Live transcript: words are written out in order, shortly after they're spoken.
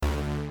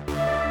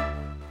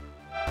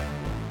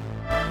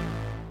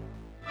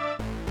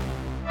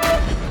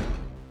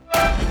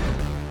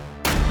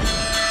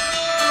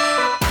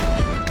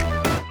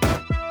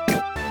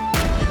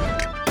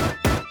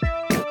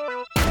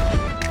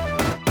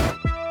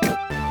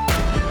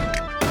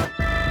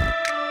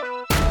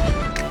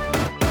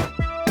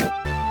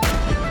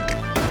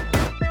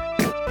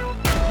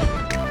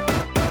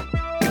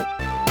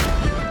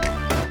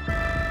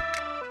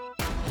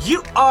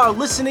are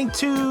listening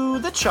to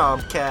the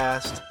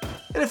Chompcast,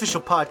 an official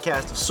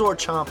podcast of Sword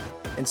Chomp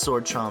and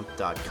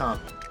SwordChomp.com.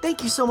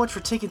 Thank you so much for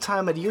taking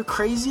time out of your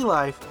crazy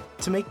life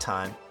to make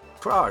time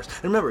for ours.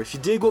 And remember, if you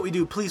dig what we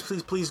do,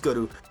 please go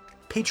to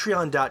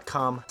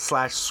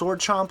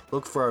patreon.com/SwordChomp.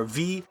 Look for our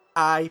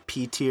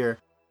VIP tier.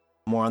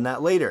 More on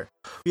that later.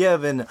 We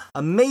have an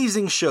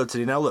amazing show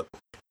today. Now look,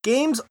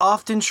 games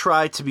often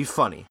try to be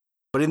funny,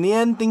 but in the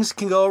end, things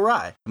can go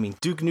awry. I mean,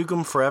 Duke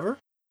Nukem Forever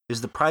is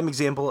the prime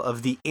example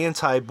of the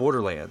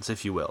anti-Borderlands,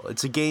 if you will.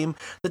 It's a game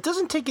that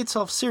doesn't take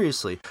itself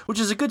seriously, which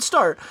is a good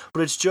start,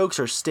 but its jokes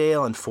are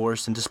stale and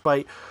forced, and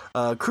despite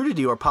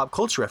crudity or pop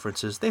culture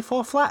references, they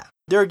fall flat.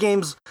 There are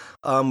games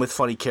with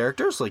funny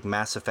characters, like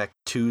Mass Effect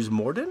 2's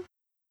Mordin,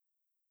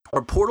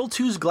 or Portal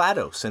 2's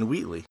GLaDOS and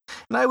Wheatley.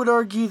 And I would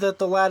argue that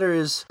the latter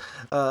is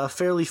a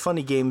fairly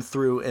funny game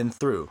through and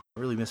through.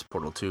 I really miss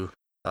Portal 2.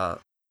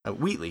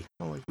 Wheatley.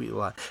 I don't like Wheatley a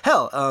lot.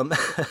 Hell,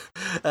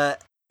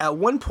 at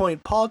one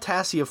point, Paul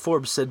Tassi of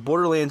Forbes said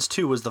Borderlands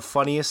 2 was the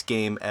funniest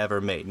game ever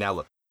made. Now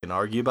look, we can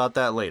argue about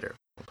that later.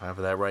 No time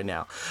for that right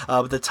now.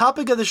 But the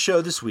topic of the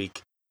show this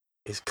week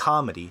is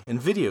comedy in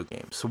video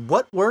games. So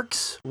what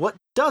works, what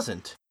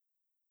doesn't,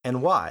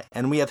 and why?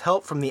 And we have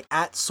help from the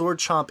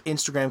 @SwordChomp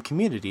Instagram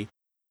community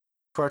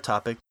for our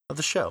topic of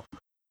the show.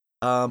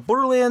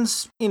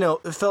 Borderlands,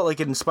 it felt like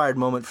an inspired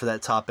moment for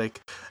that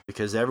topic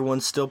because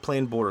everyone's still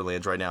playing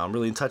Borderlands right now. I'm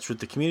really in touch with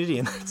the community,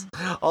 and that's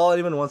all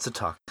anyone wants to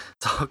talk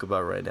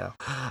about right now.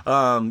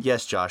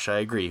 Yes, Josh, I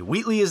agree.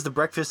 Wheatley is the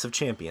breakfast of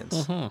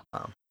champions. Mm-hmm.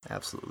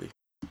 Absolutely.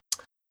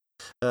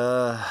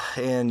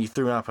 And you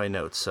threw out my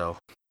notes, so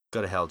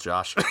go to hell,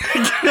 Josh.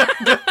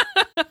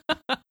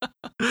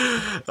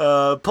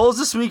 Polls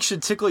this week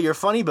should tickle your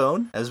funny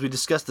bone as we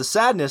discuss the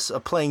sadness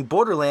of playing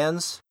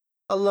Borderlands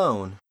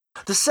alone.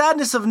 The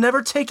sadness of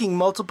never taking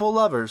multiple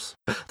lovers.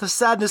 The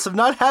sadness of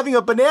not having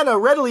a banana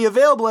readily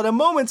available at a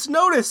moment's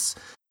notice.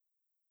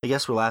 I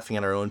guess we're laughing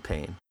at our own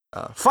pain.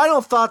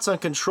 Final thoughts on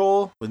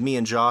Control with me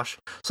and Josh.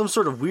 Some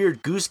sort of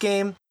weird goose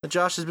game that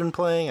Josh has been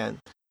playing. I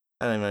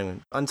don't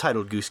even,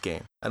 untitled goose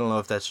game. I don't know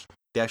if that's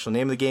the actual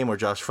name of the game or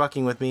Josh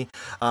fucking with me.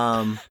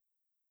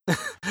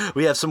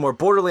 We have some more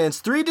Borderlands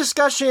 3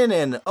 discussion,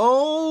 and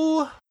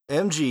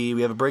OMG,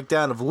 we have a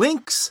breakdown of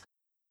Link's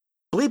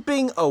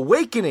Bleeping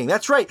Awakening.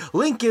 That's right,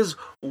 Link is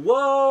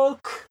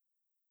woke.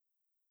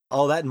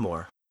 All that and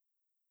more.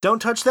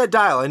 Don't touch that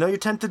dial. I know you're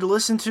tempted to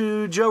listen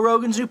to Joe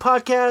Rogan's new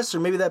podcast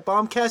or maybe that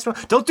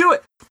Bombcast. Don't do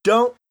it.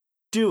 Don't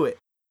do it.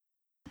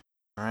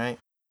 All right,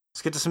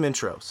 let's get to some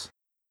intros.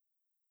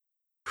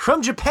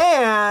 From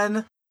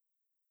Japan,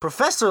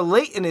 Professor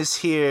Layton is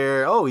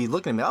here. Oh, he's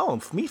looking at me.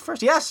 Oh, me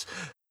first. Yes.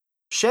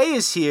 Shay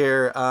is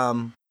here.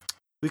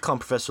 We call him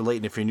Professor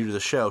Layton if you're new to the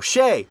show.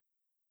 Shay,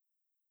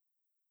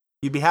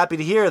 you'd be happy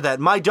to hear that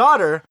my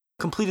daughter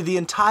completed the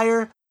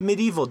entire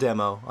Medieval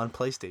demo on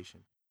PlayStation.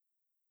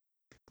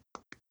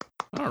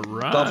 All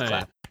right. Golf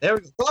clap. There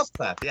we go. Golf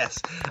clap. Yes.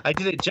 I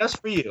did it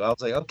just for you. I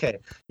was like, okay,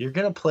 you're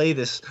going to play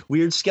this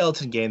weird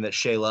skeleton game that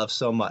Shay loves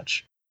so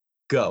much.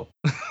 Go.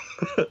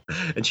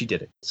 And she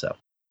did it. So.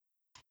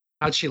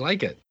 How'd she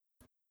like it?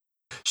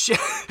 She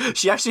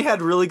actually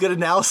had really good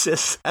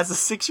analysis. As a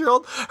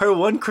 6-year-old, her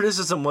one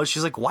criticism was,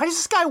 she's like, why does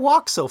this guy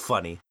walk so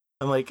funny?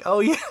 I'm like, oh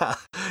yeah,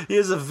 he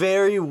has a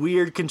very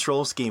weird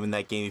control scheme in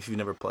that game if you've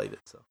never played it.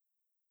 So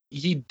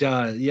he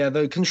does. Yeah,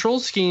 the control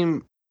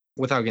scheme,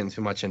 without getting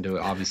too much into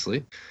it,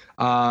 obviously,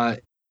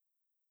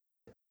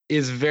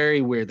 is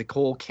very weird. The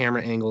whole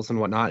camera angles and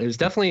whatnot. It was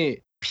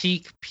definitely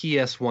peak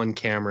PS1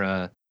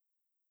 camera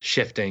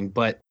shifting,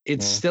 but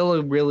it's still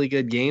a really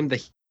good game.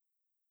 The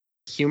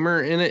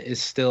humor in it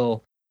is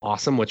still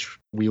awesome, which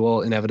we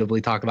will inevitably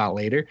talk about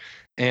later.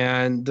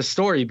 And the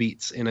story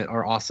beats in it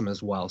are awesome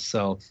as well.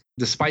 So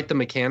despite the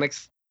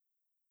mechanics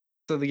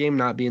of the game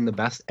not being the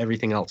best,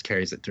 everything else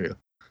carries it through.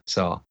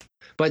 So,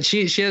 but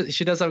she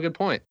does have a good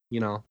point,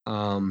 It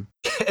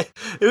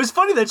was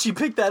funny that she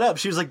picked that up.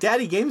 She was like,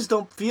 Daddy, games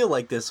don't feel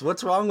like this.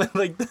 What's wrong with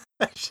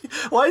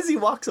why does he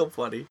walk so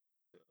funny?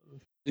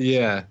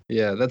 Yeah,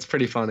 that's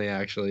pretty funny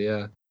actually.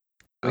 Yeah.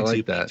 I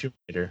like that.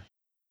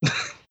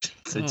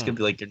 So it's gonna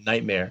be like your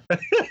nightmare.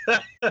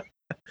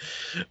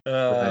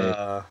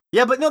 Right.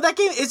 Yeah, but no, that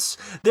game, it's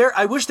there.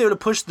 I wish they would have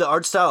pushed the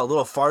art style a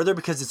little farther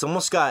because it's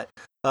almost got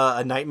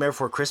a Nightmare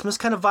Before Christmas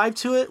kind of vibe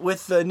to it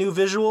with the new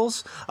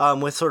visuals,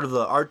 with sort of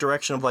the art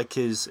direction of like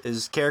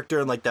his character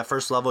and like that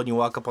first level, and you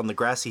walk up on the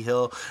grassy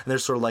hill and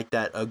there's sort of like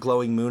that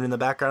glowing moon in the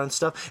background and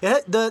stuff.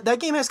 That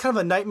game has kind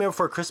of a Nightmare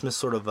Before Christmas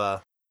sort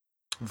of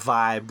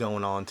vibe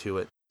going on to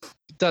it.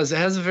 It does. It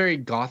has a very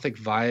gothic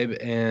vibe,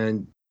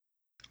 and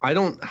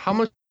how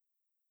much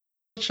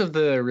of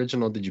the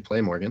original did you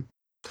play, Morgan?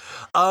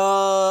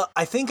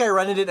 I think I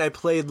rented it and I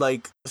played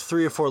like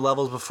 3 or 4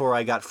 levels before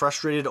I got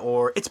frustrated,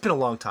 or it's been a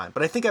long time,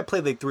 but I think I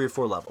played like 3 or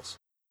 4 levels.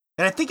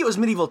 And I think it was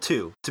Medieval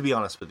 2, to be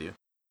honest with you.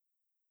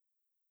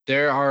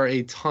 There are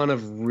a ton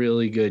of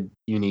really good,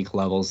 unique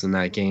levels in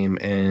that game,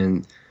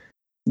 and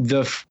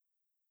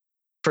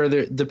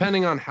further,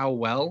 depending on how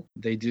well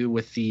they do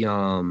with the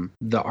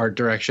art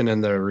direction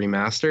and the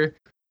remaster,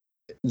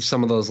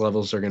 some of those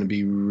levels are going to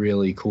be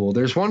really cool.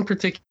 There's one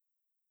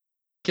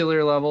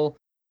particular level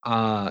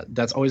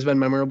that's always been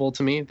memorable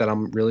to me that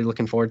I'm really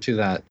looking forward to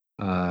that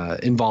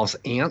involves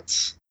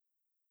ants.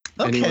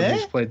 Anyone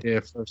who's played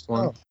the first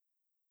one.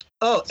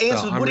 Oh,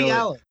 ants with Woody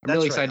Allen. I'm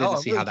really excited to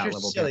see how that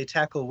level goes. Yeah, they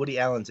tackle Woody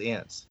Allen's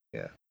ants.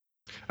 Yeah.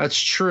 That's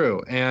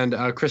true. And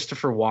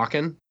Christopher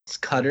Walken's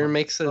Cutter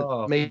makes it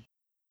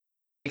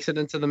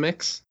into the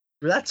mix.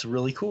 That's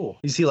really cool.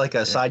 Is he like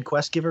a side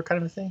quest giver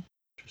kind of a thing?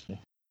 Interesting.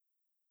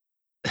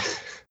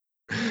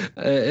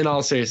 In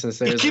all seriousness,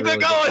 keep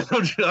it going.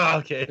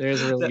 Okay.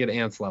 There's a really good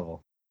ants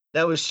level.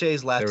 That was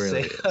Shay's last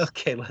really say.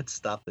 Okay, let's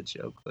stop the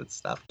joke.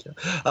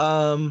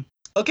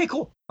 Okay,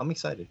 cool. I'm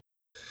excited.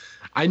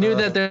 I knew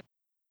that there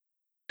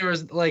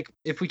was like,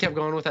 if we kept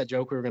going with that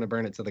joke, we were going to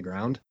burn it to the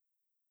ground.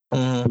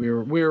 We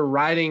were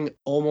riding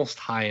almost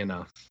high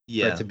enough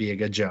for it to be a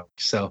good joke.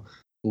 So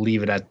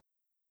leave it at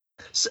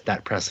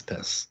that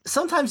precipice.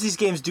 Sometimes these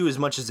games do as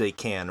much as they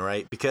can,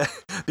 right?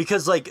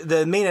 Because like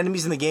the main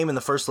enemies in the game in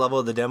the first level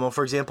of the demo,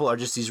 for example, are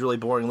just these really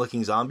boring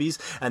looking zombies,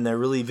 and they're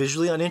really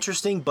visually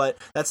uninteresting, but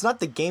that's not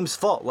the game's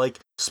fault. Like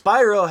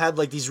Spyro had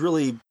like these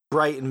really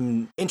bright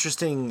and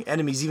interesting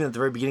enemies even at the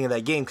very beginning of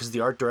that game because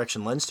the art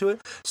direction lends to it.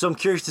 So I'm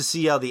curious to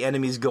see how the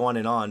enemies go on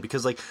and on,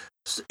 because like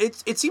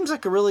it seems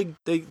like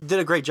they did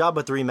a great job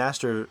with the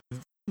remaster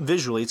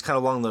visually. It's kind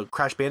of along the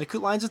Crash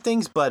Bandicoot lines of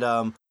things,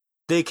 but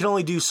they can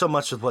only do so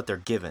much with what they're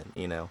given,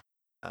 you know.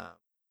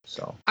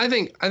 So I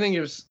think it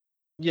was,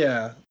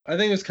 I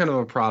think it was kind of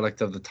a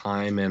product of the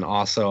time, and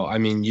also, I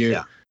mean,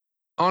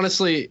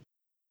 honestly,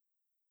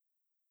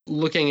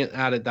 looking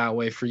at it that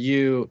way for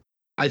you,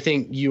 I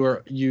think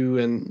you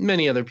and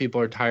many other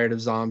people are tired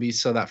of zombies,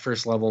 so that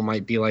first level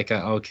might be like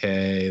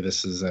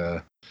this is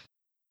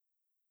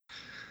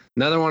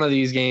another one of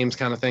these games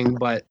kind of thing,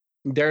 but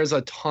there's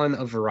a ton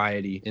of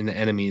variety in the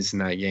enemies in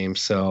that game,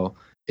 so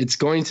it's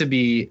going to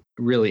be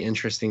really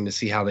interesting to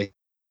see how they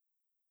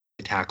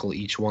tackle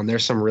each one.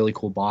 There's some really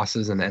cool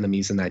bosses and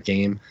enemies in that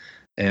game,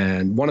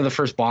 and one of the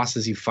first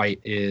bosses you fight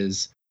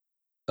is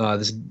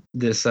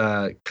this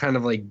kind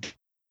of like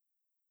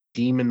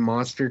demon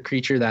monster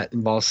creature that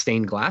involves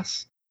stained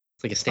glass.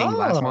 It's like a stained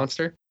glass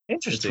monster.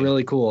 Interesting. It's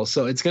really cool.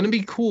 So it's going to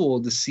be cool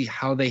to see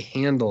how they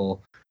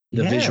handle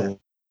the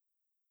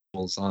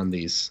visuals on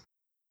these.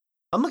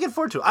 I'm looking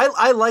forward to it.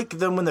 I like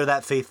them when they're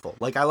that faithful.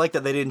 Like, I like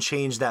that they didn't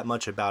change that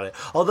much about it.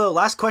 Although,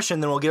 last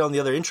question, then we'll get on the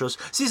other intros.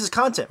 See, this is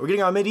content. We're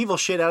getting our medieval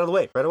shit out of the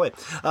way right away.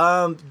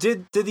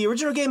 Did the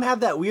original game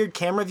have that weird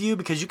camera view?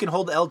 Because you can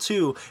hold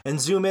L2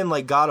 and zoom in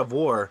like God of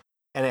War,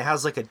 and it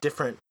has like a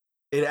different...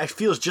 It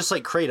feels just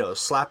like Kratos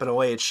slapping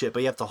away at shit, but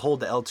you have to hold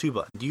the L2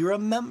 button. Do you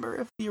remember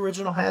if the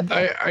original had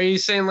that? Are you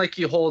saying like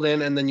you hold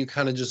in and then you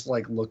kind of just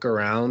like look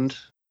around?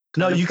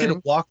 No, you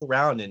can walk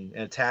around and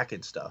attack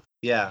and stuff.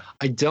 Yeah.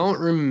 I don't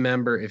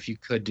remember if you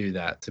could do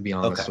that, to be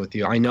honest with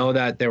you. I know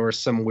that there were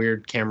some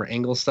weird camera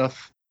angle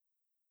stuff,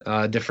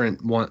 different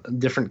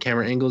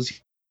camera angles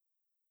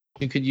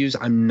you could use.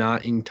 I'm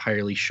not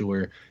entirely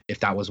sure if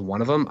that was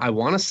one of them. I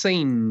want to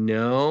say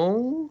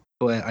no,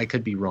 but I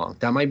could be wrong.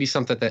 That might be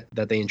something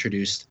that they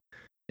introduced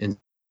into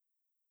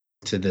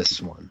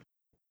this one.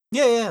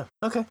 Yeah.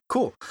 Okay,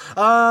 cool.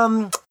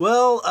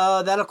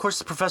 That, of course,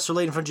 is Professor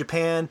Layton from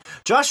Japan.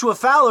 Joshua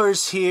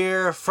Fowler's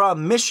here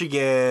from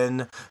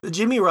Michigan.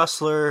 Jimmy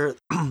Rustler,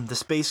 the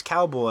space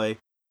cowboy.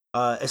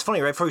 It's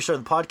funny, right before we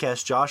started the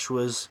podcast, Josh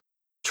was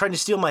trying to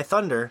steal my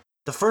thunder.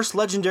 The first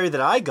legendary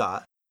that I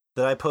got,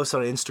 that I posted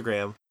on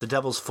Instagram, the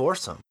Devil's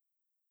Foursome,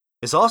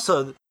 is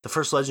also the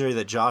first legendary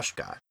that Josh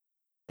got.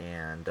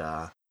 And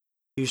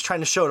he was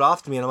trying to show it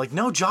off to me, and I'm like,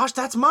 no, Josh,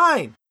 that's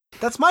mine.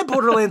 That's my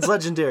Borderlands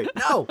legendary.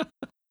 No.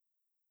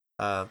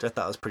 I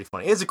thought it was pretty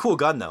funny. It's a cool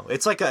gun though.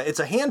 It's like it's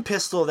a hand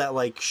pistol that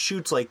like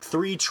shoots like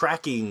 3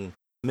 tracking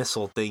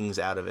missile things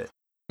out of it.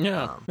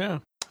 Yeah.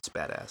 It's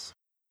badass.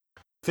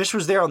 Fish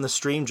was there on the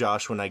stream,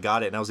 Josh, when I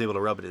got it, and I was able to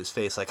rub it in his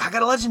face like, I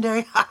got a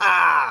legendary. Ha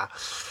ha.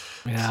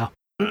 Yeah.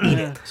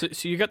 Yeah.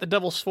 So you got the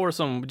Devil's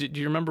Foursome. Do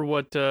you remember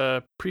what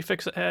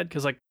prefix it had?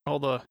 Because like all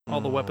the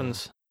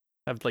weapons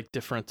have like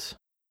different.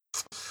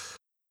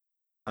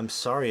 I'm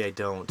sorry, I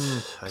don't.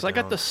 Because I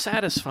got the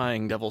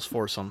satisfying Devil's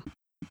Foursome.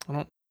 I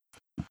don't.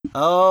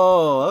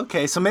 Oh,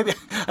 okay. So maybe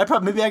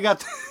I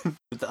got.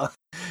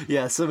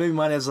 Yeah. So maybe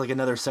mine has like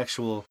another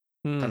sexual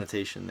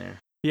connotation there.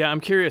 Yeah,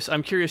 I'm curious.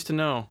 I'm curious to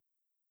know.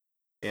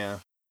 Yeah.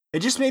 It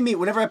just made me.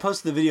 Whenever I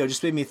posted the video, it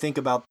just made me think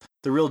about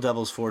the real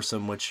Devil's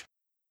Foursome, which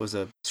was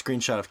a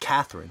screenshot of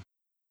Catherine,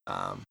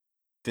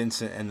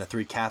 Vincent, and the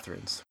 3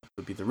 Catherines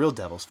would be the real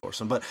Devil's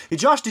Foursome. But hey,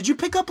 Josh, did you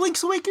pick up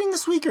Link's Awakening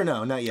this week or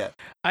no? Not yet.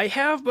 I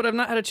have, but I've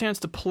not had a chance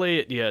to play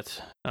it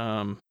yet.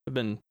 I've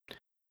been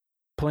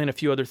playing a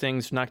few other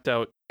things, knocked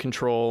out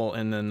Control,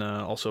 and then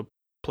also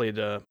played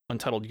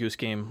Untitled Goose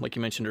Game, like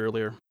you mentioned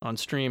earlier, on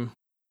stream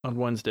on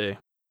Wednesday.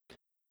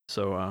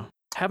 So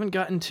haven't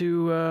gotten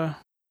to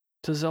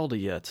Zelda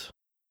yet.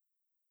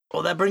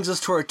 Well, that brings us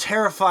to our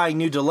terrifying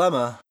new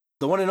dilemma.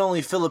 The one and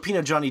only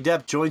Filipino Johnny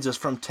Depp joins us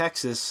from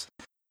Texas.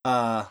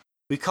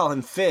 We call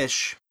him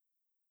Fish,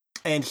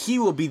 and he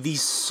will be the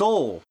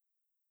sole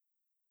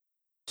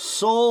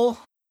sole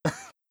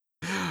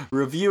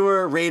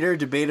reviewer, rater,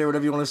 debater,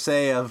 whatever you want to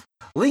say, of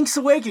Link's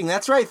Awakening.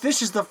 That's right,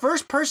 Fish is the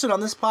first person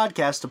on this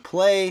podcast to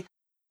play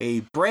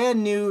a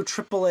brand new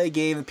AAA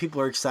game that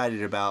people are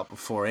excited about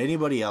before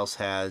anybody else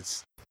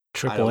has.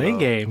 AAA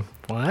game.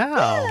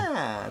 Wow.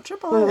 Yeah,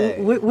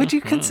 AAA. Would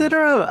you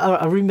consider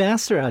a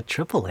remaster a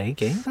AAA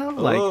game though?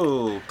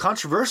 Oh,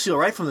 controversial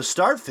right from the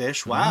start,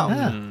 Fish. Wow.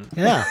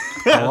 Yeah.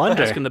 I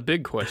wonder. Asking the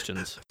big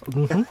questions.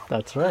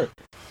 That's right.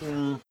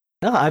 No,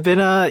 I've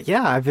been I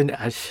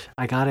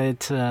got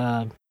it.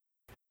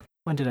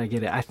 When did I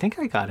get it? I think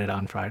I got it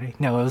on Friday.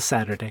 No, it was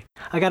Saturday.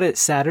 I got it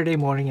Saturday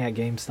morning at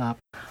GameStop.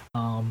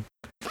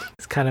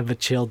 It's kind of a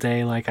chill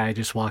day. Like I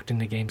just walked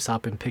into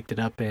GameStop and picked it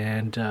up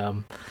and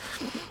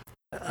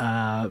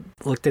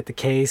looked at the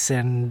case,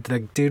 and the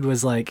dude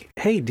was like,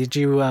 "Hey, did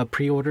you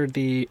pre-order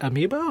the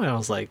amiibo?" And I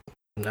was like,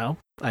 "No,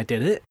 I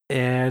did it."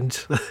 And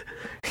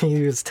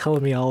he was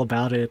telling me all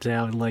about it.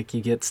 How like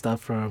you get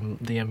stuff from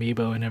the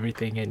amiibo and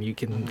everything, and you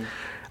can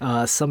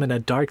summon a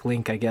dark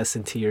link, I guess,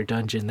 into your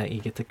dungeon that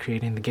you get to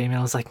create in the game. And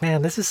I was like,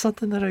 man, this is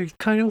something that I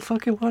kind of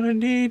fucking want to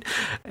need.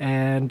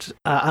 And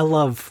I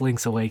love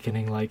Link's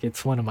Awakening. Like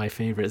it's one of my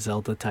favorite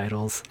Zelda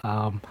titles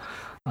of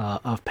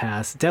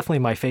past. Definitely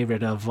my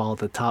favorite of all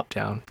the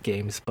top-down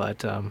games.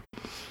 But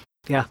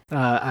yeah,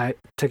 I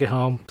took it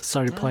home,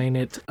 started playing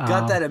it.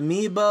 Got that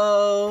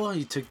amiibo.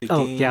 You took the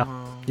game. Yeah,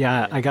 home.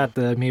 yeah. I got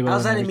the amiibo.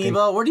 How's that everything.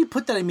 amiibo? Where do you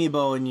put that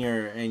amiibo in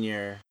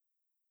your?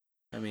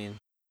 I mean,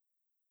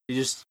 you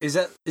just is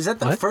that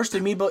the What? first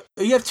amiibo?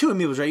 You have two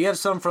amiibos, right? You have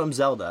some from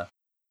Zelda,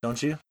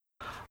 don't you?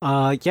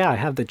 Yeah, I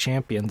have the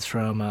champions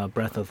from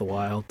Breath of the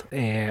Wild,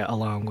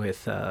 along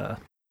with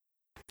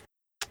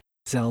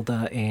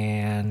Zelda,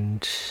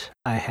 and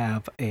I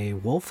have a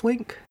Wolf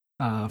Link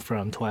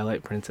from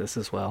Twilight Princess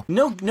as well.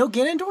 No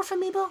Ganondorf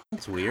amiibo?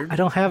 That's weird. I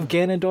don't have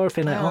Ganondorf,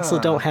 and I also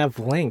don't have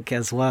Link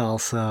as well,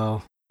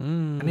 so I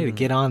need to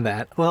get on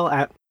that.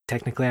 Well,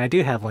 technically I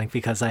do have Link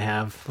because I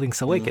have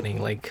Link's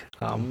Awakening Link.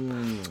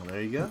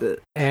 There you go.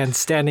 And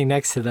standing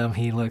next to them,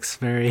 he looks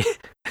very...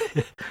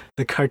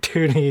 the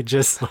cartoony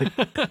just like...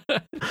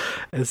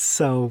 is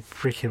so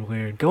freaking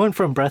weird. Going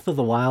from Breath of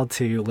the Wild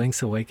to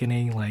Link's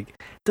Awakening, like,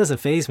 it doesn't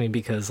faze me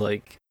because,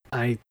 like,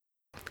 I,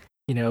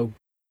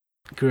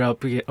 grew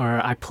up,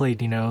 or I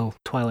played,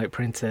 Twilight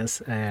Princess,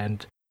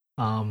 and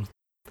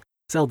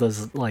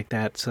Zelda's like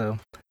that, so...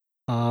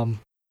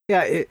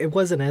 yeah, it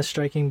wasn't as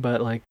striking,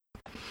 but, like,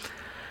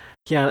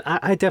 yeah,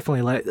 I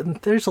definitely like...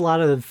 There's a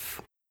lot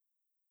of...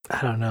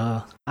 I don't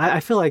know. I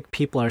feel like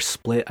people are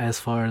split as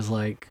far as,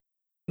 like,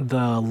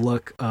 the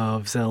look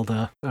of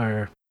Zelda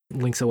or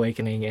Link's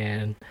Awakening,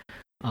 and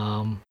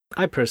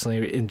I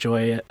personally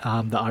enjoy it,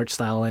 the art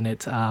style in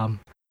it.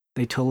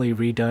 They totally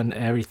redone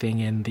everything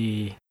in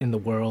the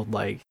world.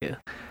 Like, it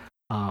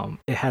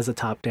has a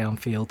top-down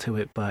feel to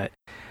it, but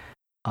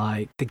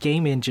the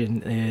game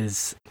engine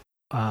is...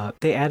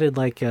 they added,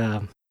 like,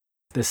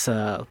 this...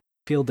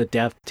 field of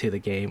depth to the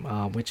game,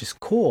 which is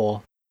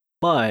cool,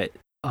 but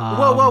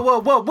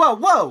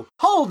whoa!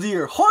 Hold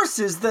your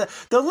horses! The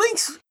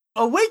Link's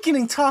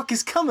Awakening talk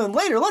is coming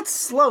later. Let's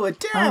slow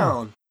it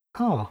down.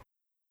 Oh,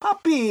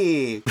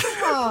 puppy!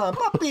 Come on,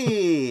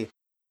 puppy!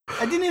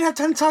 I didn't even have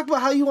time to talk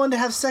about how you wanted to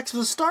have sex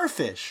with a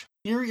starfish.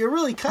 You're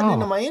really cutting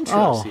into my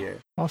intros here.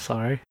 Oh,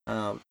 sorry.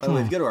 By the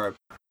way, if you go to our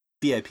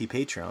VIP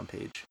Patreon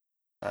page,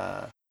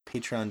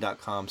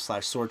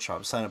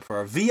 patreon.com/swordchomp, sign up for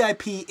our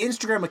VIP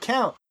Instagram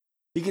account.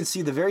 You can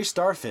see the very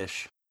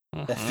starfish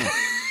that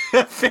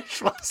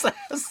Fish wants to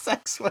have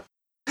sex with.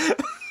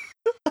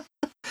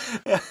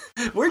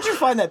 Where'd you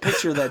find that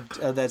picture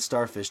of that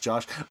starfish,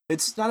 Josh?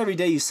 It's not every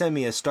day you send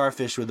me a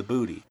starfish with a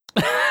booty.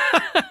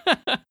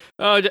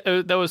 Oh,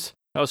 that was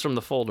from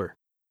the folder.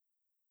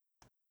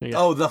 Yeah.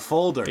 Oh, the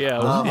folder. Yeah,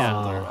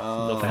 folder.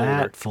 Oh,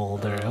 that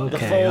folder. Okay. The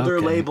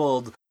folder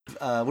labeled.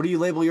 What do you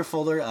label your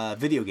folder?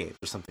 Video games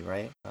or something,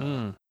 right?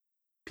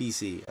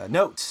 PC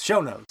notes,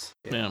 show notes.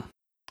 Yeah.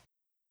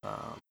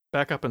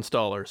 Backup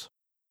installers.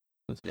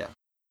 Yeah.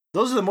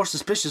 Those are the more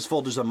suspicious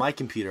folders on my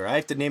computer. I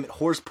have to name it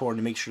horse porn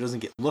to make sure it doesn't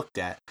get looked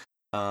at.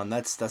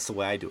 That's the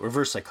way I do it.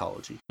 Reverse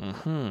psychology.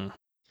 Mm-hmm.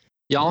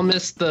 Y'all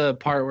missed the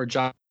part where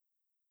Josh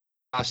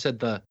said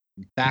the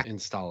back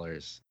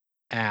installers.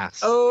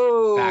 Ass.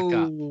 Oh.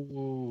 Backup.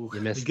 You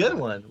missed a good that.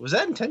 one. Was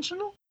that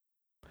intentional?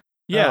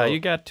 Yeah, you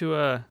got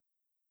to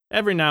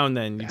every now and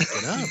then you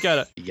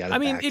gotta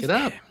back it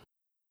up.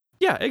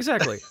 Yeah,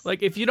 exactly.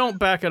 Like if you don't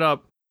back it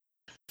up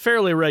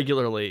fairly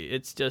regularly,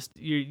 it's just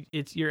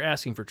you're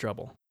asking for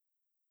trouble.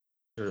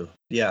 True.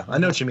 Yeah, I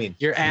know what you mean.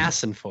 You're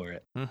assing for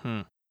it.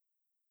 Mm-hmm.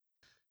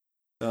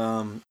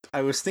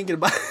 I was thinking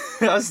about.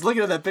 I was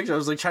looking at that picture. I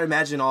was like trying to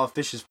imagine all of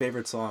Fish's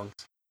favorite songs,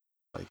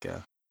 like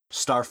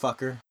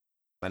 "Starfucker"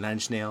 by Nine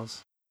Inch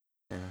Nails,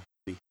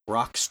 the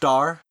 "Rock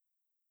Star"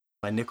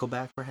 by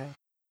Nickelback, perhaps.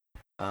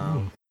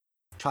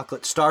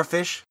 Chocolate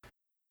Starfish.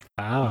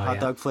 Hot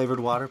dog flavored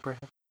water,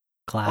 perhaps.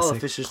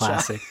 Classic. Fish's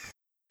Classic.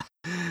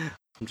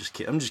 I'm just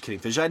kidding,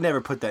 Fish. I'd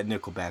never put that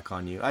Nickelback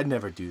on you. I'd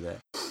never do that.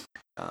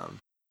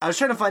 I was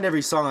trying to find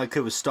every song I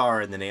could with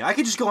 "Star" in the name. I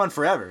could just go on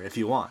forever if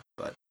you want,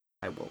 but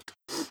I won't.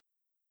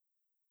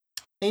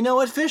 And you know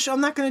what, Fish?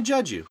 I'm not going to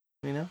judge you.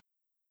 You know.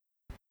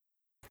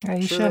 Yeah,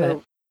 you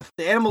shouldn't.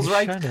 The animal's You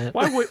right.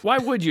 shouldn't. Why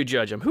would you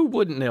judge him? Who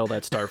wouldn't nail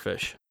that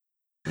starfish?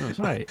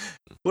 Right.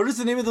 What is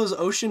the name of those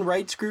ocean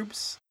rights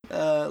groups?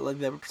 Like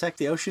that protect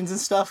the oceans and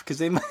stuff? Because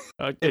they might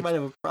have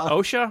a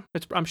problem. OSHA?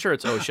 I'm sure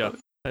it's OSHA.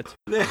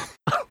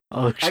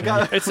 Oh, I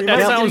got. That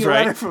might sounds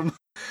right.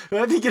 We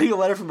might be getting a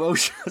letter from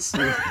OSHA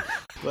soon.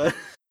 But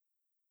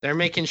They're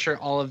making sure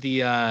all of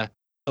the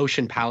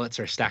ocean pallets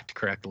are stacked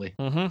correctly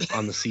on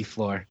the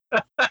seafloor.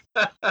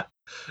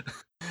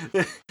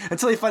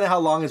 until they find out how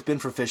long it's been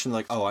for fishing,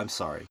 like, oh, I'm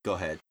sorry. Go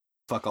ahead.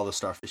 Fuck all the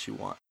starfish you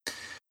want.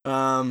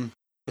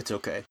 It's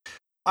okay.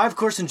 I, of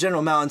course, in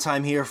General Mountain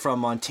Time here from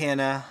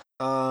Montana.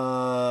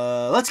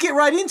 Let's get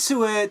right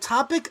into it.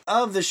 Topic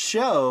of the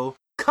show,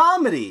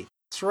 comedy.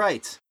 That's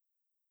right.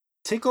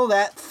 Tickle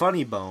that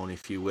funny bone,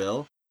 if you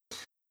will.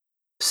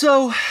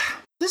 So,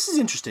 this is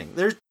interesting.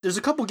 There's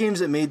a couple games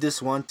that made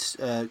this one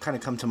kind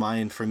of come to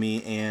mind for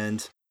me,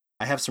 and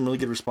I have some really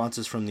good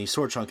responses from the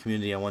Swordchomp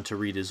community I want to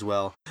read as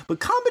well. But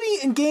comedy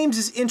in games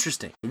is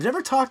interesting. We've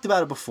never talked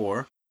about it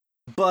before,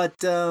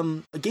 but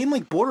a game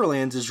like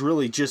Borderlands is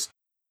really just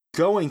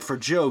going for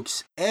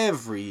jokes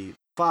every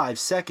 5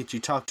 seconds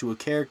you talk to a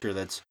character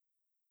that's,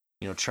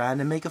 trying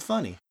to make it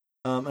funny.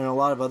 And a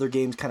lot of other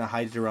games kind of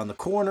hide it around the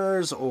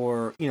corners,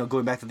 or,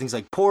 going back to things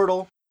like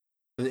Portal,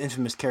 the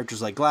infamous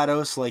characters like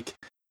GLaDOS. Like,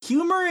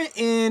 humor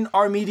in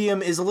our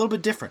medium is a little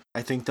bit different,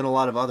 I think, than a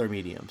lot of other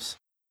mediums.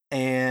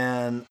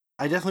 And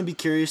I'd definitely be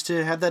curious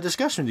to have that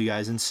discussion with you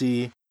guys and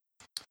see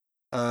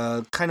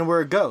kind of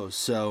where it goes.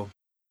 So,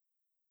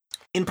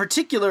 in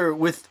particular,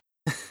 with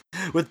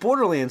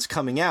Borderlands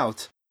coming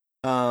out,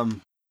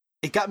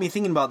 it got me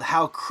thinking about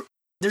how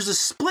there's a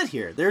split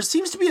here. There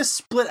seems to be a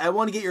split. I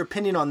want to get your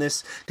opinion on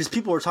this because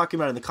people were talking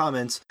about it in the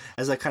comments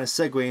as I kind of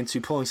segue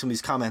into pulling some of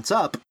these comments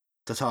up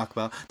to talk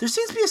about. There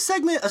seems to be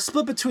a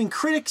split between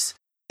critics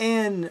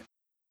and,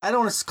 I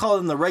don't want to call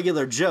them the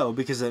regular Joe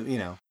because of,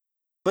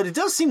 but it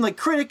does seem like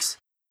critics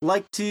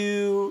like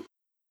to,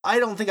 I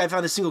don't think I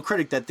found a single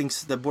critic that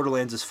thinks that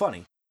Borderlands is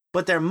funny.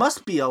 But there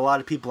must be a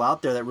lot of people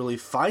out there that really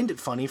find it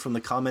funny from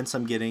the comments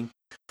I'm getting,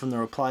 from the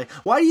reply.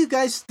 Why do you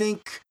guys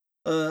think,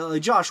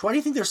 Josh, why do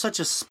you think there's such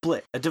a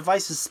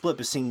divisive split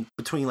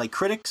between like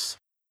critics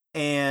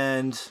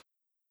and...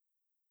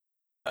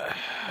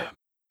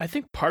 I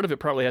think part of it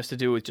probably has to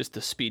do with just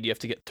the speed you have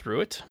to get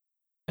through it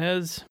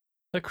as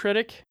a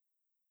critic,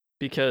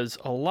 because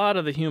a lot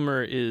of the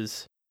humor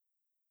is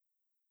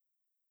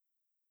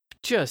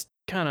just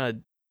kind of,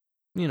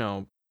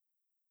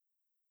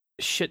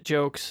 shit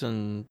jokes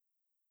and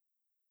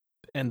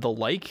the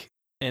like.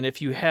 And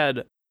if you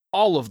had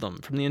all of them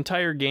from the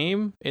entire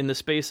game in the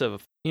space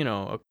of,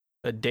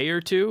 a day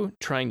or two,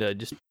 trying to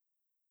just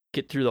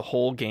get through the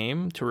whole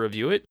game to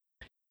review it,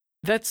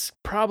 that's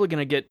probably going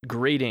to get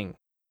grading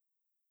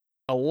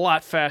a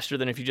lot faster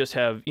than if you just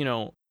have,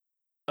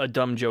 a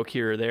dumb joke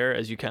here or there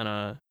as you kind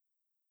of,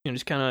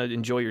 just kind of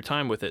enjoy your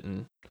time with it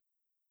and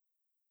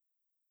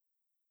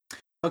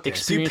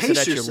experience it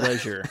at your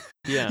leisure.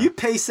 Yeah. You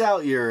pace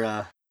out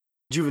your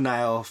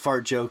juvenile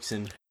fart jokes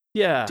and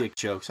dick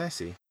jokes. I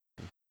see.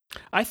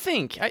 I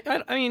think,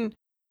 I mean,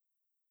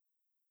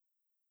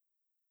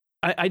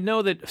 I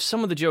know that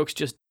some of the jokes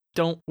just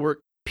don't work,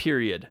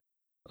 period.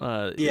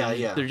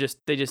 Yeah.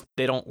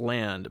 They don't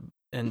land.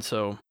 And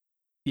so,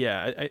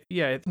 I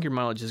think your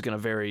mileage is going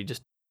to vary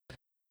just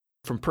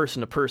from person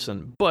to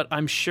person. But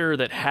I'm sure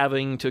that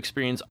having to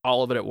experience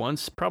all of it at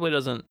once probably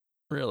doesn't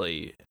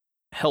really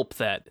help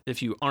that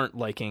if you aren't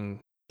liking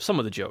some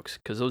of the jokes,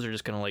 because those are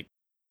just going to like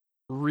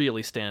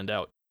really stand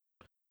out.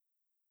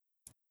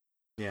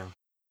 Yeah.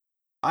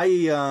 What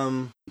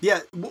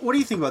do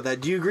you think about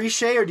that? Do you agree,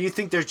 Shay, or do you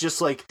think there's just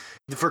like,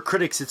 for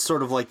critics, it's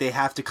sort of like they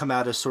have to come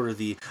out as sort of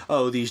the,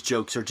 oh, these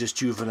jokes are just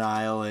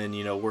juvenile and,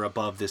 we're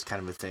above this kind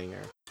of a thing?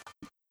 Or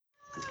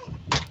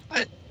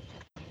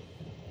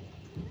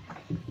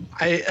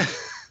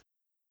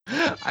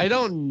I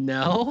don't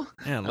know.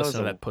 Man, listen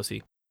to that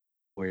pussy.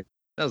 Weird.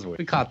 That was weird.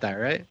 We caught that,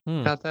 right?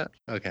 Caught that?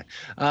 Okay.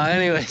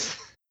 Anyways,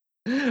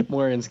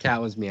 Morin's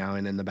cat was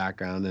meowing in the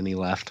background and he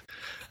left.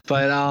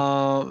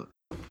 But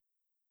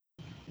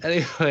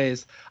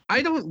anyways,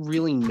 I don't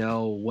really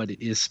know what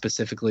it is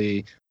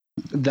specifically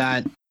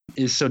that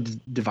is so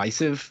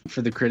divisive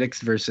for the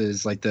critics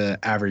versus like the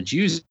average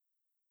user.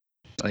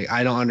 Like,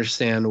 I don't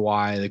understand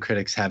why the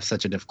critics have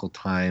such a difficult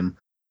time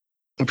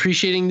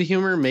appreciating the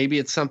humor. Maybe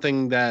it's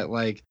something that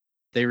like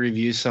they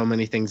review so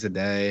many things a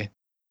day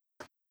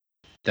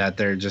that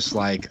they're just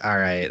like, all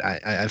right,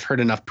 I've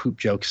heard enough poop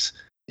jokes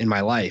in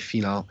my life,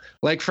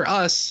 Like for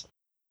us,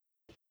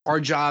 our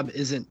job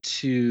isn't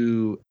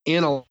to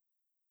analyze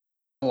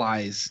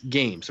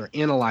games or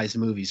analyze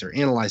movies or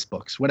analyze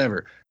books,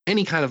 whatever,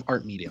 any kind of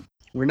art medium.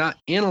 We're not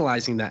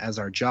analyzing that as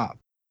our job,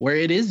 where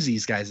it is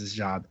these guys'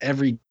 job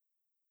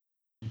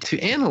to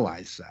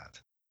analyze that.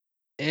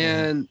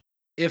 And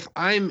if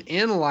I'm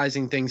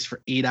analyzing things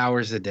for 8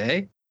 hours a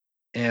day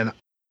and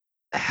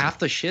half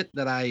the shit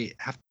that I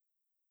have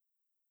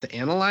to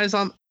analyze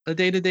on a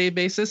day-to-day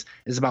basis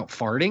is about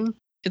farting,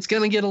 it's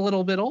going to get a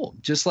little bit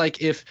old. Just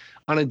like if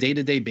on a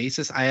day-to-day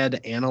basis I had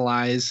to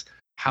analyze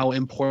how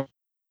important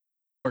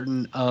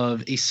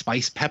of a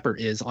spiced pepper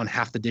is on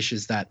half the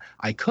dishes that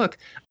I cook,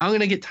 I'm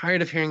going to get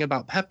tired of hearing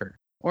about pepper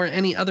or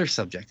any other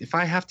subject. If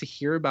I have to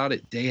hear about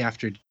it day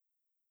after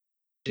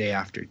day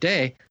after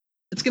day,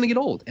 it's going to get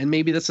old. And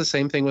maybe that's the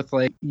same thing with,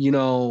 like,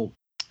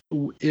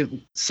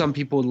 some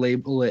people would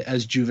label it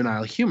as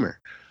juvenile humor.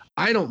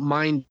 I don't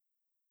mind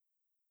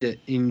it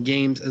in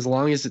games as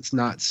long as it's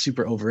not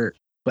super overt.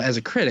 But as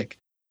a critic,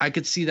 I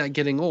could see that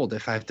getting old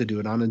if I have to do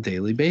it on a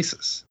daily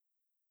basis.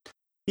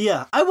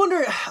 Yeah, I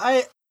wonder,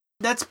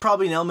 that's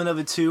probably an element of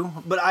it too,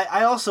 but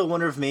I also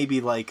wonder if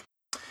maybe, like,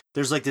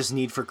 there's, like, this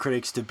need for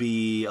critics to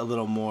be a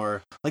little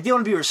more, like, they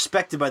want to be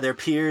respected by their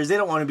peers. They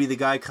don't want to be the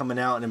guy coming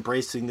out and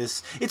embracing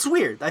this. It's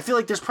weird. I feel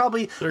like there's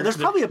probably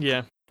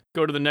yeah.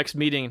 Go to the next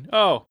meeting.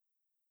 Oh,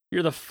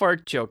 you're the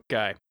fart joke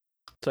guy.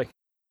 It's like,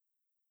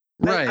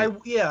 right.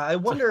 I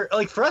wonder,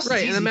 like, for us,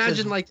 right. And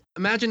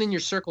imagine in your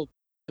circle.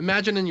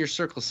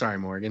 Sorry,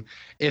 Morgan.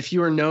 If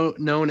you were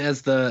known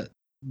as the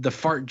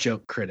fart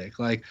joke critic,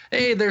 like,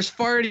 hey, there's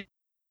Farty.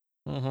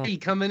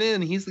 Coming in,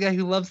 he's the guy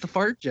who loves the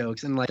fart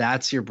jokes, and, like,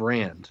 that's your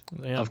brand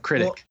of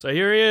critic. Well, so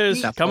here he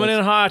is, coming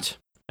in hot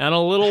and a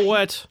little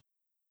wet,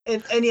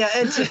 and to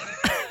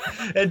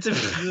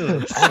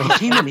he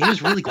came in, he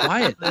was really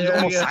quiet, he was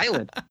almost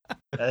silent.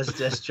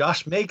 As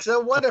Josh makes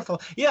a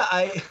wonderful,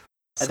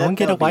 someone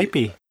get a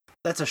wipey.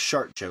 That's a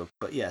shark joke,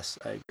 but yes,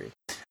 I agree.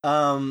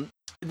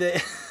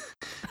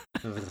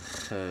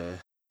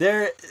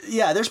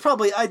 There's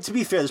probably, to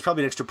be fair, there's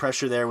probably an extra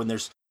pressure there when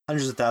there's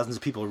hundreds of thousands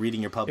of people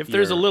reading your If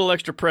there's a little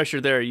extra pressure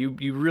there,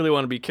 you really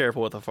want to be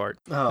careful with a fart.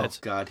 Oh,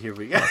 God, here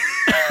we go.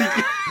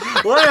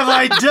 What have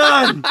I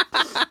done?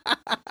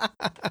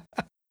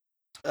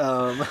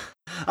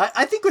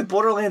 I think with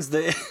Borderlands,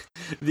 the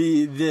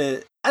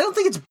I don't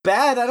think it's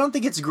bad. I don't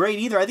think it's great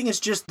either. I think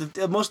it's just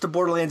most of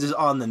Borderlands is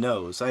on the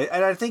nose.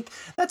 And I think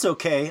that's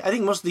okay. I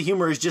think most of the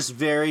humor is just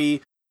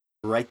very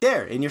right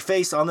there in your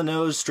face, on the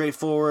nose,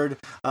 straightforward.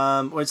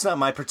 Or it's not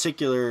my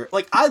particular,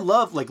 like, I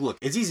love, like, look,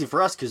 it's easy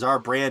for us because our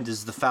brand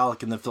is the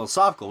phallic and the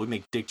philosophical. We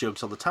make dick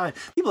jokes all the time.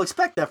 People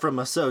expect that from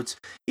us, so it's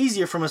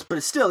easier from us. But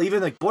it's still,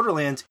 even like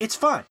Borderlands, it's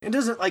fine. It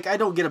doesn't, like, I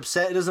don't get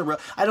upset. It doesn't.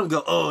 I don't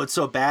go, oh, it's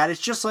so bad. It's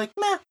just like,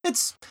 meh.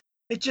 It's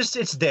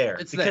there.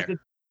 It's there.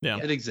 Yeah,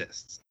 it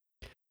exists.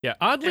 Yeah,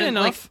 oddly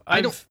enough,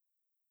 like,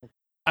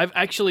 I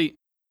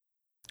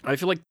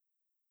feel like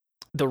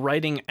the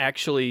writing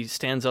actually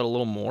stands out a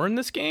little more in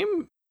this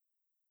game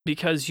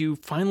because you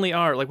finally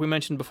are, like we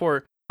mentioned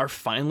before, are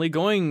finally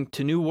going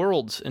to new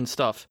worlds and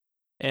stuff.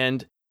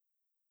 And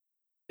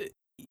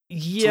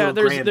yeah,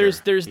 there's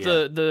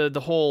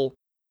the whole,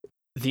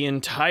 the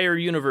entire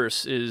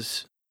universe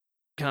is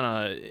kind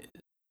of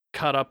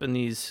caught up in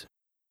these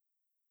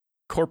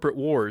corporate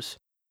wars.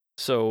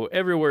 So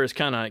everywhere has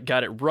kind of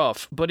got it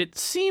rough, but it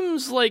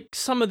seems like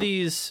some of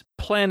these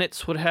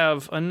planets would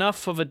have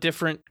enough of a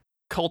different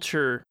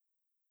culture,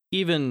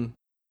 even,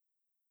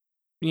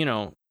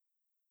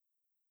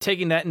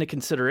 taking that into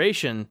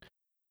consideration,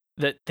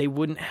 that they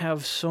wouldn't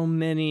have so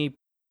many,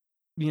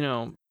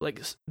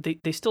 like,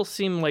 they still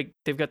seem like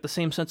they've got the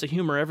same sense of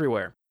humor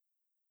everywhere.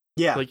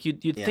 Yeah. Like,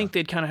 you'd think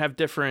they'd kind of have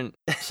different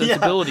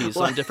sensibilities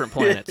on different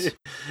planets.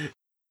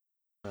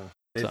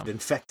 They've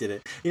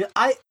infected it.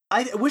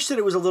 I wish that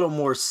it was a little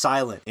more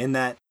silent in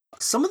that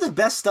some of the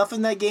best stuff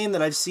in that game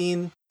that I've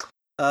seen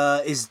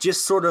is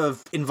just sort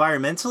of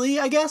environmentally,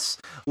 I guess.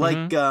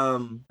 Like,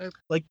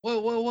 like,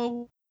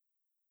 whoa.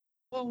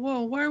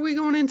 Why are we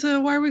going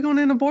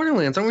into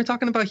Borderlands? Aren't we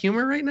talking about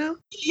humor right now?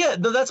 Yeah,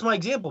 no, that's my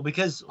example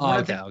because.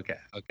 Okay.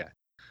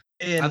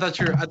 And I thought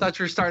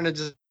you were starting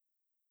to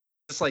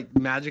just like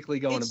magically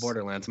go into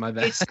Borderlands. My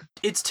bad.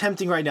 It's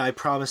tempting right now. I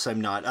promise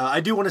I'm not. I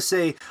do want to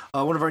say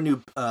one of our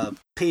new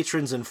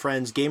patrons and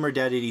friends,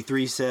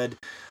 GamerDad83, said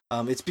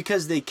it's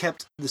because they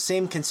kept the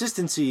same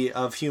consistency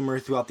of humor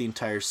throughout the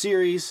entire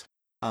series.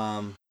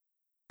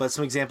 But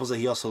some examples that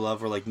he also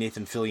loved were like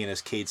Nathan Fillion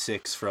as Cade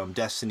Six from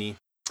Destiny,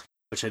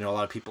 which I know a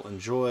lot of people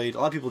enjoyed. A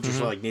lot of people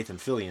just like Nathan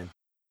Fillion.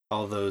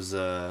 All those,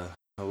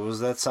 what was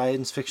that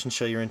science fiction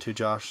show you're into,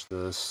 Josh?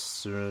 The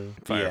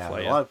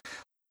Firefly. A lot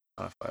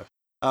of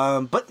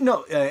but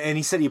no, and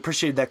he said he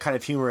appreciated that kind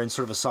of humor in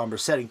sort of a somber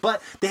setting.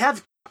 But they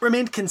have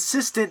remained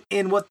consistent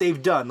in what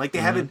they've done. Like, they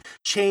haven't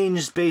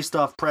changed based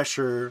off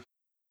pressure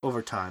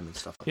over time and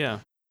stuff like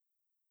that.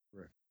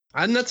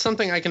 And that's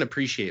something I can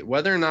appreciate.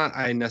 Whether or not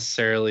I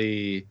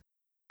necessarily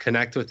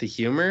connect with the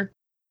humor,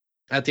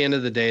 at the end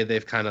of the day,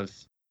 they've kind of,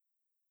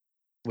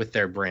 with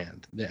their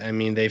brand. I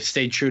mean, they've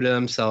stayed true to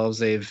themselves.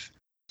 They've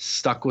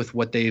stuck with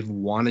what they've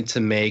wanted to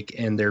make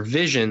and their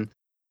vision.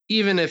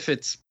 Even if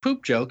it's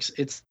poop jokes,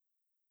 it's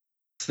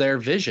their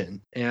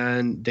vision,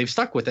 and they've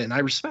stuck with it, and I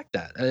respect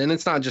that. And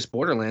it's not just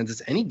Borderlands,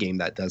 it's any game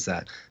that does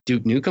that.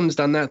 Duke Nukem's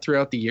done that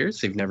throughout the years.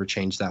 They've never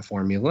changed that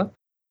formula.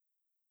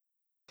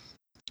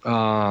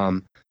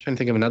 Trying to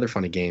think of another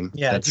funny game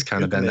that's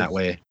kind of been that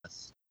way.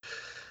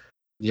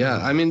 Yeah,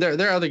 I mean, there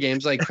are other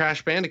games like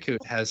Crash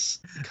Bandicoot has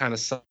kind of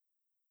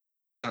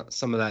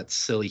some of that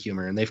silly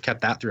humor, and they've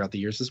kept that throughout the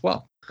years as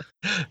well.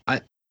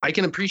 I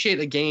can appreciate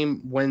a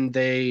game when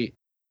they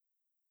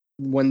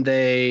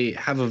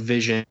have a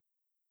vision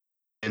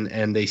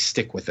and they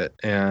stick with it.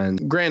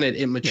 And granted,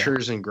 it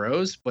matures and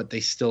grows, but they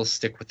still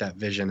stick with that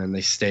vision and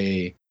they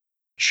stay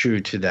true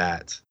to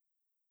that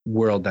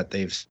world that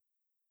they've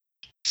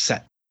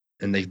set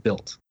and they've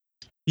built.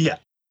 Yeah,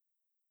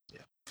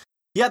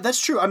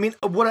 that's true. I mean,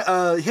 what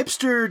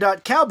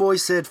hipster.cowboy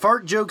said,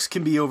 fart jokes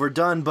can be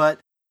overdone, but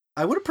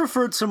I would have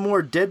preferred some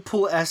more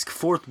Deadpool-esque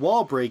fourth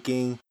wall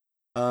breaking,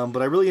 but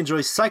I really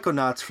enjoy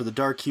Psychonauts for the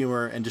dark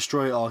humor and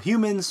Destroy All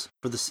Humans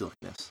for the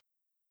silliness.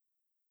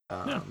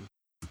 And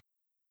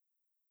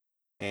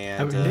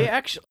I mean, They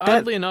actually,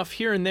 oddly enough,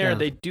 here and there,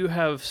 they do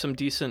have some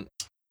decent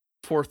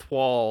fourth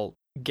wall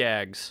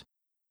gags.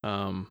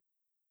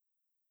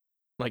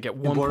 Like at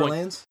one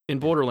point in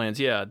Borderlands,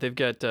 yeah, they've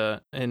got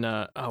at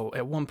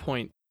one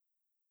point,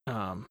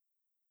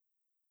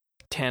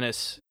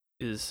 Tannis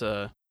is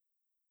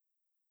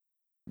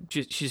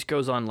she just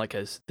goes on like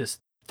this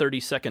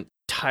 30-second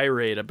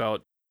tirade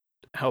about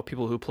how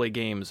people who play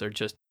games are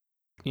just,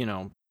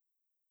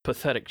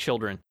 pathetic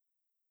children.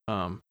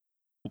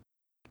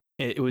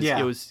 It was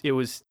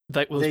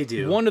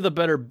one of the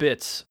better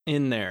bits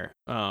in there.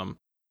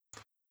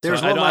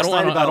 There's so one last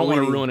night about I don't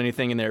want to ruin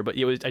anything in there, but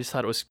I just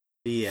thought it was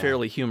Yeah.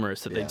 fairly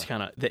humorous that they just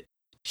that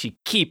she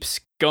keeps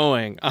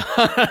going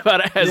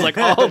about it, has like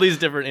all these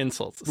different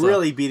insults. So.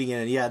 Really beating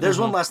it in. Yeah, there's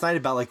one last night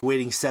about like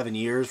waiting 7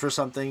 years for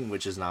something,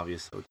 which is an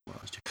obvious.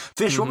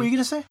 Fish, what were you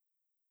gonna say?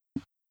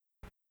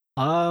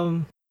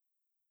 I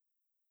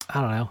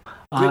don't know.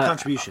 Great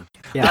contribution.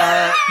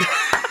 Yeah.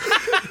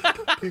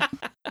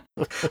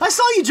 I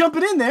saw you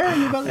jumping in there.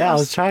 Yeah, I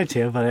was trying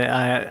to, but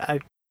I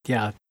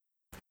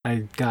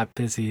got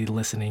busy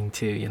listening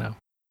to,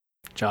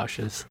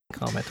 Josh's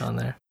comment on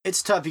there.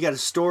 It's tough. You got to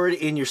store it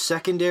in your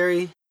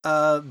secondary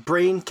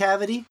brain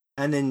cavity,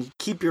 and then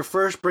keep your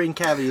first brain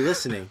cavity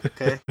listening.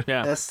 Okay.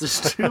 Yeah. That's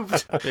just two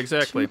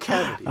exactly. two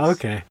cavities.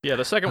 Okay. Yeah,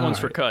 the second one's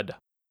for Cud.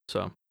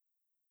 So.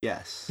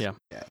 Yes. Yeah.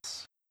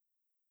 Yes.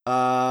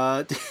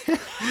 But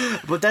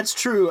that's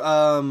true.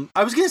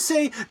 I was gonna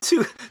say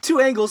two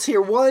angles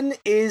here. One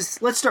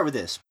is, let's start with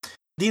this.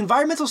 The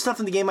environmental stuff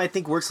in the game, I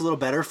think, works a little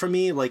better for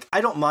me. Like,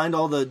 I don't mind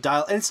all the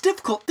dial, and it's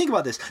difficult. Think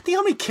about this. Think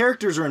how many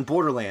characters are in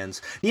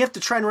Borderlands. You have to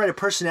try and write a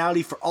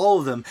personality for all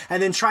of them,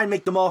 and then try and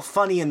make them all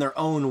funny in their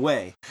own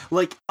way.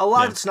 Like, a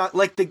lot of it's not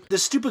like the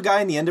stupid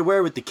guy in the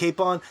underwear with the cape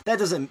on. That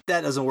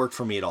doesn't work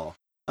for me at all.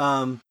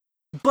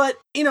 But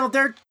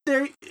they're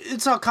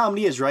it's how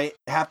comedy is, right?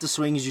 Half the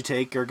swings you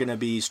take are gonna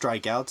be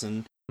strikeouts,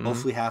 and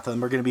hopefully half of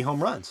them are gonna be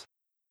home runs.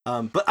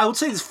 But I would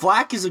say this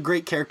Flack is a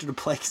great character to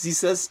play because he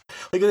says,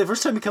 like, the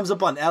first time he comes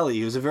up on Ellie,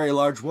 who's a very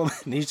large woman,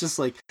 and he's just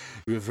like,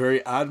 "You're a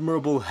very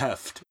admirable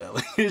heft."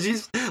 Ellie.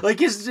 She's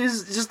like, it's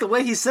just the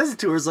way he says it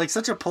to her is like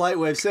such a polite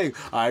way of saying,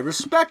 "I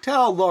respect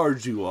how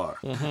large you are."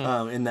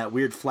 In that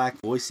weird Flack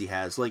voice he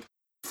has, like,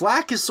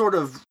 Flack is sort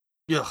of,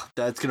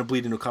 that's gonna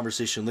bleed into a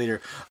conversation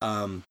later.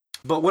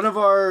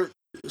 But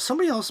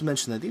somebody else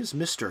mentioned that, I think it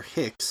was Mr.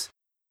 Hicks,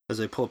 as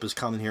I pull up his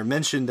comment here,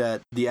 mentioned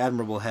that the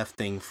admirable heft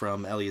thing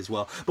from Ellie as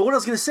well. But what I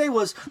was going to say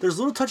was, there's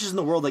little touches in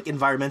the world, like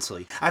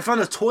environmentally. I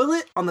found a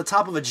toilet on the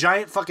top of a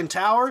giant fucking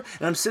tower,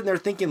 and I'm sitting there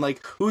thinking,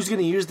 like, who's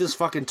going to use this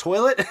fucking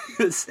toilet?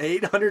 It's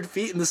 800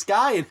 feet in the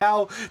sky, and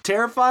how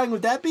terrifying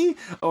would that be?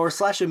 Or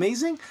 /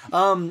 amazing?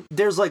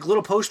 There's, like,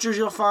 little posters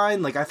you'll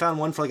find. Like, I found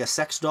one for, like, a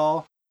sex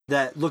doll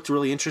that looked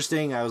really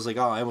interesting. I was like,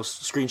 I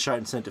almost screenshot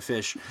and sent it to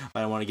Fish.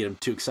 I don't want to get him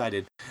too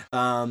excited.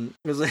 It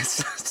was like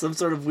some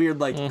sort of weird,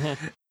 like...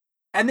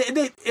 And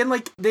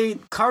they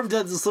carved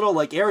out this little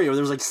like area where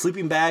there was like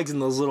sleeping bags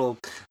and those little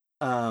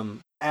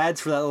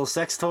ads for that little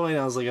sex toy, and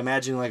I was like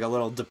imagining like a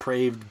little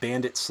depraved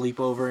bandit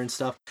sleepover and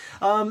stuff.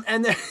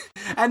 And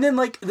then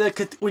like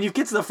when you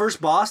get to the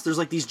first boss, there's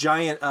like these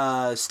giant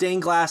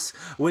stained glass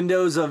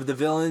windows of the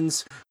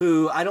villains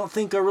who I don't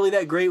think are really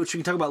that great, which we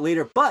can talk about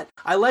later. But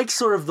I like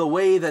sort of the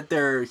way that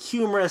they're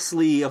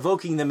humorously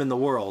evoking them in the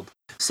world.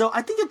 So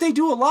I think that they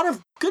do a lot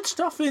of good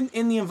stuff in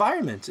the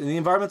environment, in the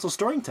environmental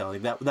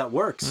storytelling that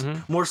works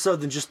more so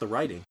than just the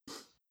writing.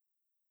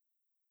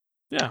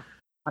 Yeah.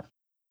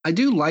 I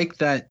do like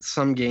that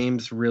some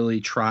games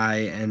really try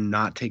and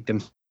not take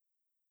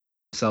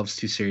themselves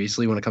too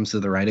seriously when it comes to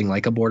the writing,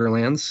 like a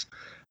Borderlands.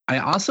 I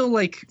also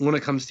like, when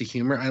it comes to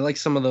humor, I like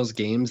some of those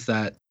games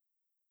that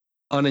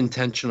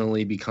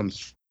unintentionally become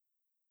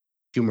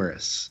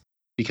humorous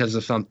because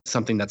of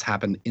something that's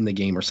happened in the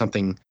game or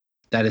something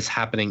that is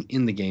happening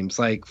in the games.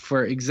 Like,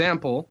 for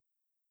example,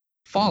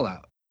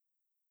 Fallout.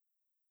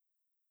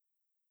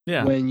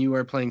 Yeah. When you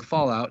are playing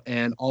Fallout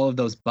and all of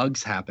those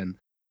bugs happen,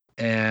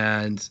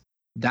 and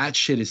that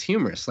shit is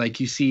humorous. Like,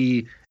 you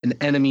see an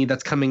enemy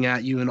that's coming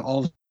at you, and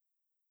all of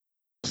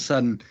a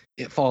sudden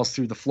it falls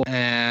through the floor,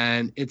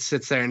 and it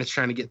sits there and it's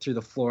trying to get through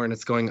the floor, and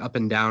it's going up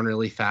and down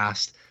really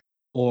fast.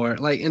 Or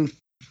like in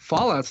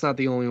Fallout's not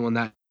the only one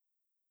that,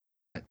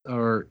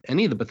 or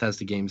any of the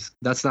Bethesda games,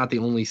 that's not the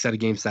only set of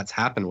games that's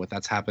happened with.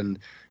 That's happened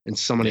in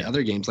so many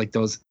other games, like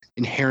those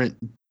inherent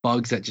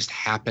bugs that just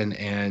happen,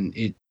 and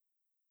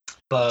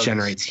bugs.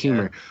 generates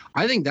humor.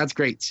 I think that's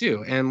great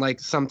too. And like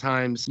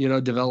sometimes,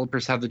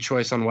 developers have the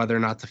choice on whether or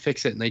not to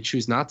fix it, and they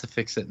choose not to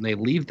fix it, and they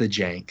leave the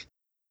jank,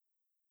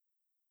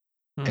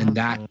 and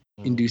that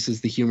induces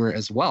the humor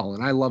as well.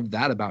 And I love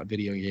that about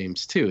video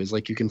games too, is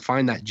like you can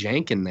find that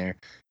jank in there,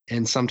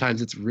 and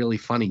sometimes it's really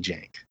funny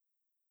jank.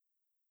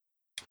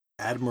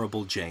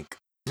 Admirable jank.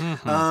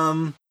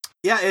 Mm-hmm.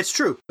 Yeah, it's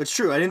true. It's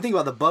true. I didn't think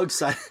about the bug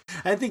side.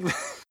 I didn't think.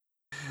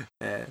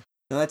 No,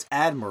 that's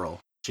Admiral.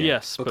 Jank,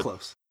 Yes, but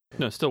close.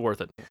 no, still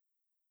worth it.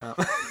 What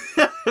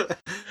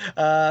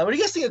do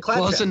you guys think of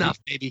Claptrap? Close enough,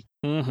 baby.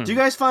 Mm-hmm. Do you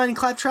guys find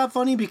Claptrap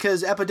funny?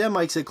 Because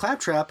Epidemic said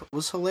Claptrap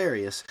was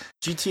hilarious.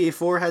 GTA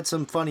 4 had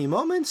some funny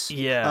moments.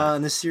 Yeah.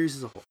 And this series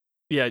as a whole.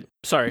 Yeah.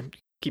 Sorry.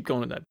 Keep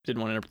going with that.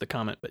 Didn't want to interrupt the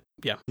comment, but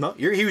yeah. No,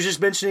 he was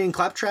just mentioning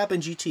Claptrap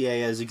and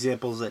GTA as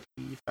examples that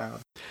he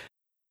found.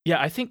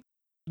 Yeah, I think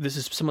this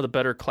is some of the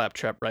better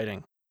Claptrap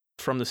writing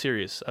from the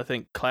series. I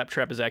think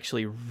Claptrap is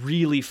actually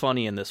really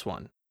funny in this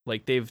one.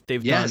 Like they've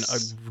done a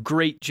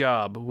great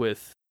job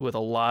with a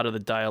lot of the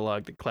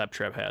dialogue that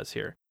Claptrap has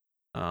here.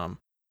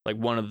 Like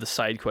one of the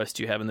side quests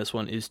you have in this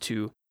one is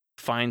to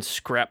find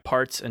scrap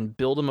parts and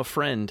build him a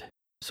friend,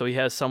 so he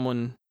has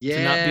someone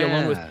to not be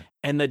alone with.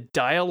 And the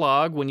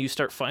dialogue when you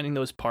start finding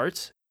those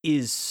parts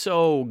is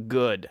so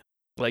good.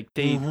 Like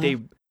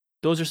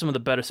those are some of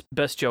the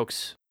best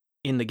jokes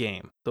in the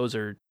game.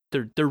 They're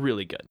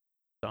really good.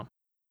 So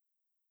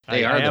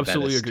I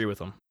absolutely agree with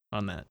them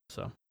on that.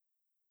 So.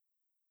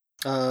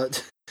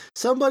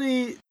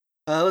 Somebody,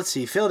 let's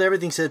see, failed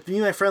everything said, me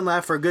and my friend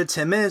laughed for a good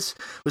 10 minutes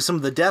with some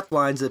of the death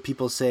lines that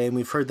people say, and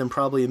we've heard them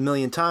probably a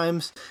million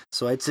times,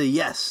 so I'd say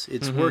yes,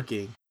 it's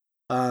working.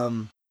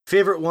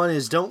 Favorite one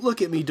is don't look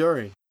at me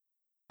during.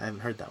 I haven't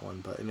heard that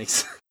one, but it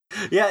makes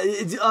yeah,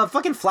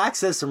 fucking Flack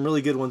says some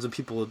really good ones when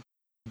people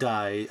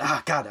die.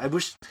 God, I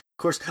wish, of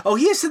course. Oh,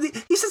 he said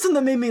something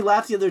that made me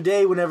laugh the other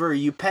day. Whenever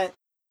you pet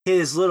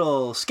his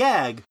little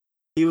skag,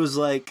 he was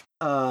like,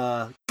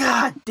 God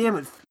damn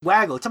it,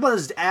 waggle. Talk about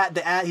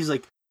he's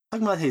like,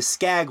 talking about his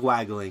skag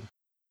waggling.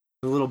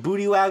 The little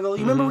booty waggle.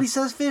 You remember what he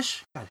says,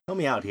 Fish? God, help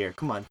me out here.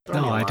 Come on.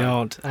 No, I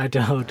don't.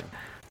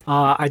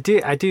 I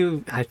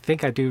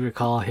think I do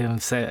recall him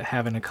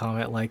having a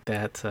comment like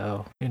that,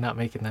 so you're not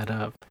making that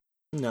up.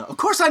 No, of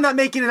course I'm not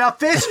making it up,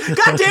 Fish.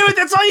 God damn it,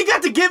 that's all you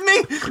got to give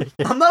me?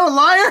 I'm not a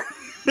liar.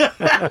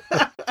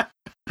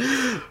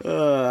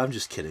 I'm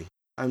just kidding.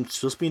 I'm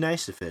supposed to be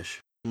nice to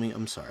Fish.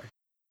 I'm sorry.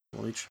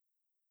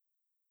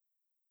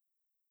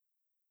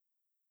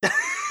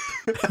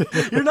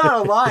 You're not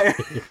a liar.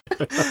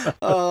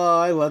 Oh,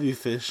 I love you,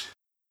 Fish.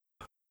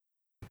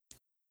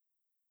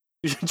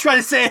 You're trying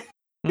to say it.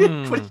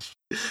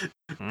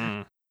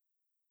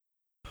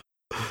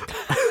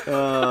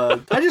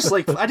 I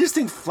just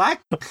think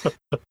Flack.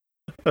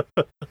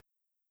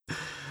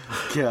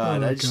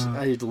 God,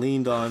 I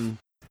leaned on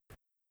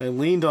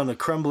a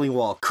crumbling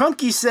wall.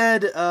 Crumpkey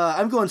said,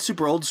 I'm going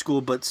super old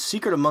school, but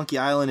Secret of Monkey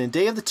Island and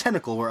Day of the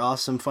Tentacle were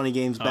awesome, funny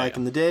games back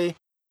in the day.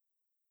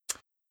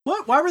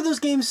 Why were those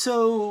games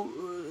so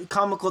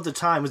comical at the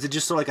time? Was it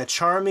just sort of like a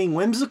charming,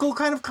 whimsical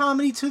kind of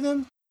comedy to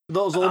them?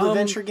 Those old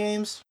adventure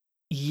games?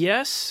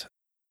 Yes.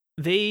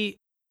 They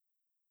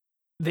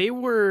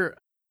were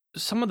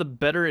some of the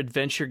better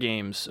adventure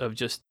games of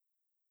just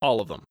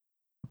all of them.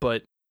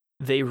 But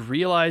they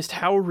realized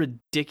how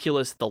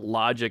ridiculous the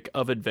logic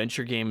of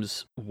adventure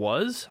games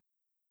was.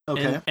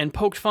 Okay. And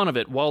poked fun of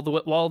it while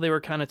they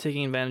were kind of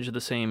taking advantage of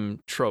the same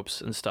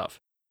tropes and stuff.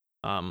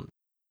 I'm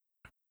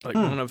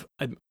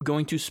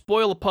going to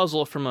spoil a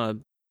puzzle from a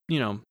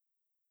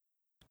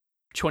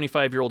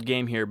 25-year-old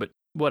game here, but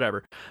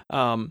whatever.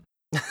 One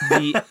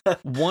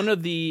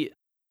of the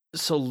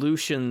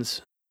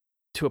solutions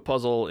to a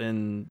puzzle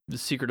in The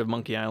Secret of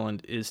Monkey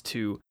Island is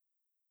to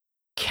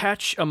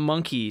catch a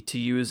monkey to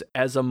use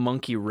as a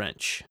monkey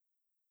wrench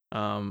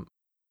on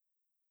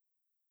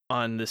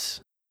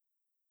this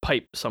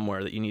pipe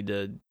somewhere that you need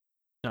to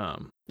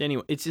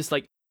anyway, it's just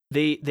like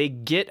they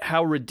get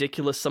how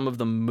ridiculous some of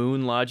the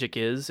moon logic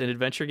is in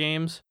adventure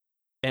games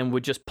and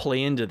would just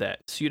play into that.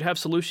 So you'd have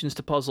solutions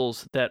to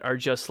puzzles that are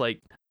just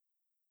like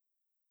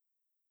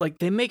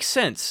they make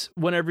sense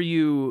whenever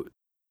you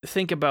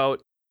think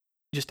about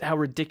just how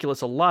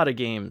ridiculous a lot of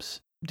games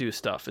do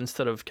stuff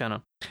instead of kind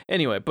of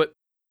anyway, but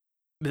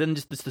then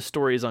just the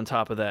stories on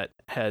top of that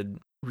had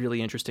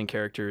really interesting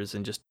characters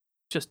and just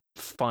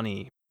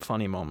funny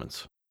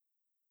moments.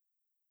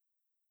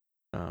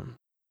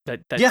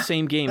 That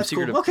same game,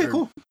 Secret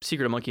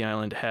of Monkey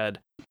Island, had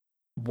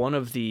one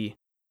of the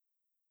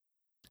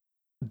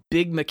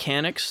big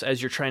mechanics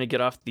as you're trying to get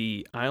off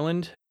the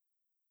island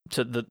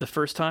to the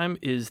first time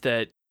is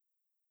that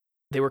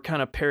they were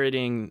kind of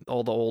parodying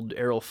all the old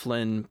Errol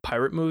Flynn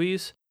pirate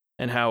movies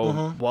and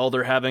how while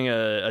they're having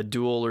a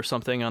duel or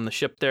something on the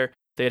ship there,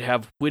 they'd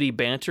have witty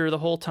banter the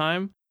whole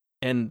time.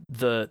 And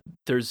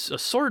there's a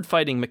sword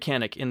fighting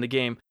mechanic in the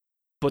game,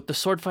 but the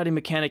sword fighting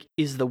mechanic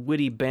is the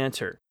witty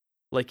banter.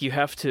 Like you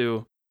have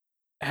to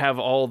have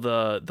all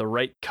the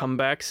right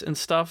comebacks and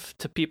stuff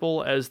to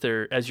people as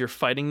you're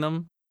fighting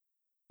them.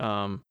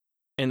 And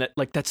and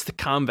that's the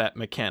combat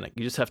mechanic.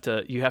 You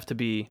have to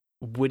be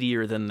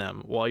wittier than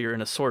them while you're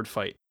in a sword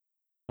fight.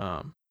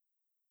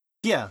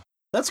 Yeah,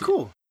 that's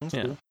cool. That's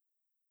yeah. cool.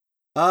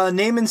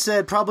 Naaman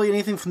said probably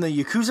anything from the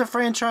Yakuza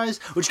franchise,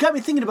 which got me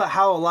thinking about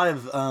how a lot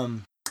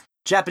of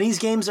Japanese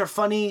games are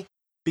funny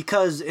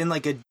because in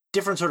like a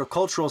different sort of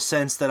cultural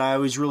sense that I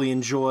always really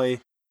enjoy.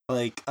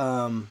 Like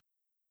for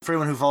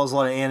anyone who follows a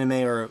lot of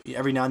anime, or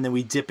every now and then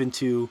we dip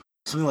into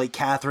something like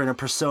Catherine or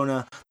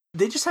Persona,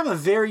 they just have a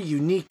very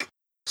unique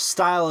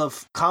style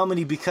of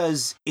comedy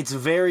because it's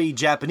very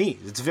Japanese.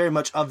 It's very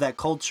much of that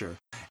culture,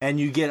 and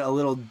you get a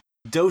little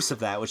dose of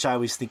that, which I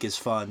always think is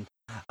fun.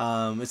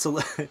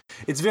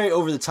 It's very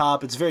over the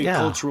top. It's very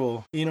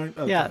cultural, you know.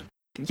 Okay.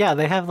 Yeah,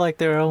 they have like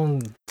their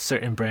own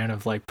certain brand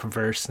of like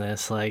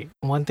perverseness. Like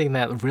one thing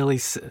that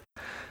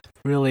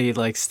really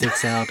like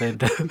sticks out. And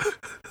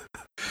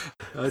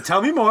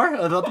tell me more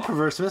about the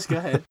perverseness. Go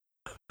ahead.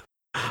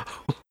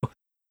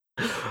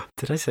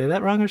 Did I say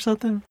that wrong or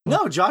something?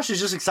 No, Josh is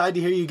just excited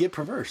to hear you get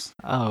perverse.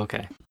 Oh,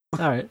 okay.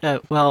 All right.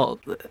 Well,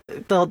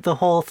 the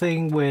whole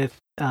thing with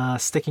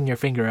sticking your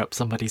finger up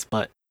somebody's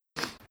butt,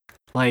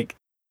 like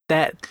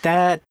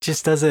that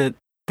just doesn't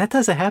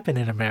happen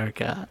in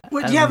America.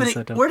 What? Yeah,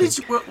 but where did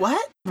you?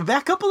 What?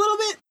 Back up a little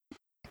bit.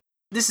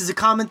 This is a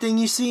common thing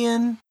you see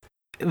in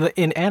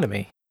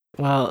anime.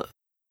 Well,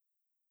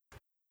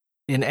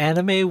 in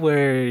anime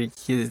where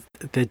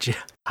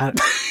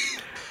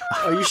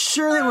Are you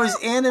sure it was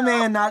anime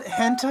and not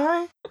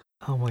hentai?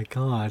 Oh my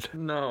god.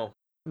 No.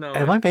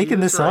 Am I making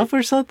this up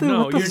or something?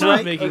 No, you're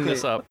not making Okay.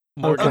 this up.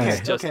 Morgan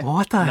has just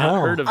What the not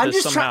hell? heard of I'm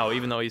this just somehow,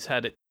 even though he's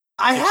had it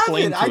I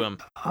explained haven't. to him.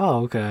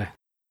 Oh, okay.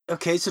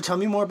 Okay, so tell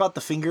me more about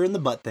the finger in the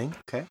butt thing.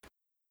 Okay.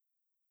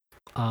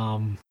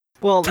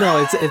 Well,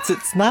 no,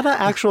 it's not an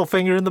actual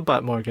finger in the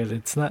butt, Morgan.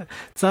 It's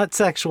not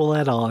sexual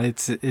at all.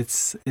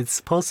 It's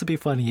supposed to be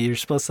funny. You're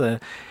supposed to.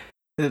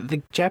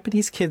 The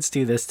Japanese kids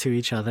do this to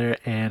each other,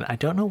 and I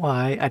don't know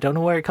why. I don't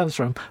know where it comes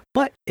from,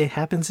 but it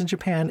happens in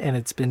Japan, and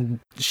it's been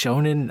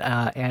shown in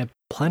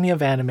plenty of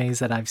animes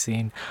that I've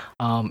seen.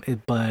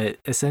 But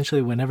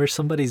essentially, whenever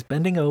somebody's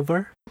bending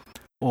over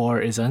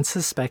or is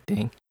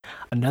unsuspecting,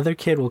 another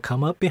kid will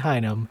come up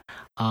behind them,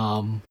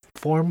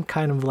 form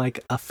kind of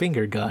like a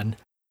finger gun,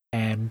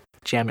 and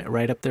jam it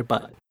right up their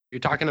butt. You're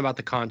talking about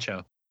the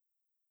concho.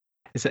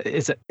 Is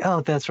it?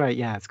 Oh, that's right.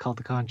 Yeah, it's called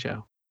the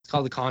concho. It's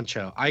called the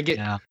concho.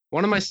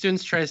 One of my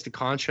students tries to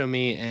concho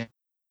me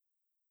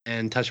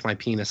and touch my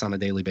penis on a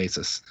daily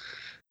basis.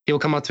 He'll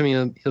come up to me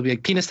and he'll be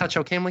like, "Penis touch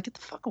okay?" I'm like, "Get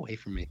the fuck away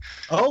from me."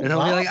 Oh, and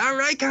he'll be like, "All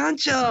right,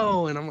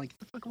 concho," and I'm like, "Get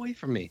the fuck away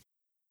from me."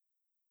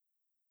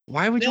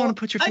 Why would you want to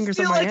put your I fingers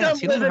on feel my like ass?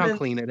 I'm You don't know how living in-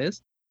 clean it is,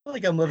 I feel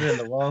like I'm living in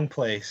the wrong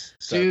place.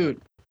 So.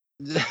 dude.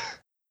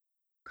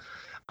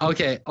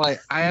 Okay,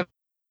 like I have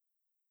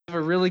a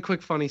really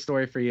quick funny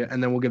story for you,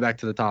 and then we'll get back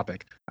to the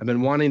topic. I've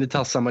been wanting to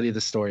tell somebody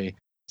this story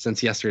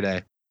since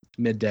yesterday,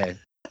 midday.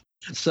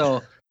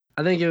 So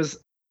I think it was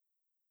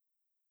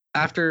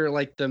after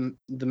like the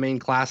main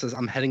classes.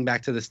 I'm heading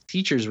back to this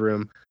teacher's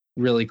room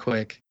really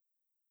quick,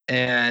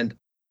 and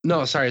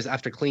no, sorry, it's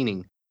after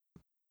cleaning.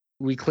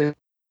 We clean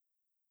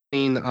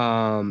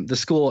the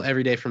school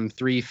every day from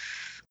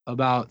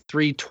about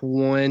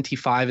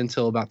 3:25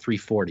 until about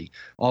 3:40.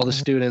 All the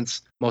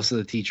students, most of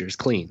the teachers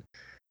clean.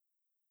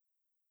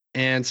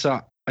 And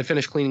so I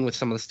finished cleaning with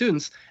some of the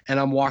students, and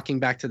I'm walking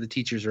back to the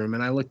teacher's room,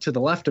 and I look to the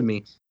left of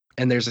me,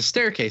 and there's a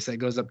staircase that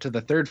goes up to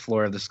the third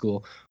floor of the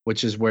school,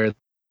 which is where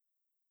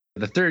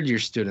the third year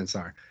students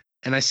are.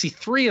 And I see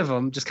three of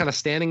them just kind of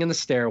standing in the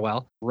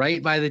stairwell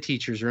right by the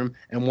teacher's room,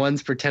 and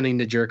one's pretending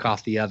to jerk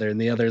off the other,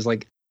 and the other's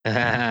like,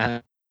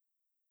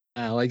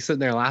 like sitting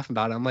there laughing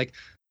about it. I'm like,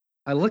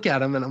 I look at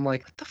them and I'm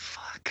like, what the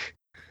fuck?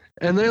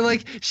 And they're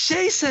like,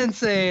 Shay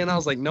Sensei. And I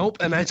was like, nope.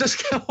 And I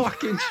just kept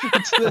walking to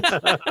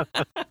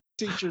the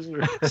teacher's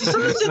room.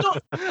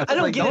 I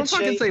don't get don't it,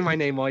 fucking Shay. say my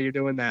name while you're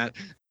doing that.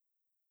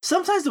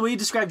 Sometimes the way you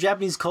describe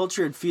Japanese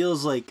culture, it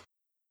feels like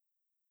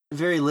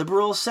very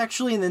liberal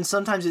sexually, and then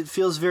sometimes it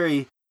feels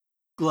very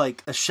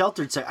like a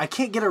sheltered sex. I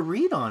can't get a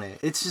read on it.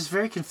 It's just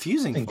very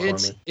confusing for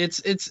me. It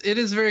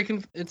is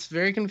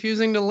very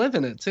confusing to live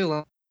in it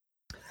too.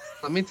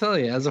 Let me tell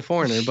you, as a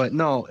foreigner. But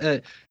no,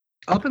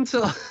 up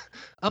until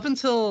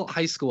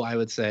high school, I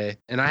would say,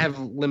 and I have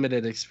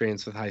limited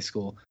experience with high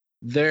school.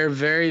 They're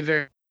very,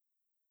 very,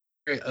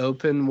 very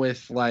open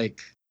with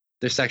like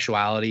their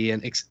sexuality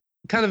and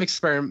kind of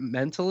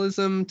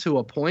experimentalism to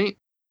a point.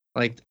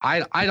 Like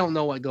I don't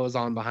know what goes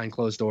on behind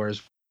closed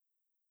doors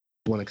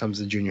when it comes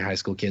to junior high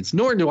school kids,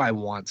 nor do I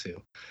want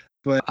to.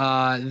 But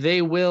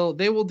they will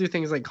do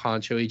things like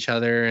concho each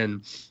other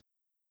and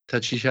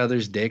touch each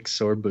other's dicks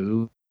or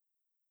boobs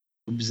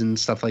and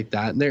stuff like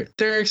that. And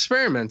they're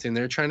experimenting.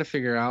 They're trying to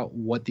figure out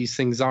what these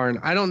things are. And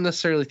I don't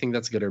necessarily think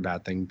that's a good or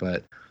bad thing,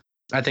 but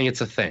I think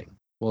it's a thing.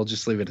 We'll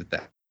just leave it at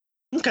that.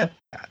 Okay.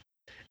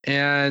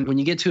 And when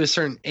you get to a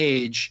certain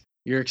age,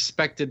 you're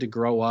expected to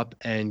grow up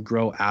and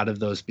grow out of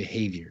those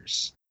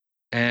behaviors.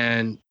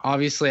 And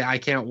obviously I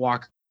can't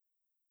walk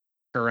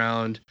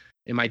around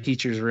in my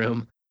teacher's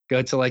room,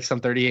 go to like some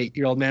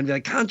 38-year-old man and be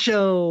like,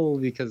 concho,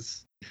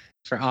 because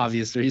for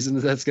obvious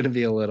reasons, that's going to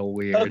be a little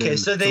weird. Okay,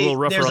 so It's a little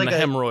rougher there's on like the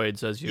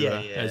hemorrhoids as you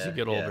Yeah,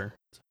 get older.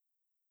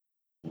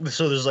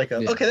 So there's like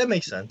a Yeah. okay, that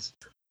makes sense.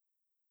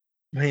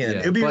 Man, Yeah,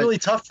 it'd be but really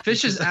tough.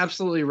 Fish is because-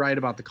 absolutely right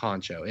about the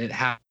concho. It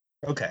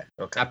okay.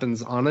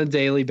 happens on a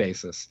daily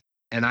basis,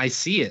 and I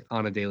see it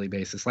on a daily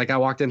basis. Like I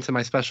walked into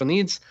my special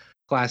needs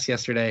class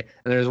yesterday,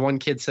 and there's one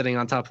kid sitting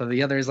on top of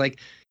the other. He's like,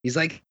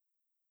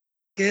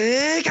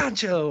 hey,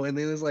 concho, and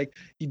then it was like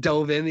he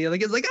dove in. The other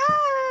kid's like,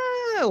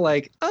 ah,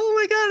 like, oh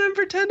my god, I'm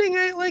pretending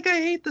I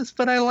hate this,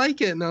 but I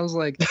like it. And I was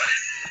like,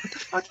 what the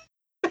fuck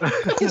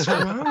is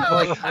wrong?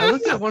 Like I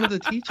looked at one of the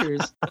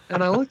teachers,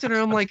 and I looked at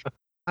her.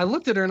 I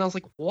looked at her, and I was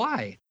like,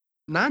 why,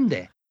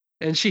 nande?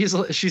 And she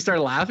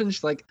started laughing.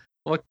 She's like,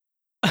 what?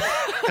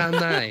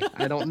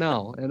 I don't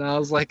know. And I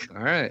was like,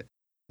 all right,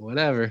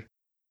 whatever.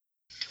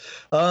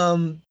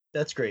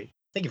 That's great.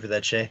 Thank you for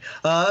that, Shay.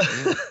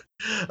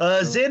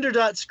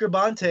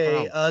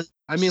 Xander.scribante.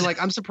 I mean,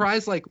 like, I'm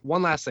surprised. Like,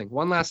 one last thing.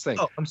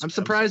 Oh, I'm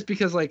surprised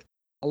because like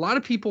a lot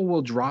of people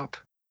will drop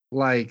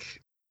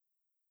like,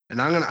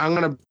 and I'm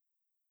gonna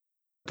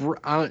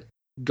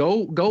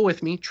go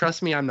with me.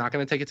 Trust me, I'm not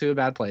gonna take it to a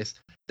bad place.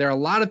 There are a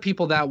lot of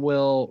people that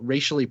will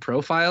racially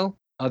profile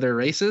other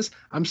races.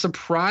 I'm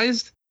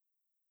surprised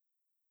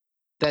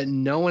that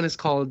no one has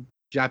called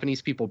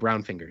Japanese people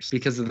brown fingers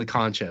because of the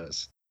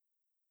conchos.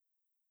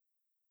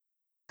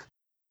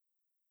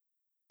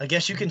 I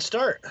guess you can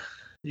start.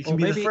 You can Well,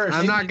 be the maybe- first.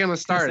 I'm not gonna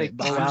start they it,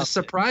 but call I'm out- just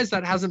surprised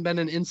that hasn't been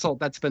an insult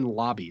that's been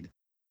lobbied.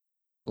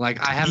 Like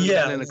I haven't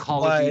Yeah, been in a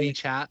Call why- of Duty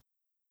chat.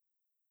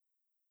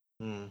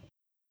 Hmm.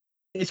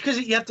 It's because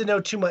you have to know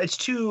too much. It's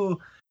too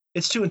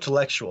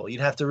intellectual.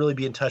 You'd have to really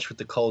be in touch with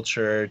the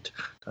culture to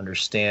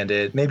understand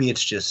it. Maybe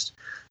it's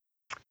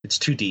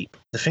too deep.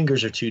 The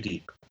fingers are too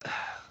deep.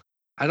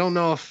 I don't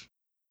know if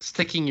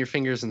sticking your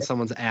fingers in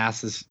someone's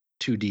ass is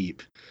too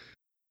deep.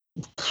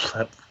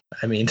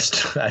 I mean,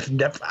 I've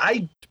never.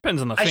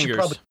 Depends on the I should fingers.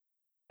 probably-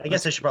 I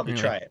guess I should probably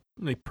Anyway. try it.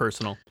 Really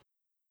personal.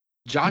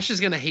 Josh is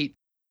gonna hate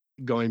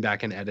going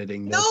back and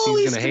editing this. No, he's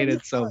he's gonna gonna hate be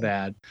it so fine.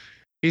 bad.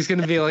 He's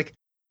gonna be like,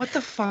 "What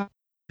the fuck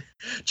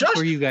Josh,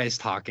 were you guys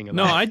talking about?"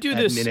 No, I do at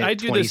this. minute I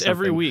do this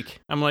every 20-something? week.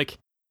 I'm like,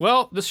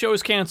 well, this show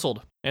is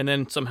canceled, and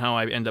then somehow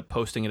I end up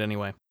posting it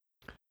anyway.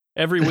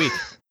 Every week.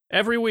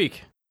 Every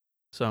week.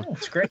 So oh,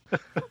 it's great.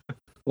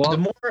 Well, The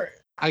more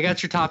I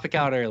got your topic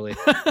out early.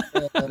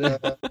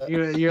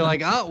 You're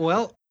like, oh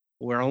well,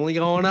 we're only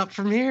going up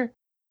from here.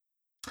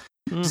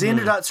 mhm.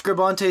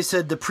 Xander.scribante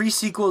said the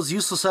pre-sequel is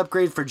useless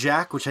upgrade for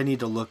Jack, which I need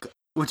to look,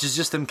 which is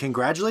just them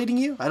congratulating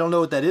you. I don't know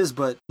what that is,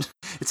 but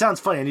it sounds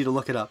funny. I need to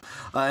look it up.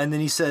 And then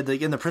he said,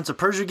 like in the Prince of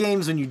Persia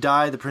games, when you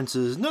die, the prince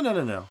is no,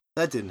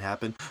 that didn't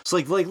happen. So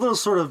like little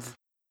sort of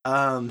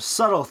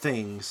subtle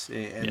things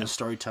in Yeah. the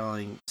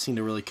storytelling seem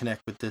to really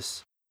connect with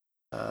this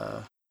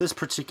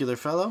particular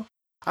fellow.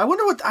 I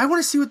want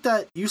to see what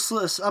that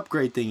useless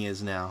upgrade thing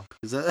is now,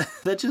 because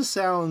that just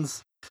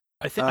sounds.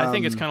 I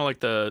think it's um, kind of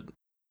like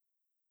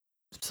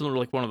similar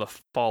like one of the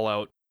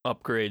Fallout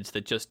upgrades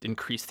that just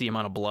increase the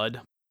amount of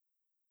blood.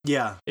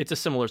 Yeah. It's a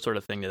similar sort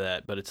of thing to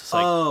that, but it's just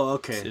like Oh,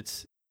 okay.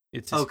 it's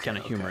just Okay, kind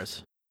of okay.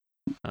 humorous.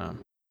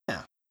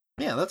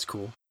 Yeah, that's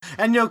cool.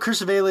 And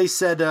Chris Avele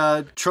said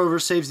Trover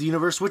saves the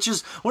universe, which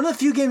is one of the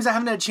few games I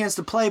haven't had a chance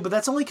to play, but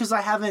that's only because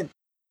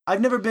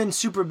I've never been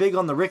super big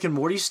on the Rick and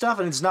Morty stuff,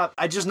 and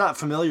I'm just not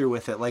familiar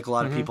with it like a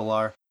lot of Mhm. people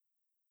are.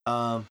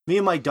 Me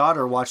and my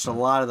daughter watched a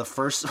lot of the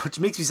first,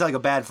 which makes me sound like a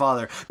bad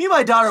father. Me and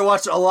my daughter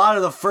watched a lot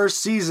of the first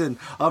season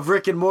of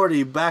Rick and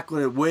Morty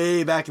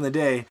way back in the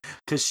day,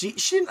 because she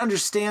didn't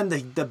understand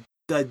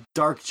the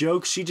dark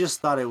jokes. She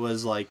just thought it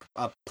was like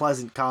a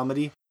pleasant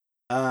comedy.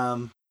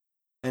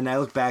 And I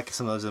look back at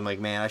some of those and I'm like,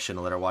 man, I shouldn't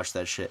have let her watch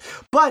that shit.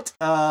 But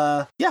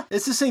yeah,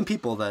 it's the same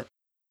people that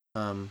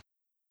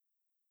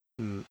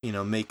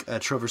make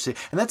Trover City,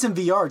 and that's in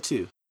VR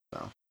too.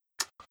 So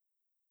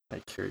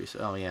I'm curious.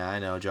 Oh yeah, I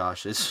know,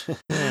 Josh. It's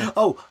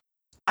oh,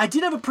 I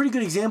did have a pretty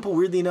good example,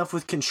 weirdly enough,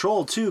 with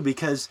Control too,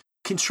 because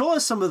Control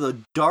has some of the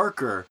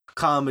darker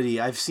comedy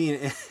I've seen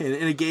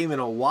in a game in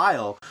a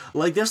while.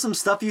 Like there's some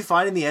stuff you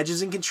find in the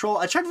edges in Control.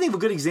 I tried to think of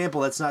a good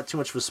example that's not too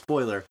much of a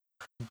spoiler.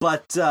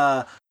 But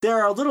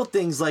there are little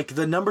things like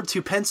the number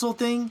 2 pencil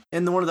thing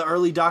in one of the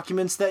early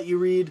documents that you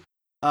read.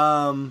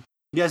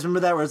 You guys remember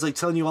that, where it's like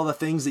telling you all the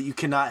things that you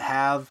cannot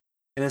have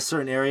in a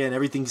certain area, and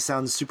everything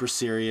sounds super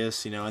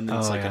serious, and then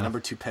it's like a number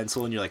 2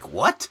 pencil, and you're like,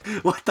 what?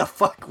 What the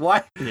fuck?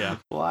 Why? Yeah.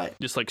 Why?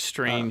 Just like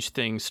strange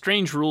things,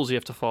 strange rules you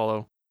have to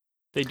follow.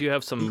 They do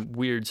have some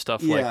weird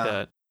stuff like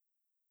Yeah.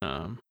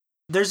 that.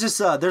 There's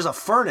there's a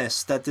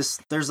furnace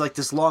there's like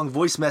this long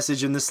voice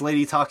message, and this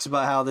lady talks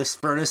about how this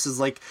furnace is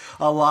like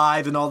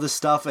alive and all this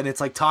stuff, and it's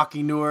like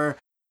talking to her,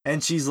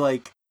 and she's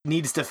like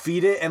needs to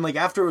feed it, and like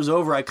after it was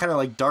over, I kind of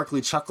like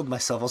darkly chuckled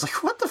myself. I was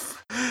like, what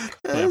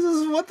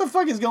the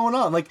fuck is going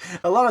on? Like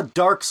a lot of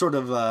dark sort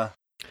of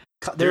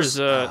There's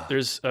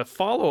a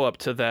follow up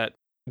to that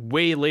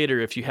way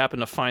later if you happen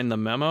to find the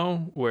memo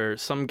where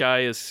some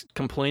guy is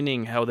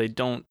complaining how they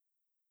don't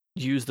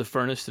use the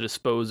furnace to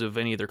dispose of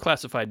any of their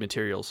classified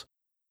materials.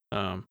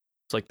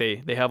 It's like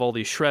they have all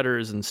these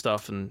shredders and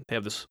stuff, and they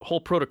have this whole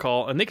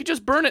protocol, and they could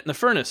just burn it in the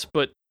furnace,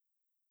 but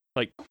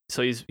like,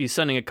 so he's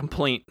sending a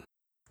complaint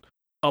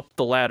up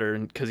the ladder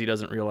because he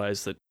doesn't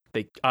realize that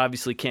they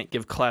obviously can't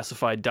give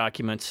classified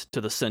documents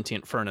to the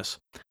sentient furnace.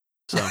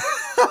 So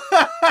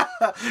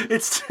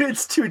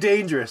it's too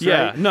dangerous.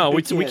 Yeah, right? no,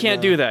 we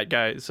can't do that,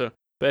 guys. So,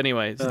 but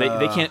anyway, so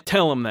they can't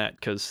tell him that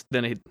because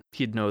then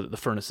he'd know that the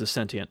furnace is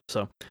sentient.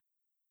 So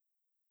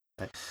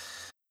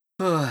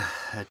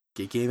that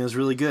game is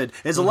really good.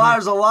 There's a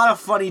lot of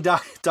funny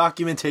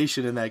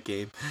documentation in that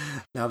game.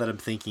 Now that I'm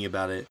thinking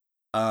about it,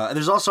 and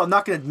there's also, I'm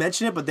not going to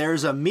mention it, but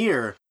there's a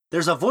mirror.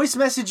 There's a voice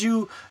message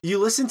you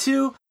listen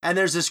to, and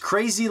there's this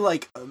crazy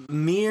like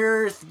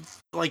mirror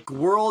like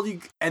world,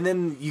 and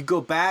then you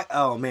go back.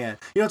 Oh man,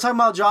 you know what I'm talking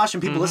about, Josh,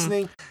 and people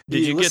listening.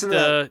 Did you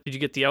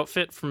get the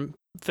outfit from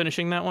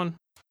finishing that one?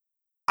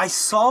 I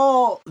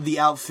saw the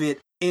outfit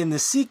in the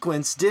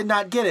sequence, did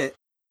not get it,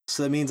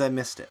 so that means I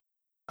missed it.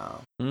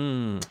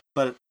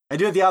 But I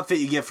do have the outfit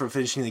you get for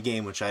finishing the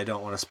game, which I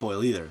don't want to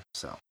spoil either.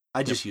 So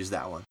I just use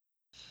that one.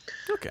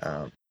 Okay.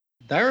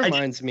 That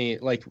reminds me,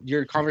 like,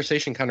 your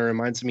conversation kind of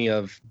reminds me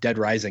of Dead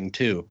Rising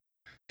 2.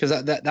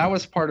 Because that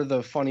was part of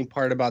the funny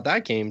part about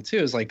that game, too,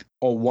 is like,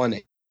 1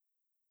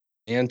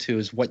 and 2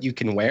 is what you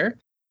can wear.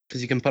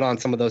 Because you can put on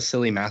some of those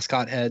silly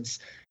mascot heads.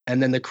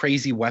 And then the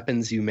crazy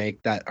weapons you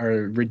make that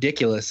are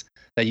ridiculous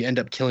that you end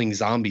up killing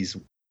zombies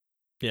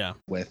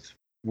with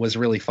was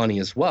really funny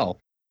as well.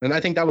 And I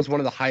think that was one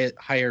of the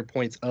higher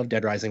points of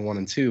Dead Rising 1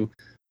 and 2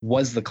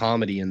 was the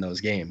comedy in those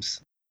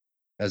games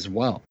as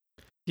well.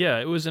 Yeah,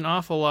 it was an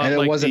awful lot and it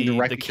like wasn't the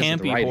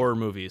campy horror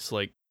movies.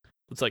 Like,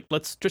 it's like,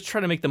 let's just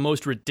try to make the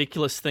most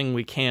ridiculous thing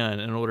we can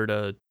in order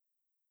to,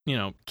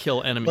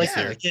 kill enemies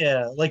there.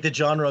 Yeah, like the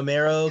John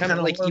Romero kind of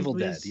like Evil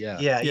movies.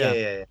 Dead.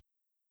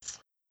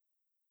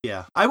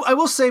 Yeah. I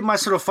will say my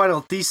sort of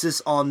final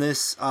thesis on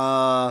this,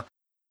 because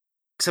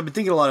I've been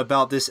thinking a lot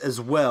about this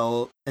as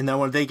well, and I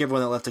want to thank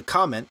everyone that left a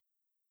comment.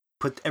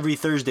 Every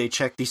Thursday,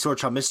 check the Sword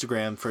Chomp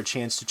Instagram for a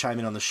chance to chime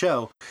in on the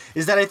show,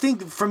 is that I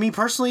think, for me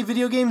personally,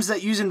 video games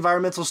that use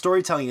environmental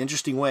storytelling in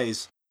interesting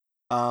ways,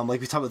 like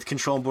we talked about with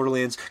Control and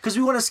Borderlands, because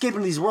we want to escape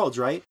into these worlds,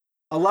 right?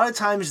 A lot of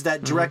times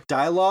that direct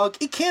dialogue,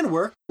 it can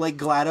work, like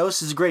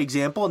GLaDOS is a great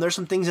example, and there's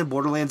some things in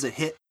Borderlands that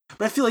hit,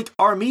 but I feel like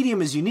our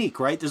medium is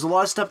unique, right? There's a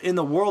lot of stuff in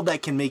the world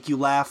that can make you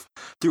laugh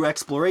through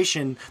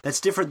exploration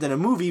that's different than a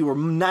movie where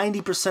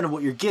 90% of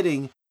what you're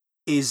getting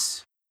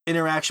is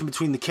interaction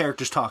between the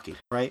characters talking,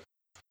 right?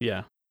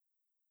 Yeah.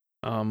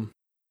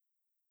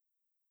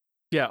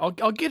 Yeah,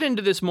 I'll get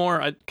into this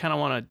more. I kind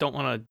of don't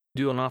want to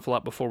do an awful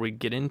lot before we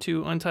get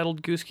into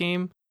Untitled Goose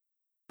Game,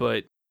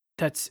 but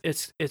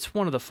it's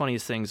one of the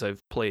funniest things I've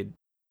played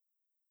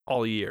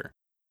all year.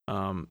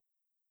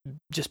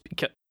 Just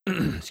because,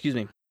 excuse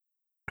me,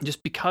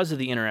 just because of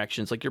the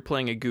interactions, like you're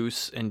playing a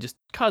goose and just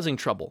causing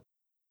trouble.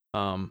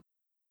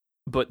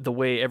 But the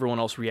way everyone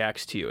else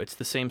reacts to you, it's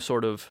the same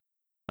sort of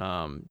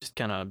just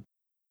kind of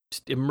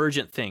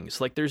emergent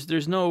things. Like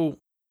there's no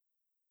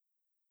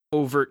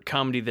overt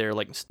comedy there.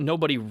 Like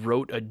nobody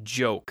wrote a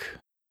joke.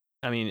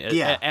 I mean,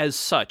 as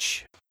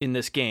such in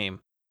this game,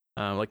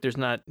 like there's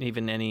not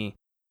even any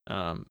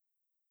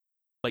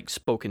like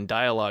spoken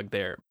dialogue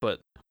there.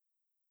 But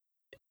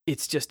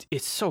it's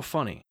so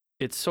funny.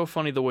 It's so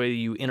funny the way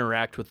you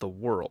interact with the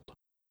world,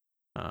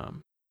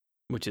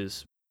 which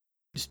is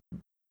just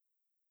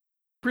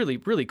really,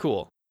 really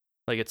cool.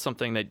 Like it's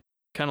something that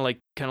kind of like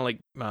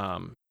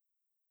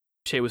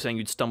Shay was saying,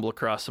 you'd stumble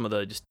across some of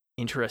the just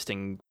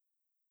interesting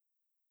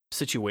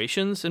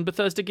situations in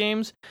Bethesda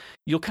games.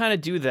 You'll kind of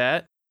do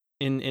that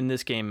in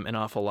this game an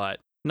awful lot.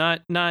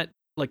 Not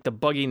like the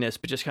bugginess,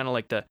 but just kind of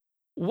like the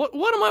what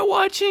am I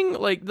watching?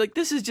 Like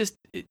this is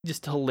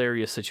just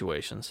hilarious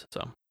situations.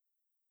 So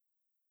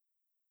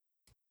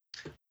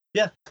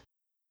yeah,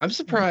 I'm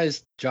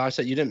surprised, Josh,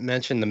 that you didn't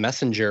mention The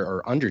Messenger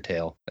or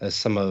Undertale as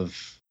some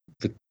of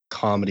the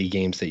comedy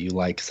games that you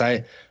like. Because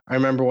I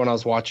remember when I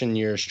was watching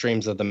your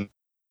streams of The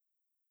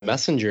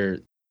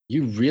Messenger,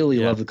 you really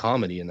love the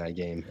comedy in that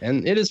game,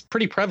 and it is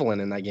pretty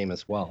prevalent in that game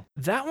as well.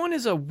 That one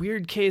is a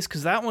weird case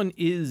because that one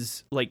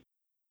is like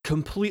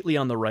completely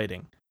on the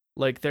writing.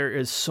 Like there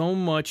is so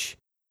much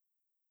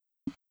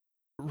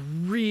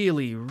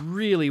really,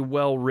 really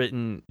well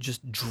written,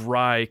 just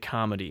dry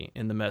comedy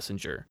in The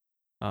Messenger,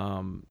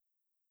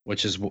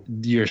 which is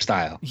your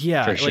style.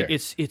 Yeah, for sure. Like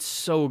it's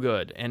so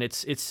good, and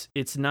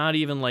it's not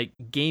even like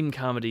game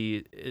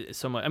comedy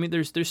so much. I mean,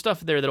 there's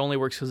stuff there that only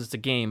works because it's a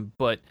game,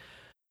 but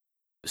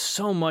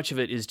so much of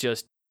it is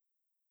just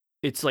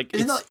it's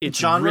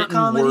genre written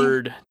comedy?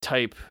 Word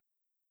type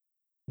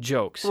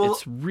jokes. Well,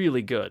 it's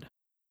really good.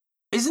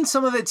 Isn't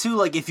some of it too,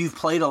 like if you've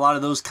played a lot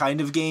of those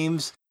kind of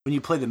games, when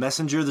you play The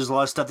Messenger, there's a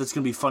lot of stuff that's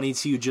going to be funny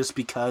to you just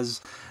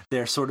because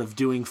they're sort of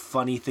doing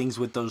funny things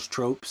with those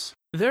tropes?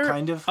 There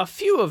kind of a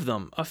few of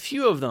them.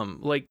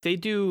 Like they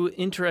do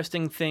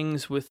interesting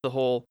things with the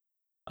whole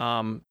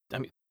I mean,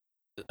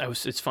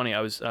 it's funny.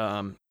 I was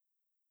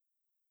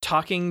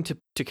talking to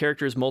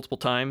characters multiple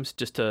times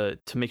just to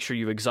make sure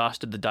you've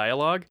exhausted the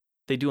dialogue.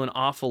 They do an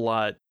awful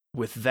lot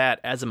with that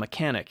as a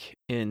mechanic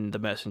in the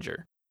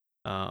Messenger.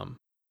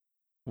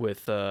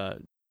 With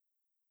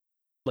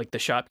like the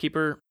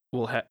shopkeeper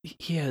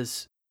he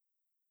has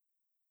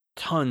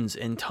tons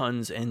and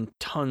tons and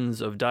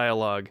tons of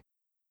dialogue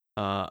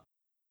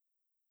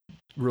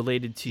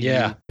related to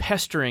you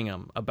pestering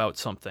him about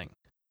something.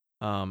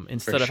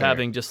 Instead of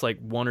having just like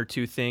one or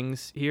two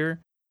things here,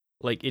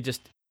 like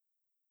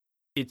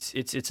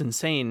it's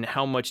insane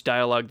how much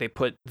dialogue they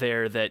put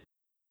there that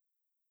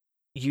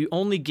you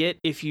only get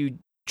if you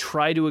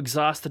try to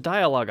exhaust the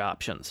dialogue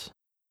options,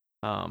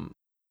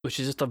 which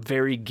is just a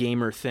very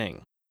gamer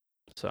thing.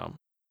 So,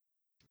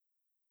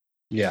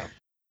 yeah,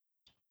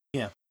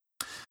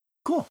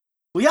 cool.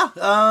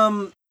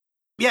 Well,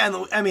 yeah,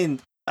 and I mean,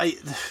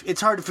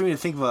 it's hard for me to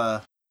think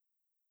of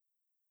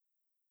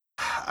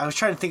I was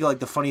trying to think of like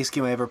the funniest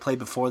game I ever played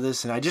before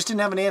this, and I just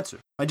didn't have an answer.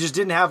 I just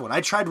didn't have one.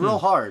 I tried real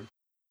hard.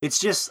 It's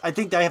just, I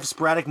think I have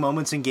sporadic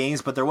moments in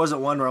games, but there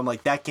wasn't one where I'm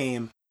like, that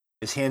game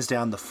is hands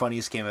down the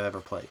funniest game I've ever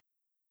played.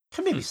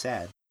 It made me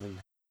sad.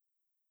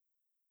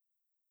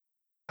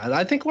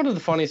 I think one of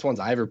the funniest ones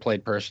I ever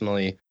played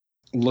personally,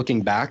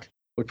 looking back,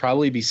 would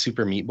probably be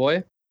Super Meat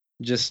Boy,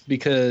 just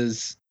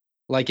because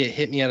like it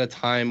hit me at a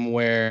time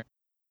where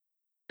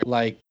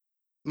like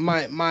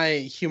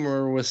my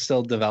humor was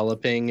still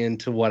developing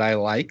into what I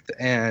liked.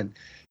 And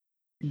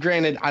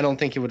granted, I don't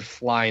think it would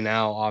fly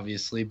now,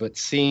 obviously, but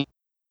seeing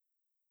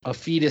a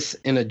fetus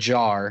in a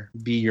jar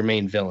be your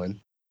main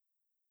villain,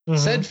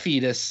 said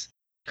fetus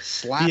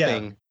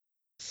slapping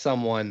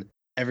someone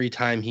every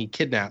time he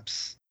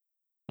kidnaps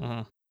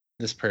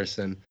this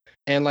person,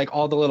 and like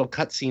all the little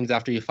cutscenes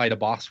after you fight a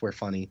boss were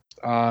funny.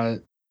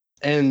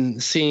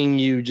 And seeing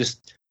you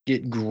just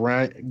get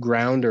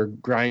ground or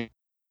grinded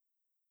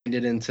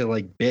into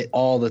like bit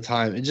all the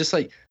time. It's just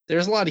like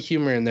there's a lot of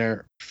humor in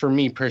there for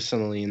me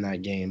personally in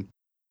that game.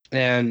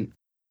 And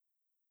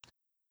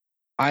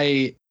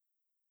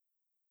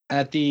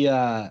at the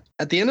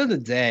end of the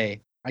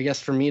day, I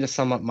guess for me to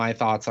sum up my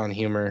thoughts on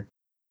humor,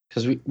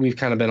 because we've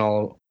kind of been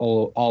all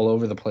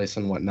over the place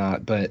and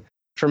whatnot, but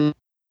for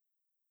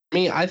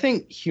me, I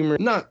think humor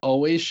not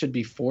always should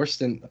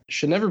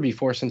never be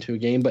forced into a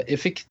game, but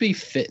if it could be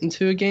fit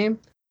into a game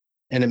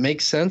and it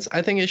makes sense,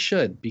 I think it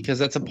should, because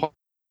that's a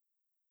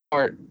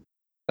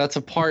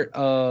part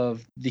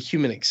of the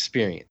human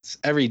experience.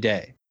 Every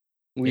day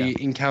we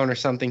encounter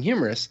something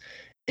humorous,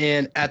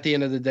 and at the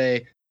end of the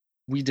day,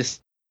 we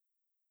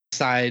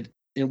decide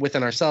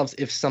within ourselves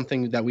if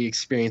something that we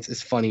experience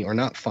is funny or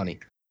not funny.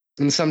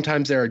 And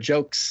sometimes there are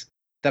jokes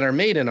that are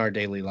made in our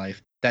daily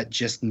life that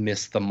just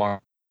miss the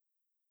mark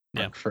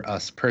for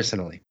us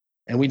personally,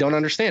 and we don't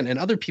understand. And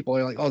other people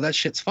are like, "Oh, that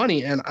shit's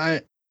funny," and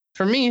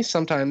for me,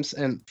 sometimes,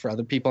 and for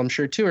other people, I'm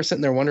sure too, are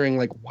sitting there wondering,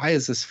 like, why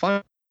is this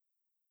funny?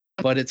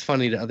 But it's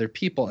funny to other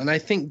people. And I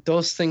think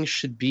those things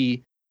should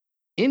be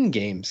in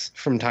games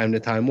from time to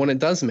time when it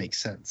does make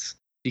sense,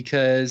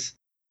 because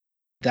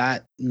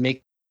that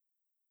makes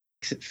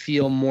it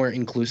feel more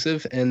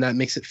inclusive, and that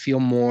makes it feel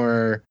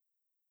more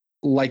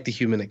like the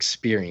human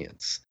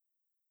experience.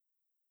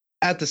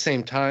 At the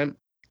same time,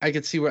 I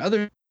could see where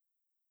other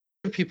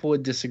people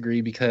would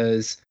disagree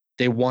because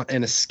they want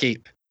an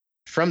escape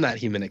from that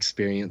human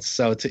experience.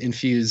 So to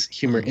infuse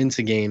humor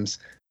into games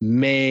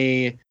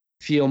may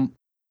feel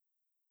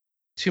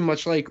too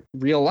much like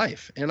real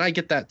life, and I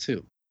get that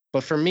too.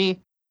 But for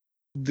me,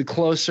 the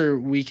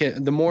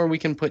more we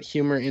can put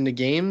humor into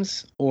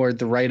games, or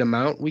the right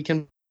amount we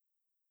can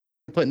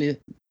put in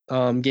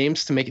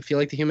games to make it feel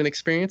like the human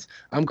experience,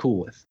 I'm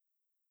cool with.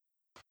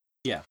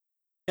 Yeah.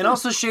 And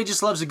also, Shay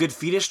just loves a good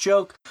fetus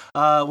joke.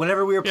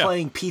 Whenever we were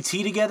playing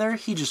PT together,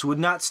 he just would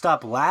not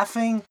stop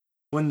laughing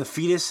when the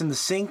fetus in the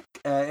sink.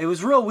 It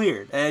was real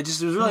weird. It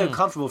was really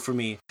uncomfortable for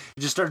me.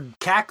 He just started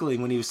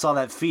cackling when he saw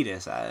that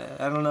fetus. I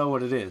don't know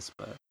what it is,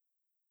 but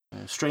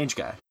strange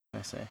guy,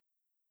 I say.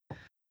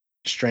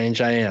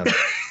 Strange I am.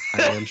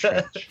 I am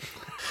strange.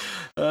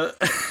 A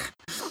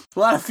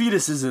lot of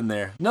fetuses in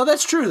there. No,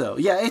 that's true, though.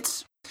 Yeah,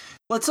 it's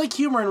like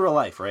humor in real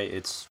life, right?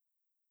 It's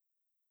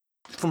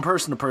from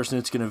person to person,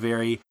 it's going to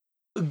vary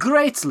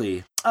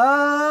greatly.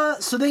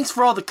 So thanks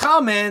for all the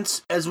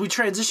comments. As we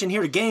transition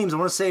here to games, I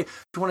want to say,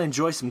 if you want to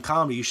enjoy some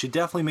comedy, you should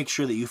definitely make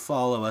sure that you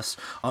follow us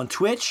on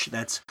Twitch.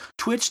 That's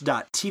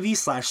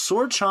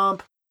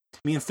twitch.tv/swordchomp.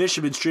 Me and Fish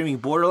have been streaming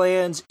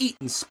Borderlands,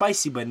 eating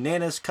spicy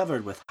bananas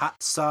covered with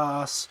hot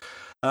sauce.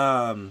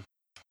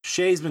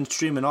 Shay's been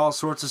streaming all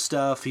sorts of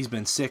stuff. He's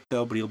been sick,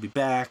 though, but he'll be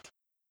back.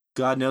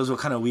 God knows what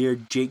kind of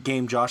weird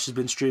game Josh has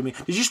been streaming.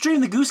 Did you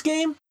stream the Goose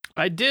Game?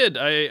 I did.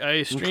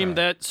 I streamed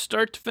that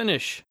start to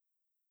finish.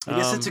 I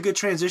guess it's a good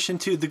transition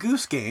to the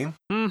Goose Game.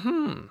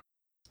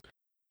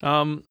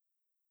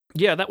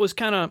 Yeah, that was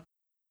kind of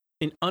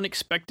an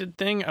unexpected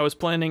thing. I was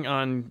planning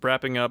on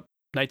wrapping up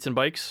Knights and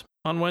Bikes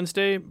on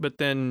Wednesday, but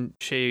then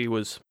Shay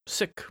was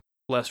sick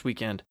last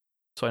weekend,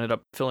 so I ended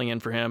up filling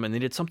in for him, and they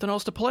did something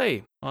else to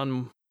play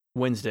on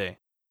Wednesday.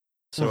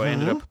 So I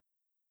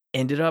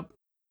ended up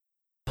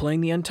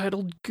playing the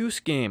Untitled Goose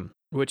Game,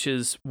 which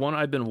is one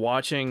I've been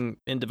watching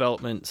in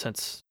development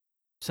since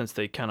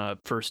they kind of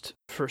first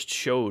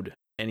showed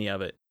any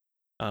of it.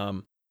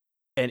 And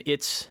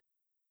it's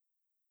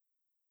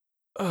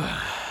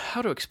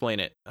how to explain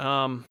it.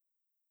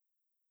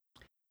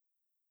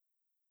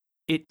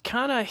 It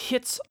kind of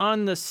hits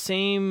on the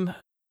same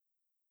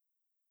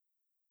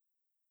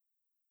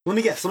Let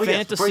me guess. Before you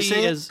fantasy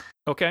say as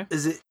okay.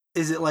 Is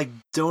it like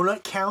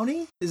Donut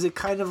County? Is it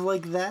kind of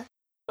like that?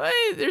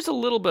 There's a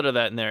little bit of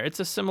that in there. It's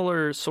a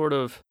similar sort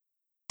of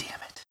Damn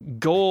it.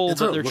 goal That's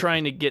that what it they're looked-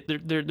 trying to get.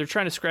 They're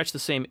trying to scratch the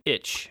same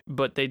itch,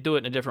 but they do it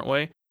in a different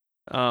way.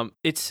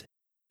 It's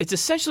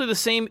essentially the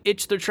same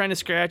itch they're trying to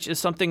scratch as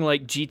something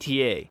like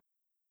GTA.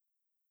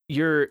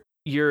 You're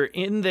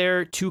in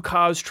there to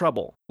cause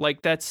trouble.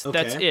 Like that's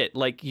it.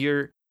 Like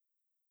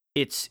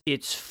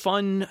it's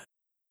fun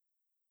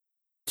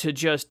to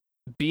just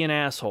be an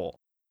asshole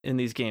in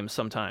these games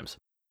sometimes.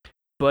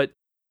 But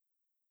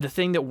the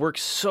thing that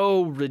works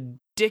so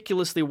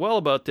ridiculously well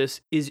about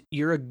this is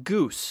you're a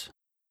goose.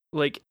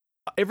 Like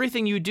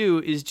everything you do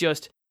is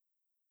just,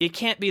 it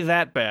can't be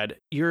that bad.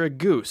 You're a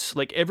goose.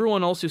 Like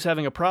everyone else who's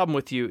having a problem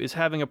with you is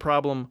having a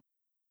problem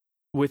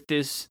with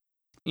this,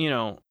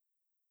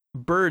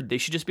 bird they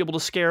should just be able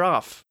to scare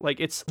off. Like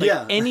it's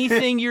like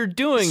anything you're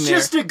doing It's there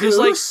just a is goose.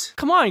 like,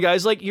 come on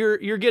guys, like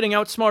you're getting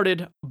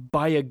outsmarted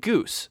by a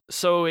goose.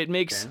 So it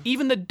makes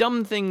even the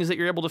dumb things that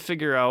you're able to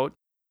figure out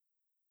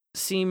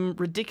seem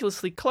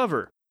ridiculously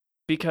clever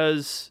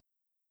because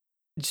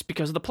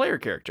of the player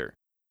character.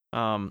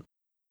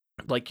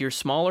 Like you're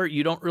smaller,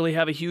 you don't really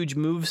have a huge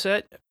move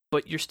set,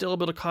 but you're still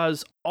able to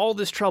cause all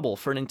this trouble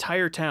for an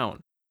entire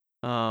town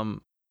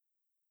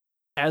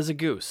as a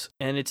goose.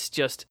 And it's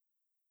just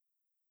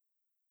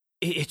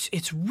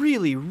it's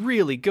really,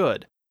 really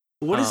good.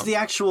 What is the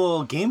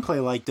actual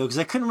gameplay like, though? Because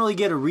I couldn't really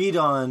get a read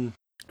on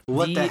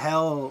what the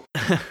hell.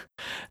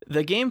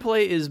 The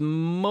gameplay is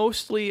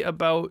mostly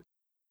about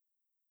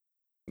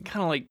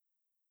kind of like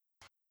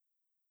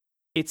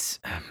it's.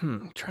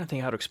 I'm trying to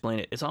think how to explain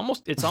it. It's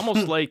almost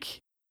like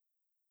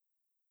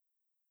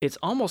it's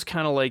almost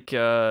kind of like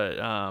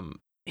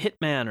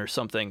Hitman or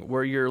something,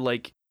 where you're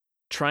like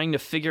trying to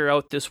figure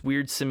out this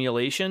weird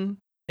simulation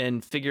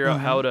and figure out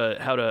how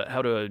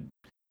to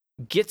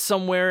get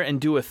somewhere and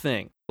do a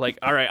thing. Like,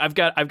 all right, I've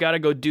got to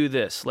go do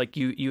this. Like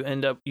you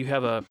end up, you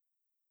have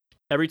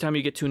every time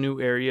you get to a new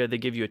area, they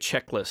give you a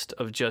checklist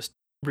of just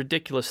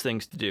ridiculous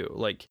things to do.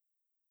 Like,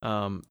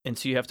 and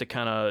so you have to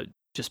kind of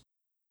just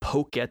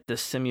poke at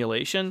this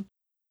simulation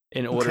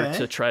in order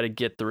to try to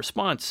get the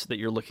response that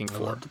you're looking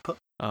for.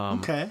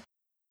 Okay.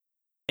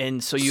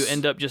 And so you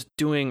end up just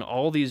doing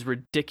all these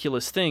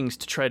ridiculous things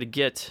to try to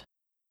get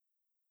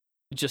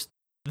just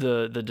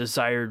the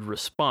desired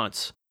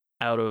response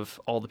out of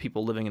all the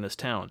people living in this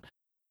town.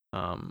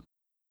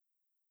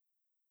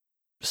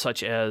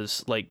 Such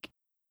as like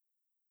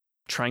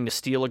trying to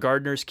steal a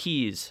gardener's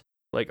keys.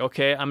 Like,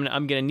 okay, I'm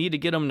gonna need to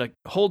get him to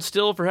hold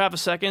still for half a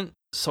second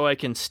so I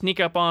can sneak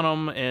up on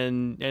him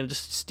and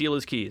just steal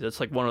his keys. That's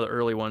like one of the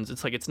early ones.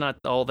 It's like it's not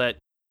all that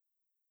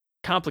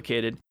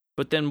complicated.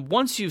 But then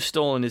once you've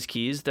stolen his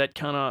keys, that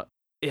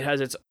it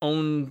has its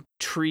own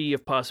tree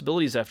of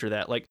possibilities after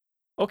that. Like,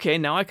 okay,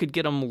 now I could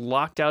get him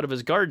locked out of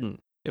his garden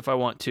if I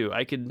want to.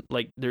 I could,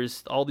 like,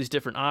 there's all these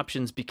different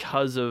options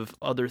because of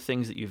other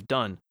things that you've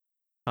done.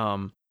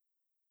 And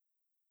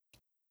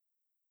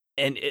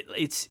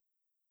it's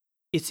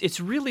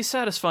really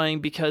satisfying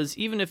because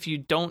even if you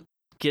don't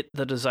get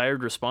the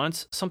desired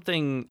response,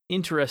 something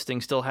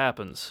interesting still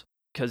happens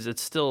because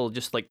it's still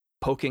just like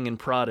poking and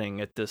prodding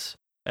at this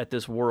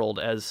world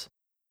as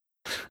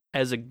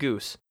a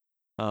goose.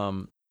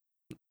 Yeah,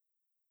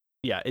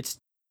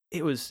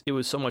 it was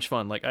so much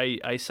fun. Like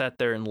I sat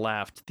there and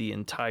laughed the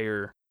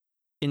entire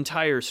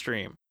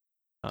stream.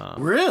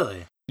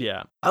 Really?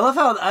 Yeah. I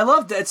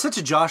love that. It's such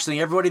a Josh thing.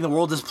 Everybody in the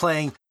world is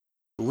playing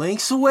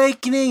Link's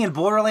Awakening and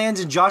Borderlands,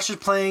 and Josh is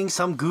playing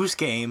some goose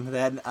game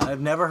that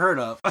I've never heard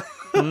of.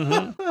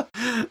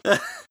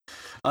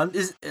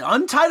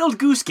 Untitled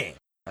Goose Game.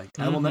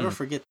 I will never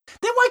forget.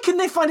 Then why couldn't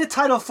they find a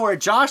title for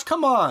it, Josh?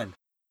 Come on.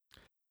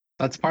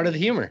 That's part of the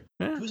humor.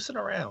 Yeah. Goosing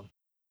around.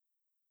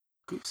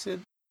 I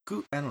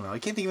don't know. I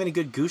can't think of any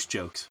good goose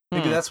jokes.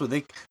 Maybe that's what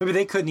maybe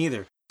they couldn't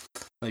either.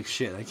 Like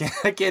shit, I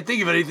can't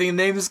think of anything to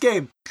name this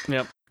game.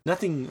 Yep.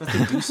 Nothing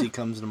goosey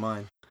comes to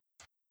mind.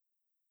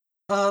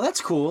 That's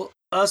cool.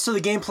 So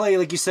the gameplay,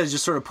 like you said, is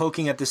just sort of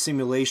poking at the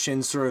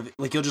simulation, sort of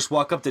like you'll just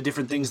walk up to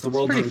different things in the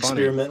world and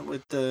experiment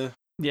with the.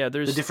 Yeah,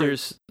 there's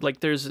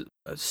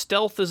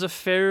stealth is a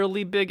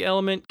fairly big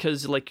element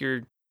because like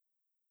you're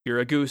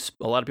a goose.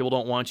 A lot of people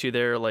don't want you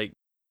there. Like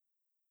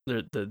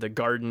the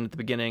garden at the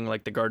beginning,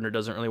 like the gardener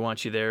doesn't really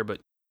want you there, but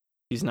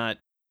he's not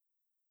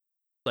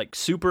like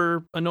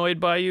super annoyed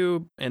by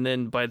you. And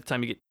then by the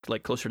time you get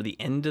like closer to the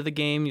end of the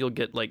game, you'll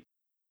get like,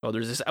 oh,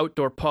 there's this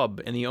outdoor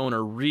pub and the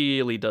owner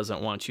really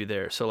doesn't want you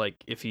there. So like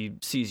if he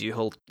sees you,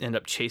 he'll end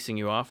up chasing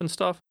you off and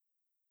stuff.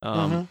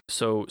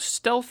 So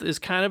stealth is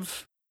kind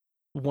of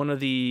one of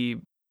the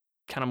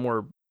kind of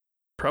more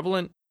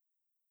prevalent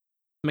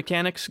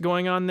mechanics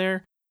going on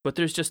there, but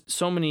there's just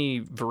so many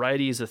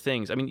varieties of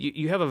things. I mean,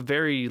 you have a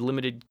very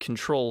limited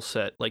control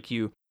set. Like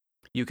you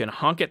You can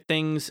honk at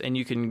things and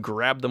you can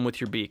grab them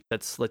with your beak.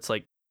 That's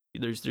like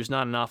there's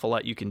not an awful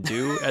lot you can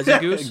do as a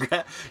goose.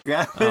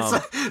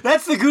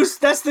 That's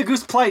the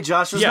goose plight,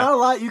 Josh. There's not a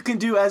lot you can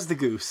do as the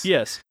goose.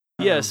 Yes,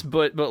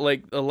 but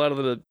like a lot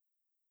of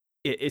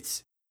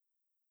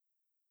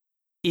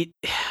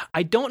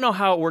I don't know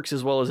how it works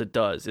as well as it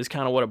does. Is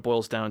kind of what it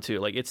boils down to.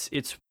 Like it's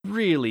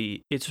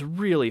really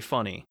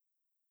funny.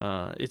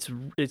 It's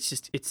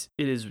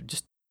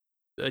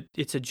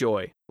a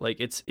joy. Like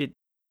it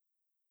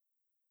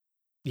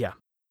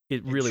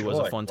really was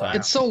a fun time. Wow.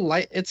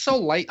 It's so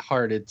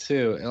lighthearted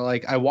too.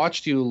 Like I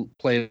watched you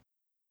play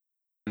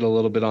it a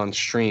little bit on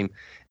stream,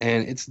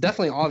 and it's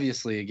definitely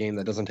obviously a game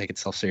that doesn't take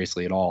itself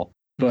seriously at all.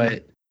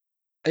 But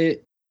I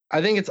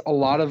think it's a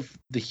lot of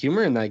the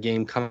humor in that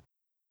game comes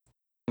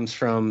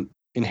from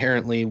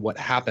inherently what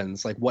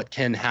happens, like what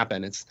can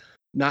happen. It's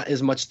not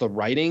as much the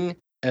writing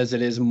as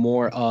it is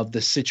more of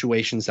the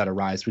situations that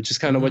arise, which is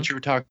kind of what you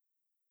were talking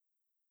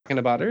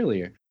about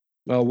earlier.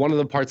 Well, one of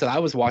the parts that I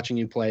was watching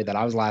you play that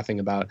I was laughing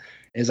about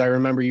is I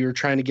remember you were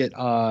trying to get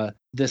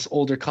this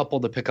older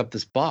couple to pick up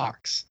this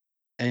box,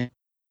 and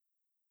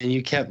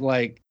you kept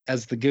like,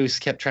 as the goose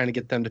kept trying to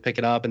get them to pick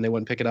it up and they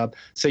wouldn't pick it up.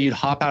 So you'd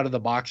hop out of the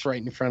box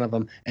right in front of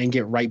them and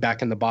get right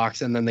back in the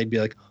box. And then they'd be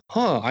like,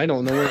 I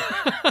don't know what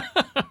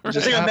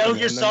just like a Metal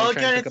Gear Solid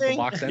kind of thing.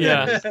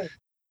 Yeah.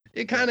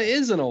 It kind of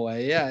is in a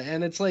way. Yeah.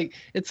 And it's like,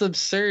 it's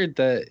absurd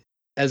that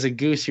as a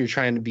goose, you're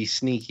trying to be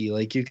sneaky.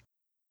 Like you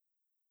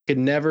could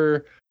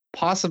never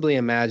possibly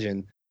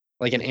imagine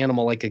like an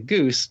animal like a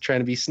goose trying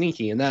to be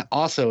sneaky. And that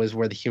also is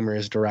where the humor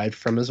is derived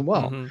from as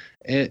well.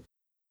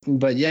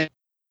 But yeah,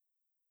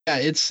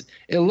 it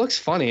looks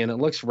funny and it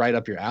looks right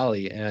up your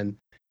alley. And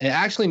it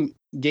actually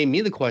gave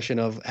me the question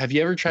of, have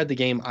you ever tried the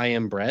game I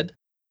Am Bread?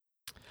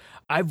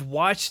 I've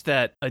watched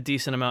that a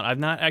decent amount. I've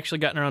not actually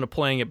gotten around to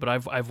playing it, but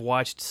I've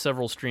watched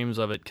several streams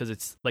of it because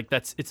it's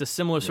a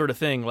similar sort of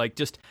thing. Like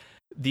just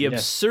the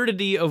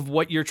absurdity of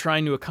what you're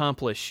trying to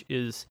accomplish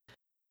is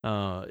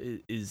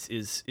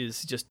just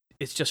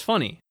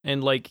funny.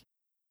 And like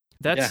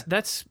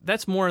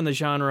that's more in the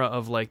genre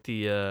of like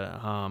the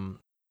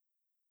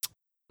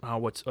the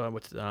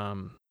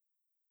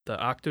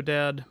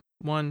Octodad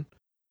one.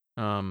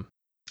 Yeah,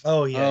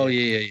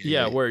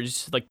 where it's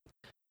just like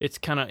it's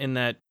kind of in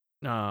that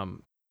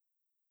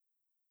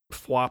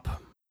FWAP,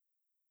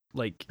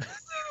 like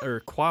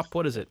or QWOP,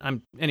 what is it?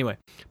 Anyway,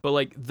 but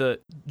like the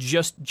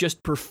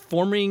just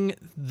performing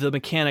the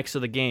mechanics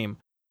of the game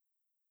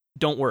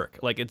don't work.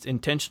 Like it's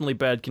intentionally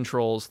bad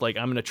controls. Like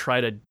I'm gonna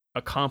try to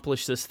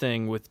accomplish this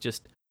thing with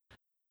just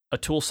a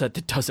tool set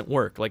that doesn't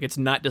work. Like it's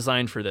not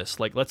designed for this.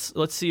 Like let's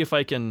see if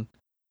I can,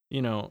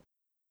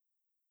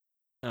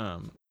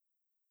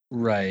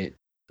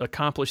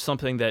 accomplish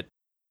something that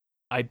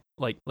I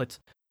like.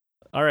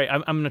 All right,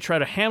 I'm gonna try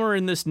to hammer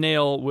in this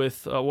nail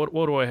with what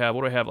do I have?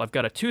 I've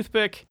got a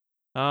toothpick,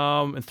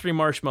 and 3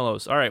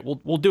 marshmallows. All right,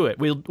 we'll do it.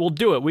 We'll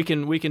do it. We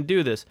can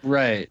do this.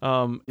 Right.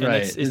 And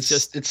right.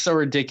 It's so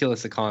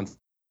ridiculous a concept.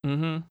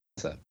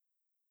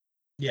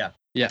 Yeah.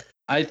 Yeah.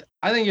 I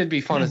think it'd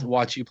be fun to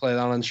watch you play that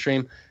on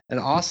stream, and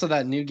also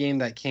that new game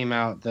that came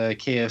out, the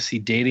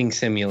KFC dating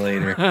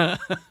simulator.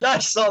 I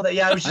saw that.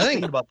 Yeah, I was just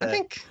thinking about that. I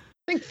think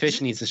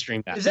Fish needs to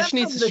stream that. Is Fish that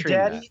needs from to the stream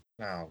daddy?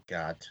 that. Oh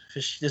God,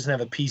 Fish doesn't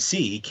have a PC.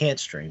 He can't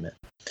stream it.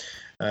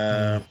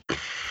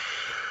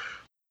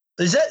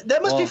 Is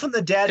that must be from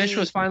the daddy? Fish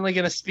was finally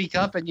going to speak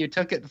up, and you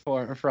took it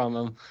from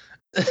him.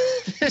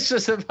 Fish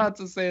was about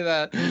to say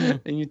that,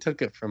 and you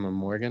took it from him,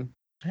 Morgan.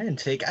 I didn't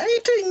take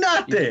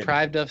nothing. You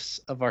deprived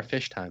us of our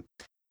fish time.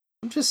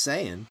 I'm just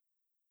saying.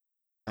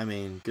 I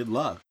mean, good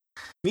luck.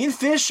 Me and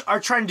Fish are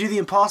trying to do the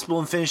impossible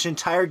and finish an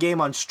entire game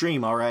on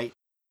stream, all right?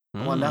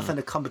 I want nothing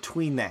to come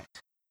between that.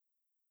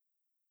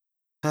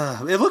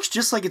 It looks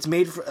just like it's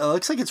made. It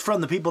looks like it's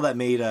from the people that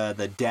made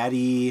the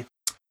Daddy.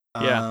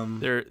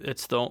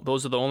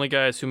 Those are the only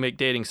guys who make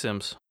dating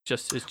sims.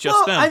 It's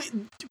just them.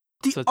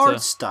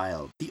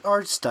 The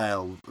art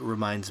style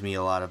reminds me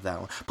a lot of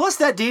that one. Plus,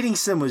 that dating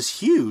sim was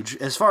huge.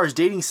 As far as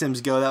dating sims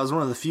go, that was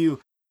one of the few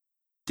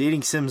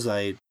dating sims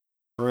I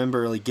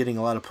remember like getting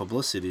a lot of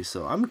publicity.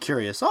 So I'm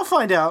curious. I'll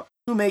find out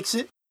who makes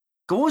it.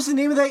 What was the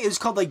name of that? It was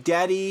called like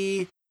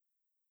Dream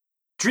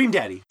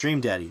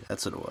Daddy.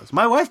 That's what it was.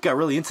 My wife got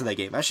really into that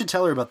game. I should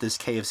tell her about this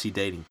KFC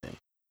dating thing.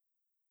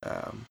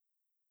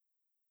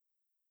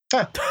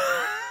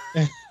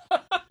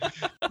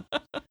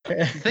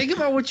 Think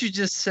about what you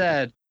just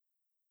said.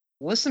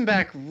 Listen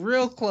back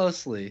real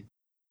closely.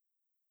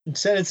 It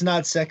said it's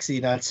not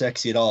sexy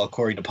at all,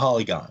 according to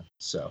Polygon.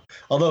 So,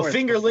 although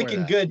finger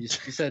licking good, you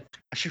said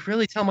I should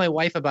really tell my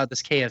wife about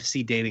this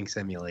KFC dating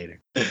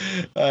simulator.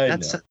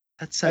 That's a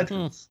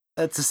sentence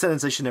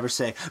I should never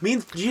say.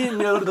 Can't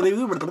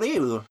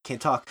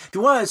talk. If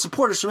you want to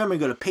support us, remember to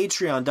go to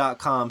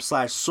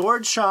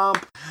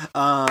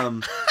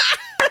patreon.com/swordchomp.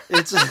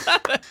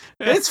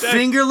 It's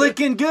finger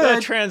licking good.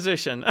 The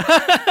transition.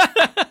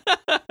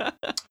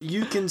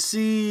 You can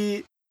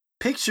see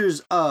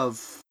pictures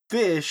of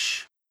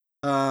Fish.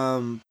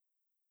 You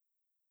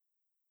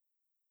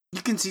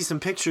can see some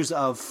pictures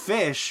of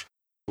Fish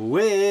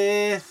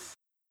with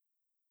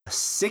a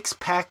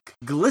six-pack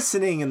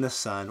glistening in the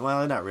sun.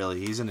 Well, not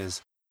really. He's in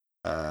his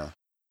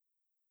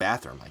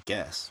bathroom, I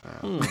guess.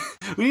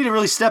 We need to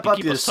really step up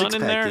the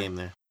six-pack game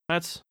there.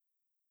 That's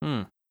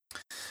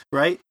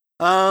right.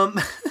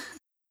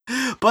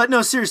 But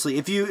no, seriously,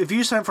 if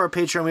you sign for our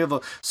Patreon, we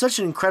have such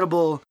an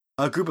incredible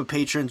group of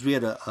patrons. We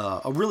had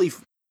a really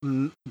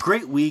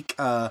great week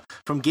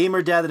from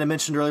Gamer Dad that I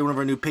mentioned earlier, one of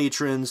our new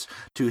patrons,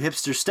 to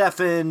Hipster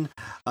Stefan.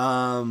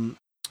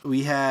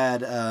 We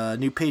had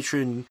new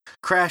patron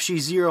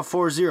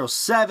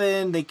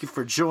Crashy0407. Thank you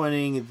for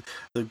joining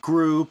the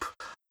group.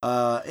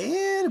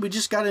 And we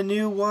just got a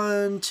new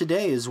one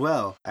today as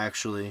well,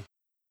 actually.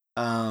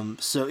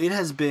 So it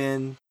has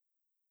been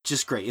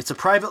just great. It's a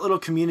private little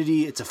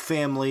community. It's a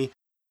family.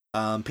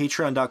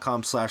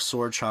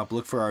 Patreon.com/swordchomp.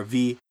 Look for our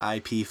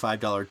VIP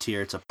 $5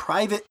 tier. It's a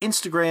private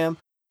Instagram.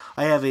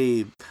 I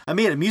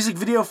made a music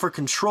video for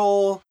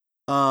Control.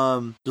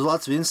 There's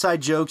lots of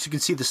inside jokes. You can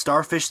see the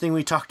starfish thing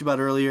we talked about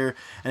earlier,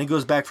 and it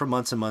goes back for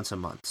months and months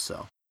and months.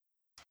 So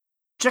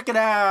check it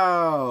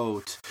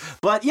out.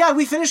 But yeah,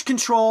 we finished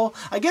Control.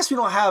 I guess we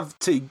don't have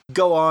to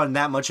go on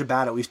that much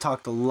about it. We've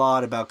talked a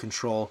lot about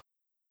Control,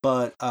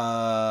 but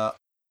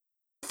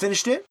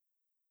finished it.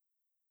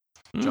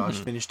 Josh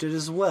finished it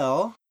as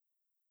well.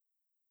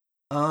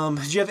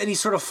 Did you have any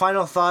sort of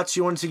final thoughts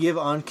you wanted to give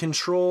on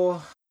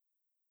Control?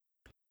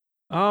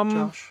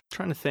 Josh?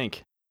 Trying to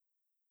think.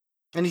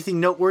 Anything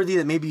noteworthy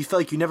that maybe you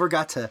felt like you never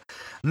got to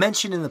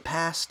mention in the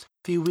past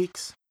few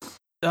weeks?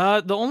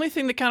 The only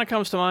thing that kind of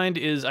comes to mind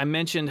is I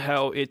mentioned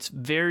how it's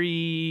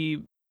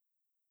very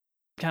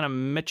kind of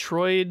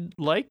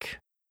Metroid-like.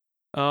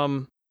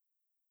 The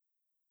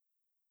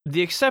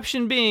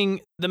exception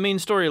being the main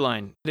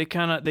storyline. They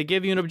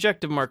give you an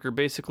objective marker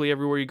basically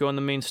everywhere you go in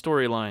the main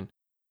storyline,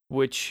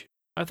 which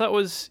I thought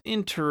was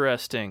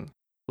interesting.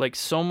 Like,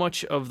 so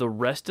much of the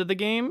rest of the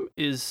game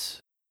is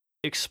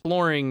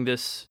exploring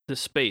this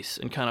space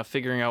and kind of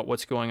figuring out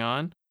what's going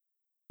on.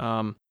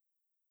 But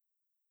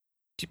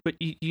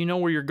you know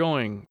where you're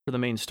going for the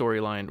main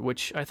storyline,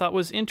 which I thought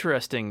was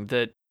interesting.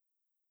 That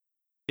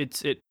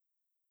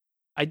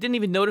I didn't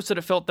even notice that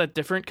it felt that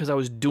different because I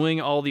was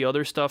doing all the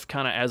other stuff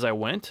kind of as I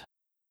went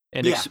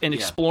and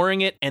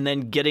exploring it and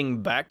then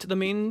getting back to the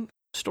main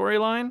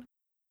storyline.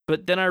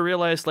 But then I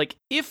realized, like,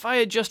 if I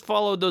had just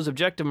followed those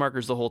objective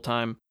markers the whole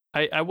time,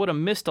 I would have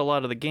missed a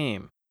lot of the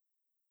game.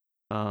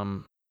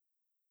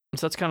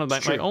 So that's kind of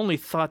my only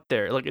thought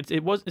there. Like,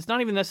 it's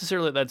not even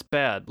necessarily that that's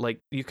bad. Like,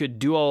 you could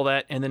do all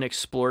that and then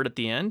explore it at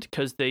the end,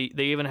 because they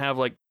even have,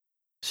 like,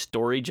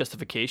 story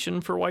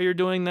justification for why you're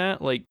doing that.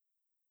 Like,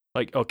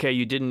 okay,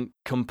 you didn't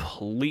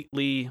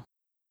completely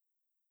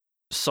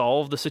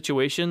solve the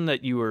situation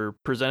that you were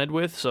presented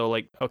with, so,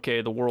 like,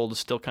 okay, the world is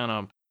still kind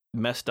of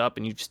messed up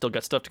and you've still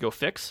got stuff to go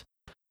fix.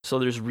 So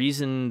there's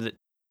reason that,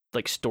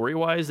 like,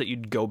 story-wise, that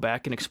you'd go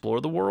back and explore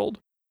the world.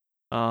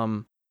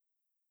 But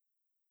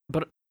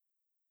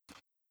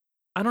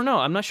I don't know.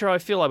 I'm not sure how I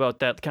feel about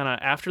that kind of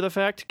after the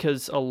fact,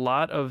 because a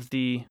lot of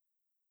the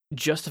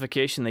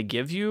justification they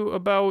give you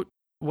about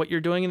what you're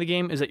doing in the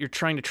game is that you're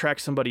trying to track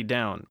somebody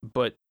down,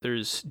 but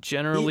there's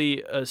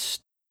generally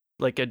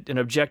an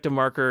objective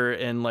marker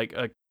and, like,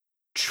 a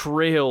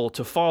trail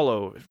to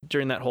follow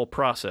during that whole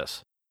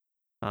process,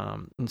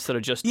 instead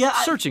of just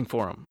searching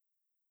for them.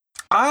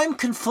 I'm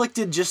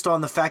conflicted just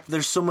on the fact that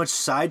there's so much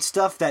side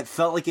stuff that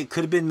felt like it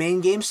could have been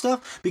main game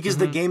stuff, because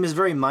the game is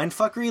very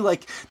mindfuckery.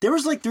 Like, there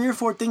was like 3 or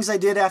 4 things I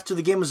did after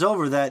the game was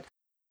over that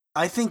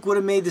I think would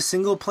have made the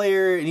single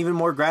player an even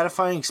more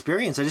gratifying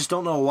experience. I just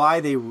don't know why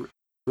they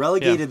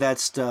relegated that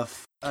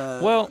stuff.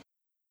 Well,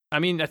 I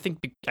mean, I think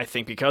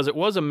because it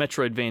was a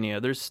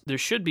Metroidvania, there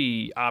should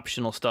be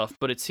optional stuff,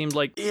 but it seemed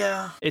like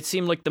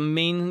the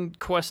main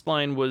quest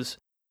line was.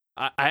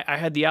 I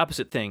had the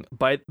opposite thing.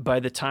 By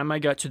the time I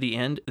got to the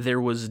end,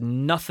 there was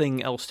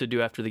nothing else to do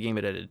after the game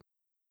had ended.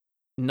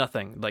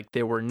 Nothing. Like,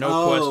 there were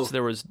no quests.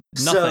 There was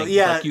nothing. So,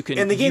 like, you can,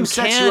 and the game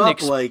sets you up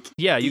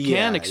you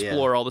can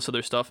explore all this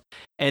other stuff,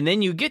 and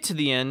then you get to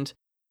the end,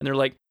 and they're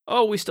like,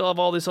 "Oh, we still have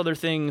all these other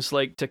things,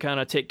 like, to kind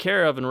of take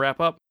care of and wrap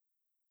up,"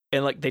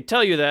 and, like, they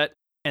tell you that,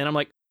 and I'm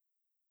like,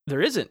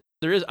 "There isn't.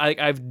 There is.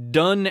 I've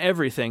done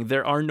everything.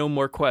 There are no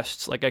more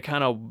quests." Like, I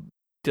kind of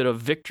did a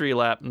victory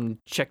lap and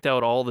checked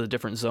out all the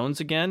different zones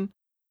again,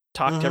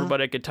 talked to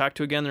everybody I could talk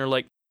to again. They're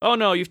like, "Oh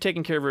no, you've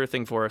taken care of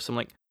everything for us." I'm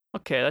like,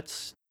 okay,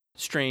 that's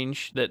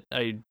strange that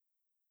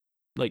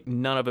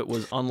none of it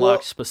was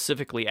unlocked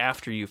specifically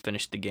after you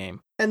finished the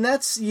game. And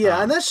that's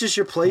and that's just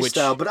your play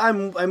style, but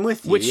I'm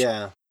with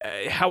you.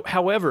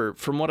 However,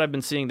 from what I've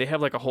been seeing, they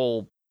have, like, a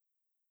whole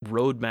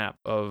roadmap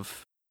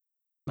of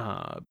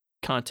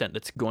content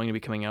that's going to be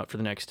coming out for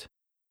the next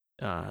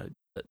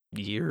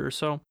year or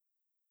so.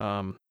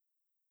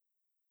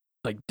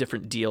 Like,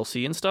 different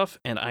DLC and stuff,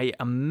 and I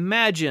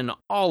imagine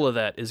all of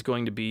that is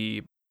going to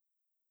be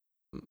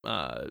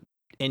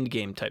end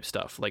game type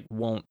stuff. Like,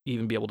 won't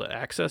even be able to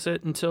access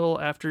it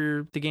until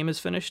after the game is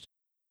finished.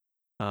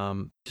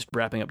 Just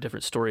wrapping up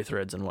different story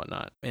threads and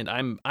whatnot. And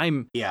I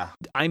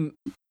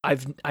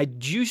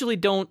usually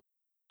don't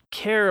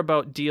care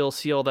about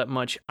DLC all that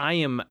much. I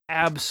am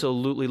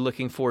absolutely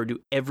looking forward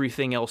to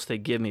everything else they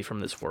give me from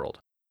this world.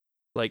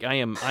 Like I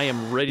am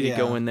ready to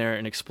go in there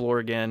and explore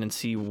again and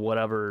see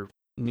whatever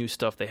new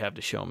stuff they have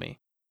to show me.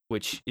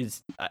 Which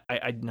is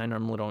I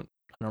normally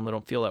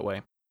don't feel that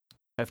way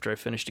after I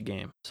finished a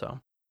game. So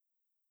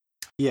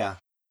Yeah,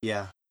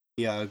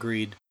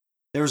 agreed.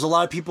 There was a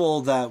lot of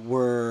people that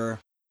were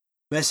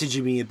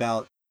messaging me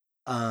about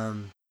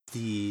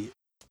the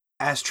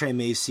ashtray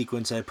maze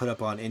sequence I put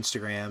up on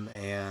Instagram,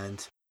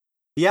 and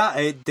yeah,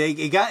 it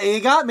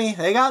got me.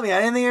 They got me.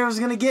 I didn't think it was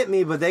gonna get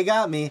me, but they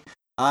got me.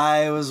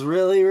 I was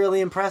really, really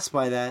impressed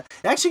by that.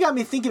 It actually got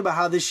me thinking about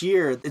how this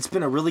year, it's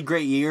been a really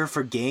great year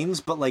for games,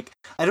 but like,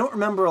 I don't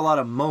remember a lot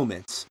of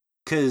moments.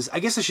 Because I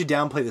guess I should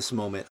downplay this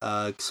moment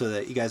so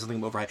that you guys don't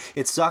think I'm overhyped.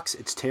 It sucks.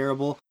 It's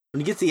terrible. When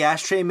you get to the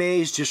ashtray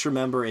maze, just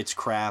remember it's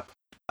crap.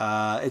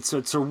 It's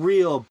a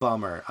real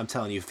bummer. I'm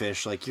telling you,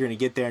 Fish. Like, you're going to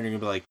get there and you're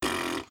going to be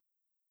like,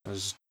 I'll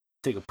just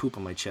take a poop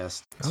on my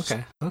chest. It's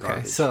Okay.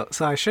 garbage. So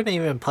I shouldn't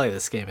even play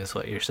this game, is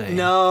what you're saying.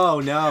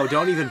 No,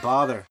 don't even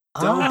bother.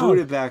 Don't boot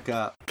it back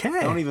up.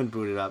 Okay. Don't even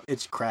boot it up.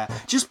 It's crap.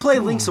 Just play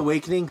Link's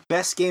Awakening.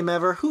 Best game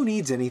ever. Who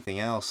needs anything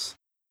else?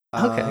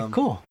 Okay,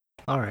 cool.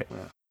 All right.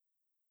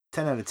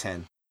 10 out of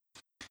 10.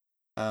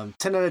 10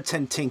 out of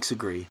 10 tinks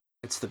agree.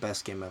 It's the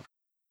best game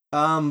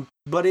ever.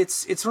 But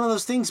it's one of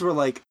those things where,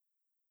 like,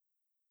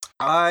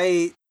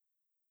 I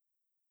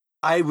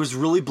was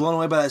really blown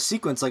away by that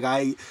sequence.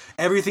 Like,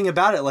 everything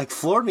about it, like,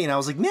 floored me. And I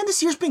was like, man,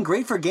 this year's been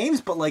great for games.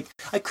 But, like,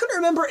 I couldn't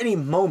remember any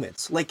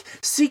moments. Like,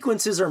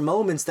 sequences or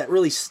moments that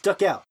really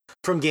stuck out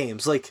from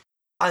games. Like,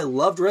 I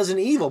loved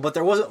Resident Evil, but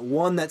there wasn't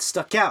one that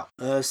stuck out.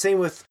 Same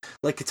with,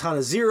 like,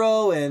 Katana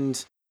Zero.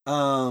 And,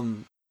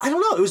 I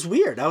don't know. It was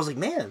weird. I was like,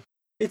 man,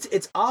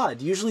 it's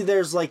odd. Usually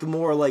there's, like,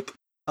 more, like,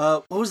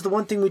 what was the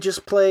one thing we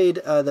just played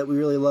that we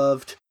really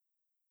loved?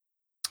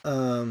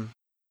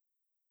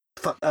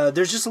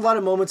 There's just a lot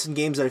of moments in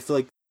games that I feel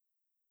like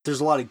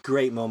there's a lot of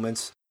great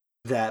moments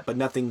but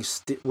nothing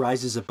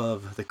rises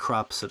above the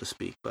crop, so to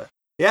speak. But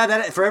yeah,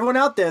 that for everyone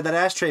out there, that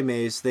ashtray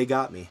maze, they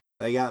got me.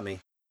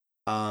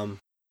 And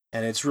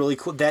it's really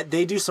cool that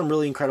they do some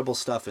really incredible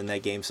stuff in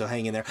that game. So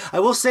hang in there. I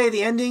will say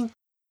the ending,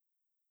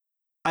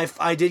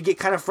 I did get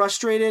kind of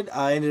frustrated.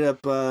 I ended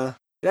up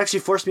it actually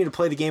forced me to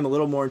play the game a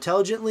little more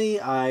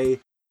intelligently. I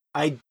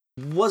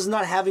was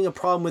not having a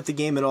problem with the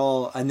game at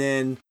all, and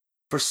then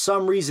for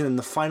some reason, in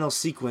the final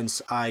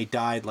sequence, I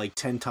died like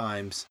 10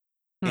 times.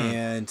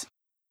 And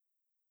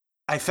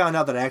I found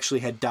out that I actually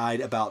had died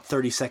about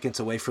 30 seconds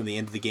away from the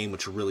end of the game,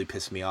 which really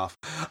pissed me off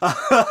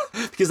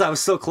because I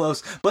was so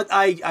close. But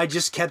I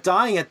just kept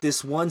dying at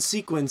this one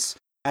sequence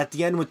at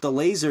the end with the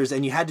lasers,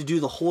 and you had to do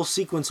the whole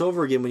sequence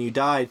over again when you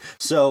died.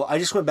 So I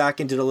just went back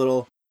and did a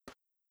little,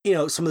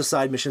 some of the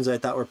side missions I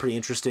thought were pretty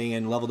interesting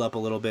and leveled up a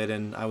little bit,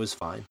 and I was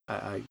fine.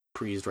 I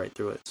breezed right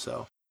through it,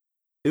 so...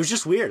 It was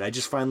just weird. I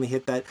just finally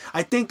hit that.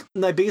 I think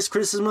my biggest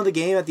criticism of the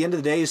game at the end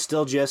of the day is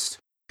still just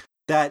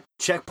that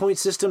checkpoint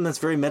system that's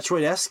very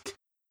Metroid-esque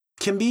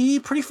can be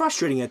pretty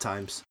frustrating at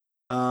times.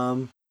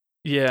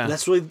 Yeah.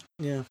 That's really,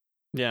 yeah.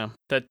 Yeah,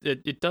 that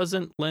it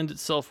doesn't lend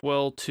itself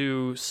well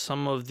to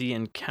some of the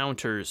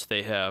encounters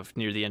they have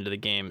near the end of the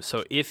game.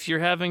 So if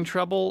you're having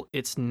trouble,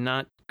 it's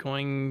not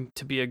going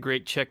to be a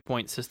great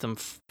checkpoint system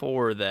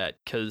for that,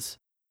 because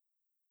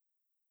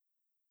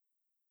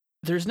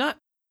there's not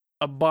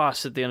a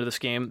boss at the end of this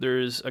game.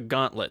 There's a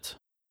gauntlet,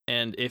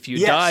 and if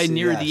you die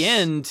near the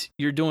end,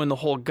 you're doing the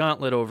whole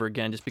gauntlet over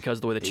again just because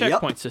of the way the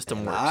checkpoint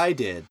system works. I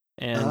did.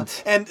 And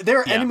there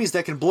are enemies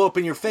that can blow up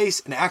in your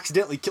face and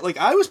accidentally kill. Like,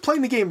 I was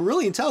playing the game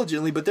really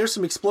intelligently, but there's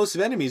some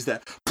explosive enemies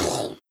that,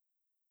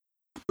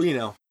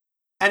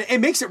 and it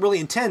makes it really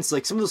intense.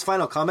 Like, some of those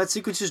final combat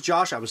sequences,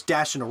 Josh, I was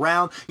dashing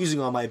around, using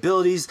all my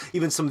abilities,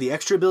 even some of the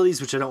extra abilities,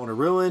 which I don't want to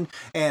ruin,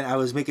 and I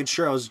was making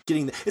sure I was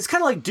getting it's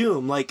kind of like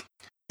Doom. Like,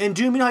 in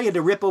Doom, how you had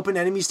to rip open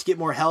enemies to get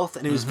more health,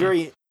 and it was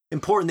very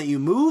important that you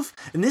move.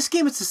 In this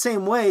game, it's the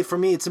same way. For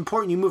me, it's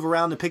important you move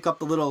around to pick up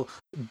the little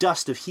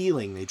dust of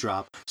healing they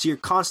drop, so you're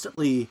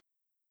constantly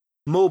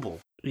mobile.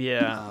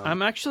 Yeah,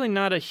 I'm actually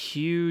not a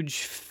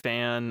huge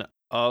fan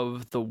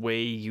of the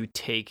way you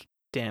take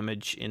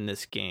damage in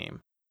this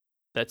game.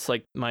 That's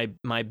like my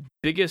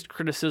biggest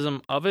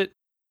criticism of it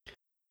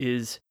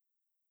is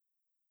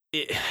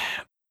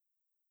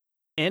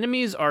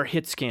enemies are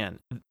hit scan.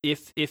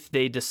 If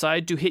they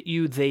decide to hit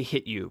you, they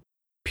hit you.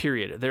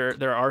 Period.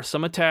 There are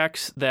some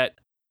attacks that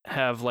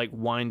have like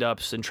wind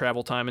ups and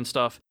travel time and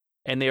stuff,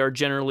 and they are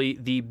generally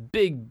the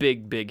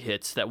big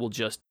hits that will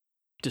just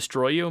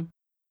destroy you.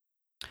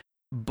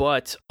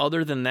 But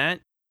other than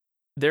that,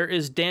 there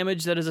is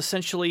damage that is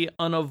essentially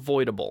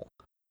unavoidable.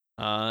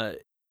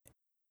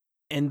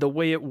 And the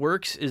way it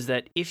works is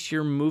that if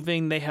you're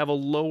moving, they have a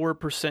lower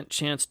 %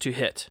 chance to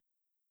hit.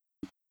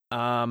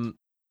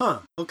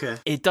 Okay.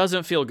 It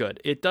doesn't feel good.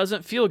 It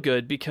doesn't feel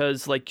good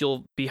because, like,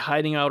 you'll be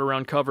hiding out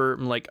around cover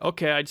and, like,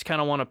 okay, I just kind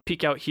of want to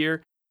peek out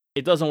here.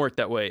 It doesn't work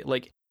that way.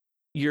 Like,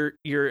 you're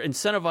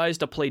incentivized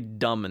to play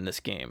dumb in this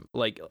game.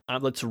 Like,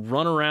 let's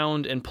run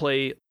around and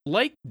play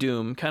like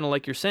Doom, kind of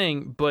like you're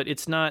saying, but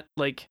it's not,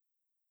 like,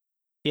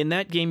 in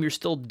that game, you're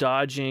still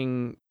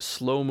dodging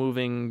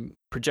slow-moving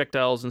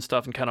projectiles and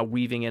stuff and kind of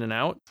weaving in and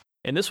out.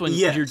 And this one,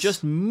 you're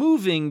just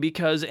moving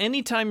because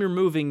anytime you're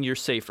moving, you're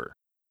safer.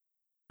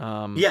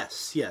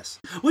 Yes.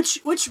 Which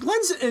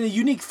lends a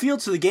unique feel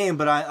to the game,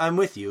 but I'm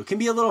with you. It can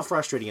be a little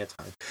frustrating at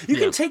times. You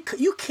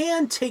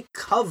can take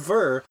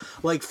cover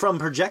like from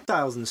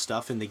projectiles and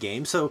stuff in the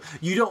game, so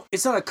you don't.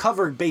 It's not a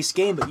covered based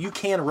game, but you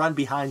can run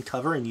behind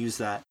cover and use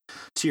that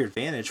to your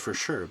advantage for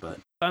sure. But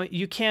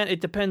you can't. It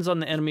depends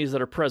on the enemies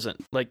that are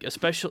present. Like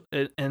especially,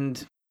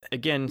 and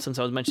again, since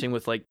I was mentioning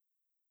with like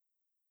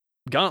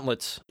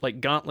gauntlets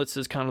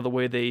is kind of the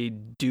way they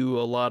do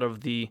a lot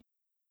of the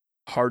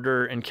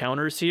harder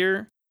encounters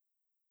here.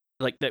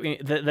 Like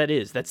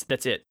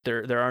that's it.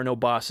 There are no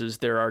bosses.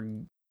 There are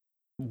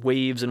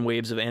waves and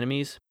waves of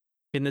enemies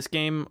in this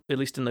game, at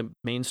least in the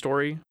main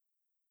story.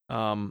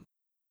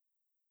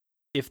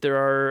 If there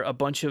are a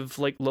bunch of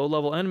like low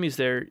level enemies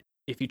there,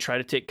 if you try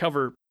to take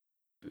cover,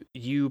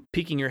 you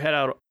peeking your head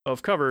out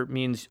of cover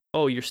means,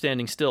 oh, you're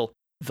standing still.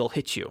 They'll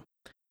hit you.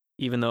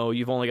 Even though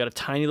you've only got a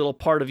tiny little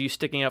part of you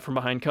sticking out from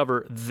behind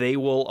cover, they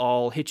will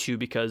all hit you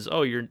because,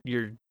 oh, you're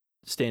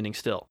standing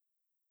still,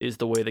 is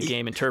the way the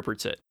game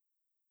interprets it.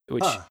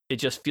 Which it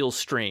just feels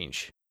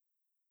strange.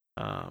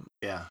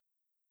 Yeah,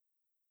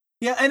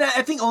 and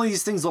I think only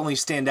these things only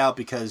stand out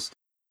because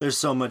there's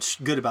so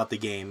much good about the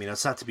game. You know,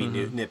 it's not to be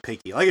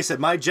nitpicky. Like I said,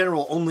 my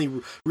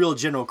real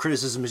general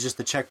criticism is just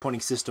the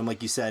checkpointing system.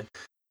 Like you said,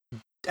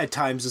 at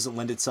times doesn't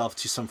lend itself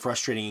to some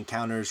frustrating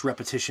encounters.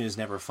 Repetition is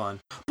never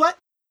fun. But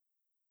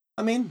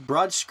I mean,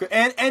 broad script,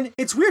 and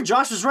it's weird.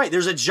 Josh was right.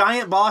 There's a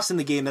giant boss in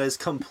the game that is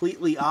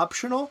completely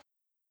optional.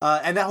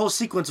 And that whole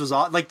sequence was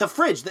odd. Like the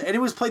fridge.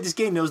 Anyone who's played this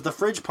game knows the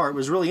fridge part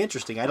was really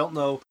interesting. I don't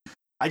know.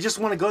 I just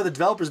want to go to the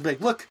developers and be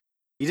like, look,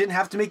 you didn't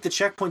have to make the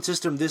checkpoint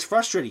system this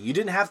frustrating. You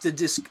didn't have to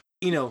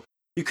you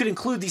could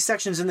include these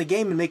sections in the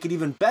game and make it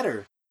even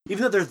better.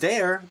 Even though they're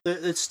there,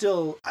 it's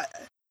still,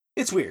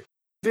 it's weird.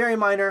 Very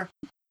minor.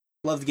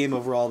 Love the game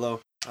overall, though.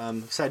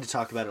 I'm excited to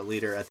talk about it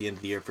later at the end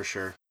of the year for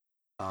sure.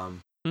 I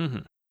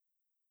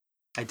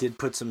did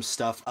put some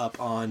stuff up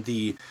on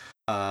the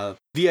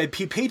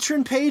VIP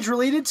patron page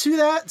related to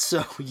that,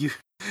 so you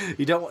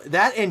don't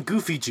that and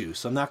Goofy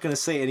Juice. I'm not going to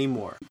say any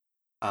more.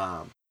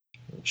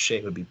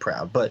 Shay would be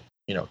proud, but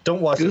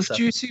don't watch Goof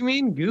Juice. You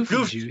mean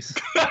Goofy Juice?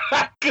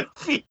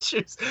 Goofy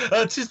Juice.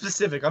 Too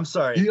specific. I'm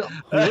sorry.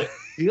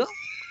 Yeah.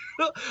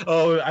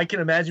 Oh, I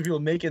can imagine people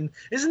making.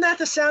 Isn't that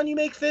the sound you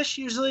make, Fish,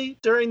 usually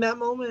during that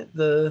moment?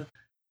 The.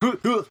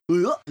 What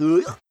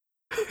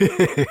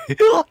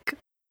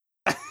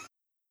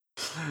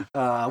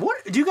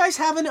do you guys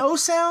have an O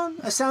sound?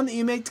 A sound that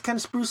you make to kind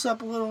of spruce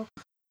up a little?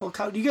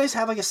 Do you guys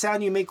have like a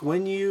sound you make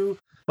when you?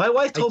 My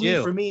wife told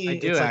me for me. I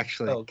do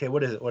actually. Oh, okay,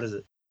 what is it? What is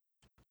it?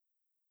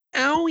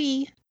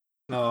 Owie.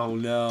 Oh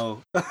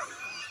no.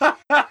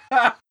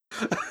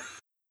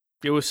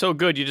 It was so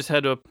good, you just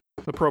had to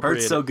appropriate it.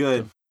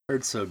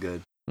 Hurts so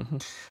good. Mm-hmm.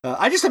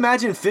 I just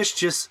imagine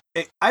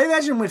I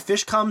imagine when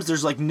Fish comes,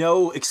 there's like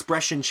no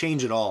expression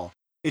change at all.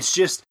 It's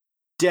just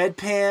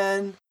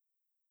deadpan.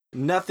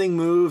 Nothing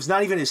moves,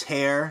 not even his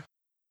hair.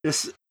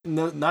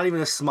 Not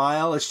even a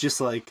smile. It's just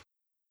like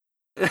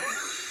like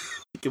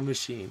a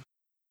machine.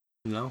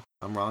 No,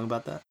 I'm wrong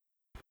about that.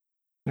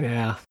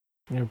 Yeah,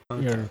 you're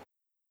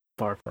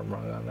far from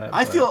wrong on that.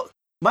 I feel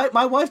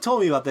my wife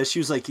told me about this. She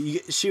was like,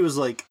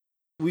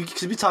 we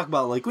talk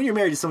about like when you're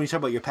married to someone, you talk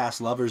about your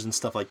past lovers and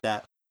stuff like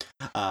that.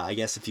 I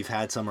guess if you've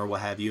had some or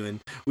what have you,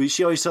 and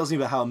she always tells me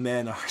about how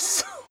men are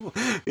so.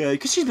 Yeah,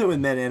 because she's been with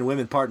men and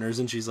women partners,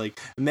 and she's like,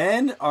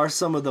 men are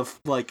some of the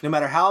like, no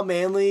matter how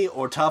manly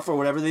or tough or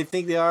whatever they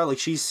think they are, like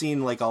she's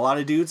seen like a lot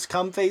of dudes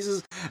come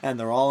faces, and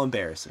they're all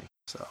embarrassing.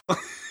 So,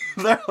 no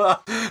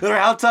matter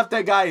how tough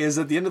that guy is,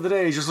 at the end of the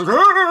day, he's just like,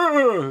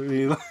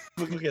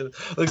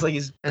 looks like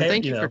he's. And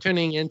thank you for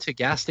tuning into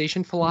Gas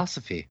Station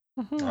Philosophy.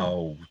 Mm-hmm.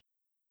 Oh,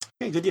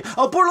 okay, good deal.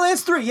 Oh,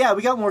 Borderlands 3. Yeah,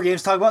 we got more games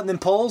to talk about, and then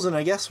polls, and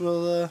I guess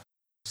we'll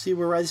see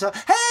where this out.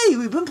 Hey,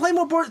 we've been playing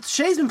more.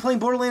 Shay's been playing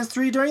Borderlands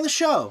 3 during the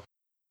show.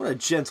 What a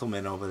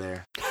gentleman over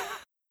there.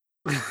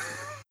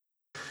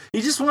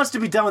 He just wants to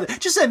be done with it.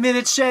 Just admit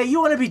it, Shay.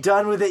 You want to be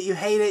done with it. You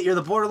hate it. You're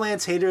the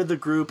Borderlands hater of the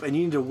group, and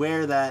you need to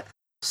wear that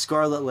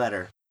scarlet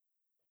letter.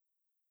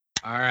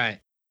 All right,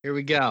 here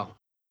we go.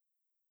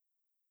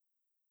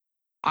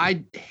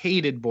 I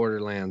hated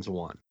Borderlands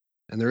 1.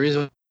 And the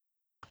reason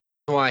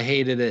why I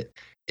hated it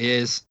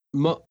is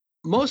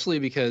mostly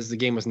because the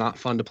game was not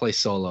fun to play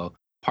solo,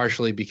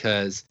 partially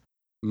because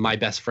my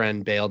best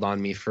friend bailed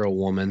on me for a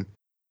woman.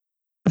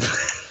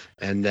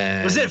 And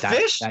then was it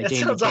Fish? That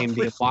game became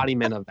the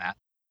embodiment of that.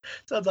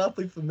 Sounds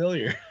awfully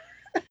familiar.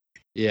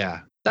 Yeah,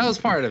 that was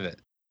part of it.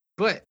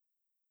 But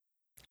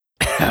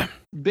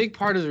big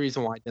part of the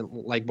reason why I didn't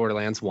like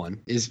Borderlands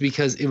 1 is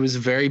because it was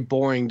very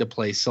boring to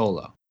play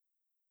solo.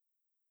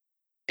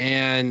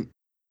 And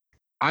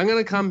I'm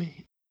going to come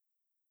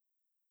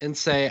and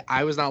say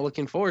I was not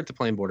looking forward to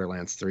playing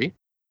Borderlands 3.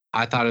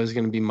 I thought it was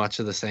going to be much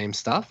of the same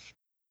stuff.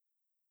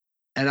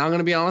 And I'm going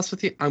to be honest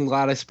with you, I'm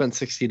glad I spent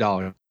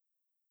 $60.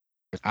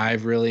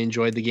 I've really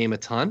enjoyed the game a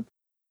ton.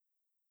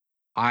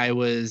 I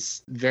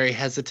was very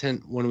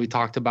hesitant when we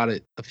talked about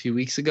it a few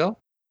weeks ago.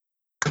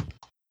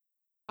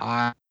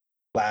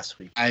 Last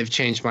week. I've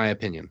changed my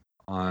opinion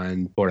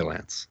on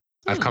Borderlands.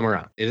 I've come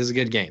around. It is a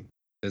good game.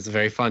 It's a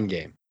very fun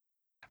game.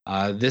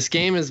 This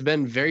game has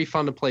been very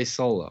fun to play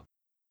solo.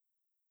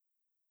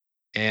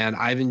 And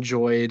I've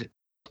enjoyed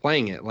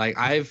playing it. Like,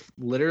 I've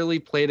literally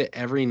played it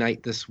every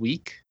night this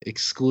week,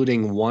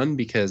 excluding one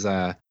because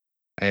I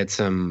had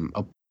some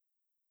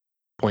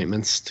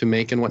appointments to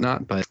make and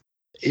whatnot. But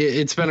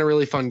it's been a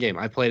really fun game.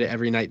 I played it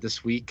every night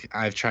this week.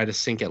 I've tried to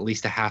sink at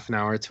least a half an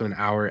hour to an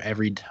hour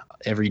every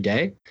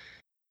day.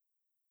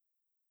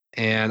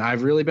 And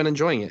I've really been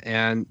enjoying it.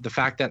 And the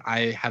fact that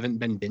I haven't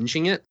been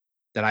binging it,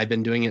 that I've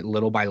been doing it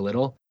little by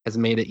little, has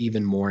made it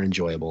even more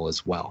enjoyable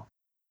as well.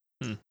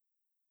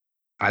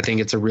 I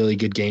think it's a really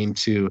good game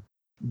to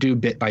do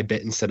bit by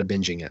bit instead of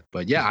binging it.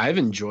 But yeah, I've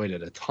enjoyed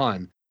it a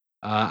ton.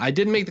 I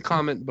did make the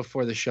comment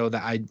before the show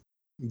that I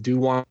do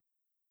want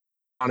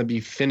to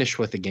be finished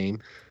with the game.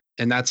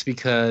 And that's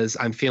because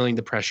I'm feeling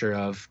the pressure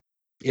of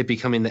it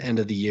becoming the end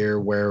of the year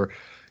where,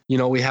 you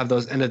know, we have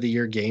those end of the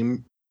year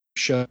game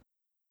shows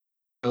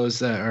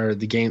that are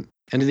the game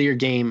end of the year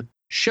game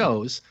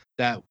shows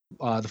that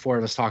the four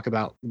of us talk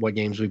about what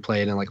games we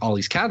played and like all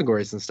these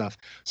categories and stuff.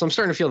 So I'm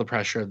starting to feel the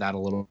pressure of that a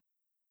little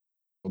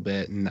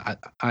bit. And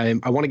I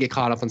want to get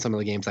caught up on some of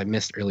the games I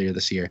missed earlier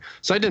this year.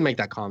 So I did make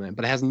that comment,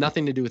 but it has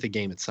nothing to do with the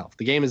game itself.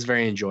 The game is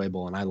very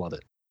enjoyable and I love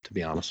it, to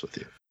be honest with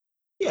you.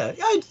 Yeah,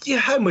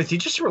 I'm with you.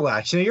 Just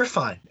relax. You know, you're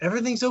fine.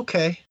 Everything's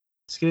okay.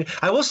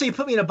 I will say you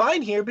put me in a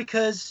bind here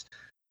because,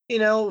 you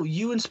know,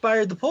 you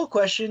inspired the poll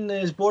question,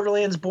 is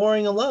Borderlands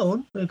boring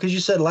alone? Because you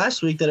said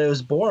last week that it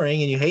was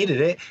boring and you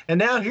hated it. And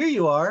now here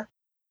you are.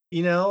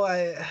 You know,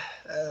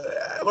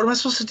 what am I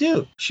supposed to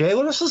do? Shay,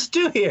 what am I supposed to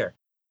do here?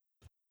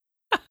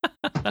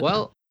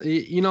 Well,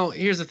 you know,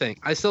 here's the thing.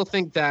 I still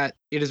think that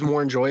it is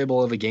more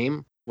enjoyable of a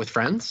game with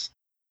friends,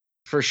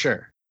 for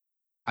sure.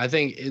 I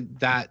think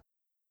that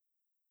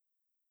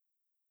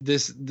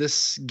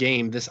this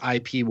game, this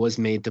IP was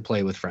made to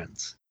play with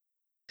friends.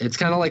 It's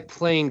kind of like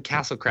playing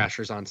Castle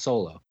Crashers on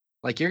solo.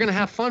 Like, you're going to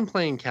have fun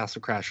playing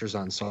Castle Crashers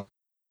on solo,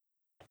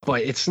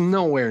 but it's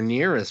nowhere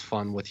near as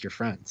fun with your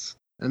friends.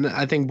 And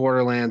I think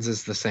Borderlands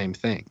is the same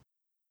thing.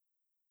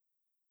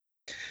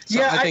 So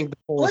Yeah, I think the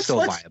poll is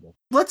still viable.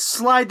 Let's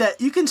slide that.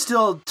 You can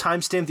still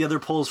timestamp the other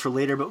polls for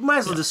later, but we might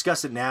as well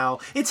discuss it now.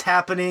 It's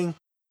happening.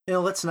 You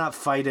know, let's not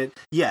fight it.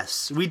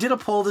 Yes, we did a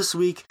poll this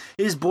week.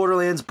 Is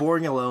Borderlands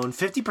boring alone?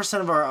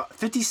 57% of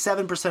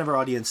our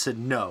audience said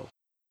no.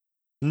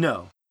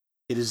 No,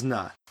 it is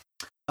not.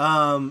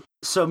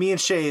 So me and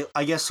Shay,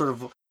 I guess sort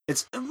of,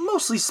 it's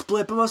mostly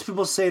split, but most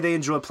people say they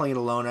enjoy playing it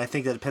alone. I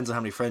think that depends on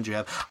how many friends you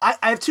have. I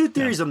have two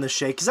theories on this,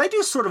 Shay, because I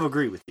do sort of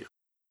agree with you.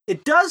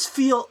 It does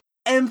feel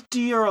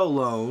emptier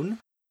alone,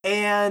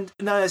 and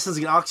now that sounds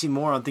like an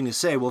oxymoron thing to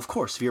say. Well, of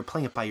course, if you're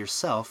playing it by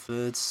yourself,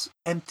 it's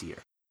emptier.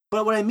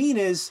 But what I mean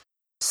is,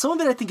 some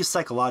of it I think is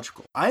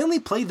psychological. I only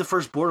played the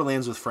first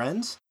Borderlands with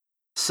friends,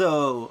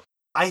 so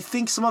I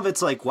think some of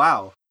it's like,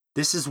 wow,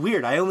 this is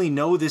weird. I only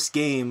know this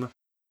game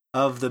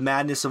of the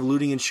madness of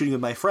looting and shooting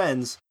with my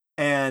friends,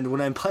 and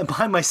when I'm playing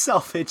by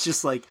myself, it's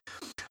just like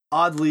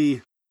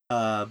oddly,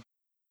 I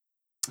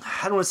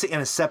don't want to say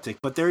antiseptic,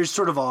 but there's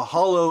sort of a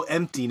hollow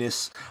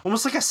emptiness,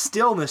 almost like a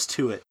stillness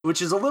to it,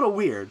 which is a little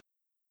weird.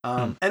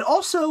 And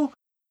also,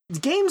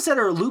 games that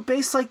are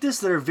loot-based like this,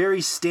 that are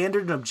very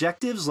standard and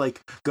objectives,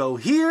 like go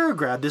here,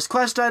 grab this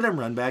quest item,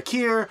 run back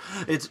here.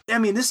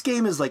 This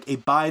game is like a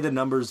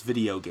by-the-numbers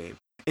video game.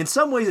 In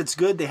some ways, it's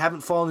good. They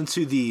haven't fallen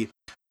into the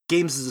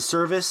games as a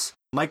service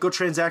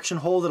microtransaction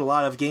hole that a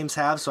lot of games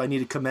have, so I need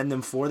to commend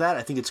them for that.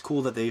 I think it's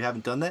cool that they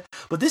haven't done that.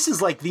 But this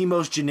is like the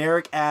most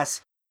generic-ass,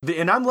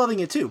 and I'm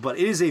loving it too, but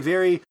it is a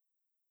very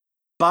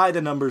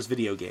by-the-numbers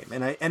video game.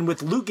 And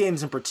with loot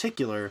games in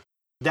particular,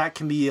 that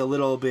can be a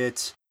little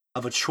bit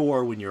of a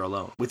chore when you're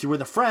alone. With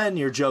a friend,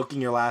 you're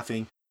joking, you're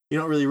laughing. You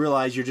don't really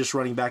realize you're just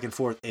running back and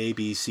forth, A,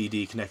 B, C,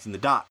 D, connecting the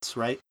dots,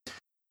 right?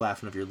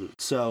 Laughing of your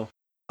loot. So,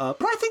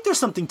 but I think there's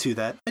something to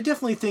that. I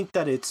definitely think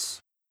that it's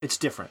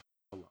different.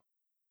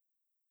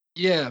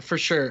 Yeah, for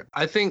sure.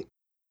 I think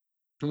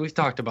we've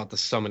talked about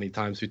this so many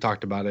times. We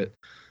talked about it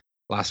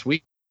last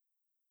week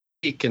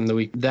and the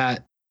week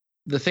that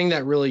the thing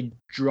that really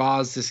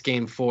draws this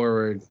game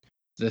forward,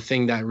 the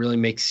thing that really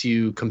makes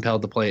you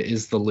compelled to play it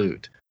is the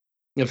loot.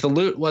 If the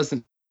loot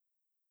wasn't,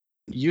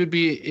 it'd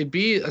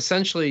be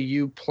essentially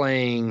you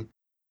playing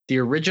the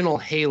original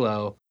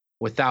Halo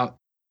without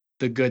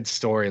the good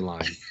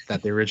storyline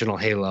that the original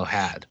Halo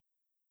had.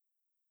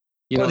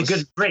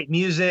 The great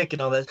music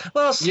and all that.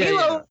 Well,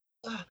 Halo. Yeah.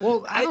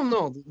 Well, I don't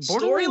know.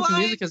 Borderlands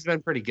music has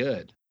been pretty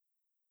good.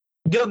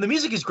 Yeah, the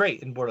music is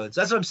great in Borderlands.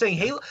 That's what I'm saying.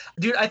 Halo,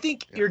 dude, I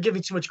think you're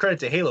giving too much credit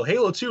to Halo.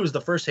 Halo 2 is the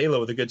first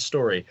Halo with a good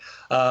story.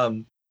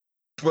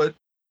 But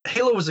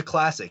Halo was a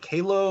classic.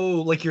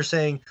 Halo, like you're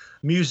saying,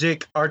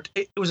 music, art,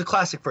 it was a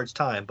classic for its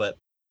time. But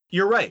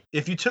you're right.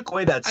 If you took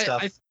away that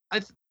stuff.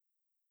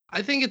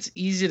 I think it's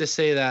easy to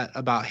say that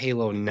about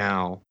Halo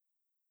now,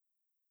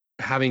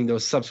 having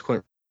those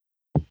subsequent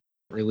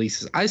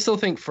releases. I still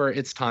think for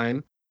its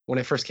time, when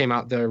it first came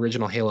out, the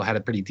original Halo had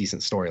a pretty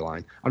decent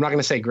storyline. I'm not going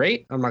to say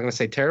great. I'm not going to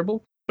say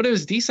terrible, but it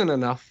was decent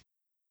enough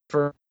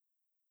for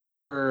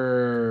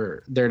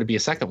there to be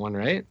a second one,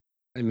 right?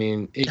 I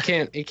mean, it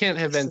can't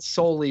have been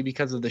solely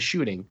because of the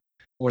shooting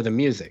or the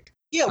music.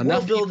 Yeah,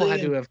 enough world people had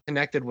building to have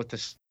connected with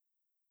the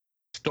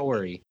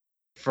story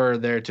for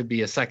there to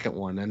be a second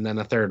one and then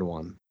a third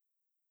one.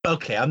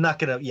 Okay, I'm not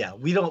gonna. Yeah,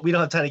 we don't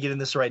have time to get in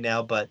this right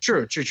now, but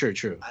True.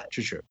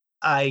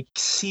 I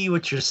see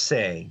what you're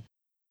saying.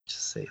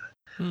 Just say that.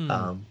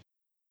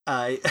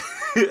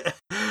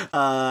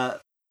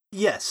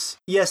 Yes,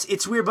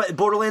 it's weird, but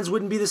Borderlands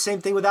wouldn't be the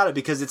same thing without it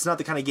because it's not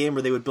the kind of game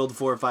where they would build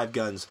 4 or 5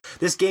 guns.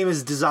 This game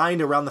is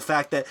designed around the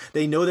fact that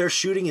they know their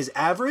shooting is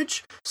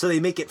average, so they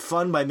make it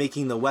fun by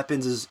making the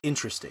weapons as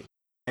interesting.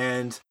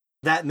 And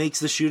that makes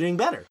the shooting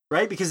better,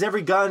 right? Because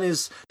every gun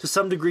is to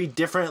some degree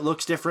different,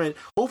 looks different,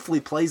 hopefully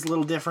plays a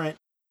little different.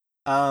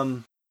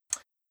 The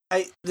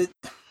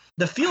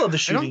feel of the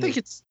shooting.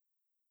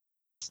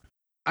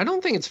 I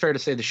don't think it's fair to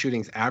say the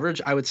shooting's average.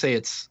 I would say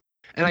it's,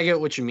 and I get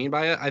what you mean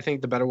by it. I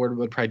think the better word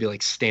would probably be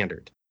like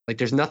standard. Like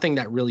there's nothing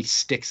that really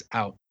sticks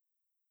out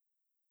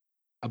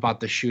about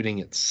the shooting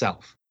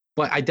itself.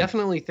 But I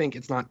definitely think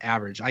it's not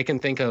average. I can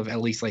think of at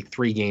least like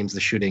 3 games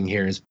the shooting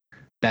here is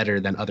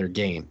better than other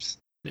games.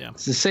 Yeah.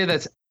 To say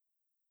that's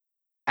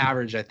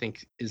average, I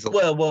think is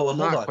hold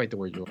not on. quite the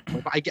word you're looking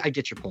for. But I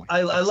get your point.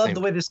 I love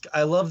the way this.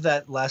 I love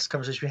that last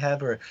conversation we had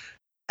where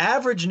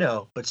average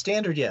no, but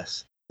standard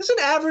yes. Isn't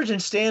average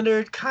and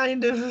standard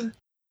kind of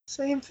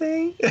same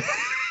thing?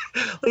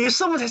 Like if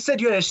someone had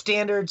said you had a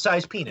standard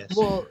size penis,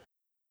 well,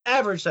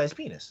 average size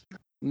penis.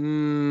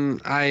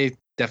 I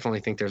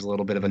definitely think there's a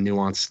little bit of a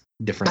nuance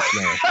difference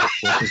there.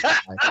 Which is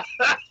why.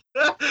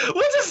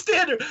 What's a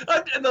standard?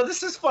 No,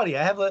 this is funny.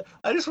 I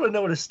just want to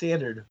know what a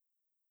standard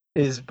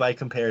is by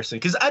comparison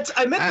because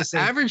I meant the same.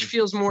 Average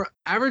feels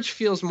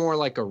more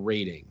like a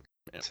rating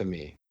to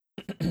me.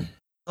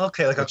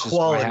 Okay, like a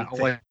quality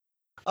thing.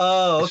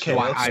 Oh, okay.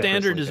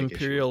 Standard is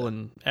imperial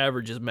and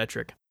average is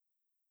metric.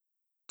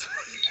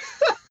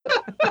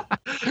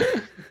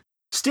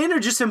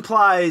 Standard just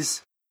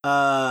implies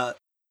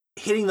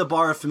hitting the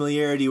bar of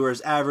familiarity,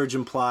 whereas average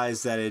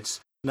implies that it's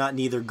not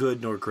neither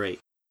good nor great.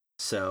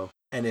 So,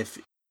 and if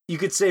you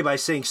could say by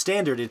saying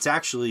standard, it's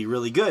actually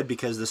really good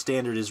because the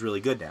standard is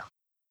really good now.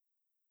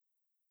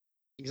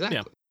 Exactly.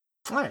 Yeah.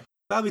 All right.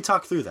 Glad we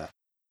talked through that.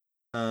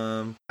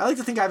 I like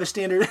to think I have a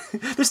standard.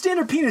 The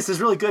standard penis is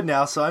really good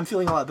now, so I'm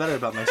feeling a lot better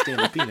about my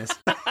standard penis.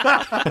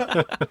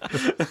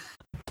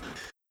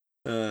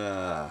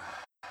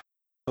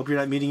 Hope you're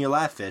not meeting your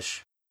laugh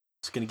fish.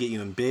 It's going to get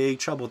you in big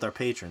trouble with our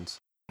patrons.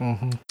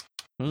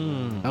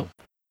 Nope.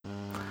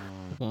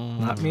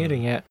 Not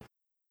meeting it.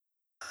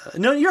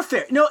 No, you're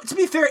fair. No, to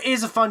be fair, it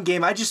is a fun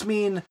game. I just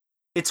mean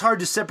it's hard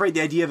to separate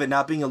the idea of it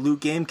not being a loot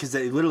game because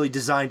they literally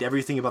designed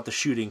everything about the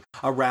shooting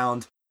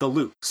around the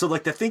loot. So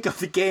like to think of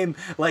the game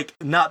like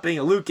not being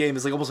a loot game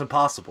is like almost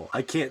impossible.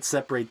 I can't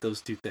separate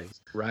those two things.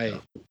 Right.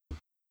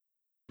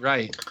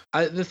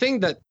 The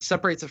thing that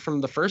separates it from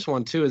the first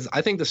one too is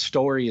I think the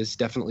story is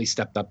definitely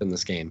stepped up in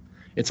this game.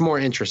 It's more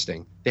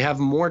interesting. They have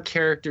more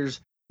characters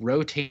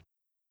rotating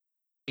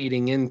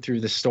in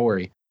through the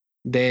story.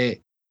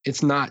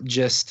 It's not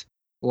just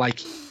like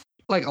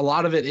a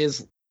lot of it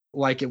is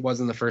like it was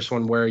in the first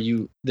one where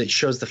that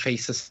shows the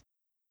faces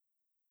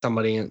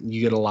somebody and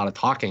you get a lot of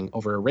talking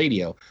over a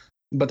radio,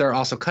 but there are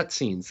also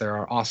cutscenes. There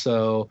are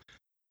also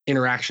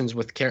interactions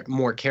with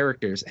more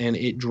characters, and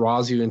it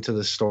draws you into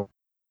the story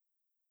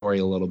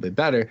a little bit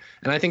better.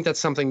 And I think that's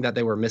something that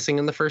they were missing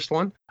in the first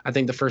one. I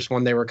think the first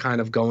one they were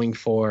kind of going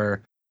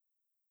for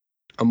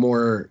a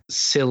more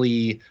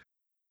silly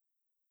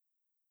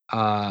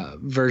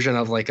version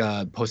of like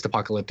a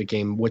post-apocalyptic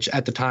game, which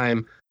at the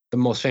time the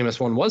most famous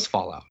one was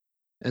Fallout.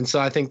 And so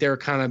I think they were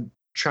kind of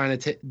trying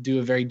to do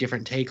a very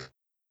different take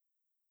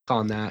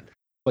on that,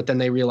 but then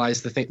they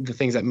realized the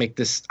things that make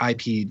this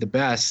IP the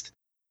best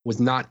was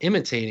not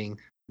imitating,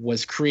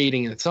 was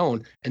creating its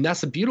own. And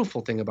that's the beautiful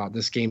thing about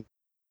this game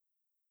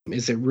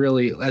is it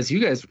really, as you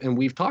guys and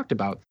we've talked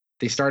about,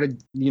 they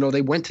started,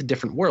 they went to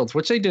different worlds,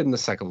 which they did in the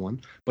second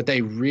one, but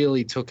they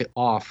really took it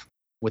off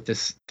with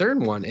this third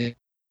one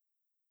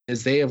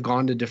is they have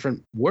gone to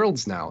different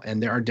worlds now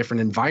and there are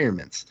different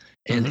environments,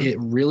 and it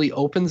really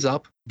opens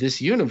up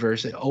this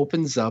universe. It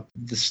opens up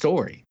the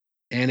story,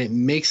 and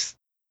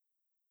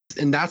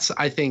and that's,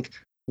 I think,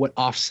 what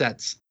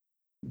offsets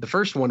the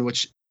first one,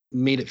 which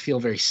made it feel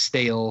very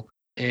stale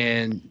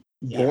and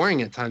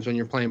boring at times when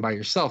you're playing by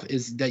yourself,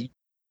 is that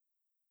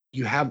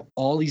you have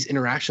all these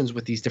interactions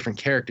with these different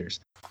characters.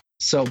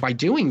 So by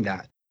doing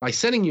that, by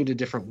setting you to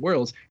different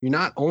worlds, you're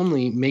not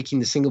only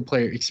making the single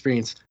player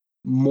experience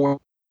more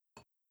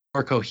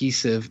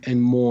cohesive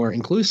and more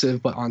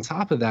inclusive, but on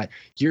top of that,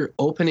 you're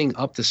opening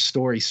up the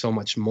story so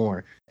much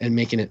more and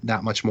making it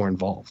that much more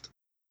involved.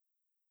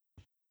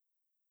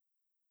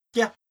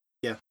 Yeah.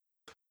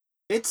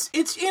 It's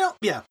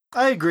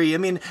I agree. I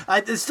mean,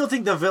 I still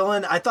think the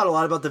villain, I thought a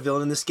lot about the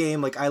villain in this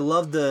game. Like, I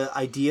love the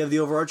idea of the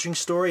overarching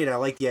story, and I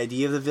like the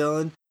idea of the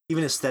villain.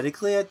 even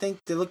aesthetically, I think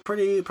they look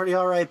pretty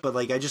all right. But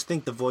like, I just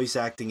think the voice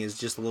acting is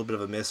just a little bit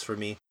of a miss for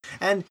me.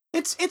 And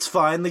it's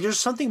fine. Like, there's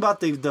something about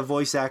the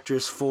voice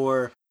actress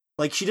for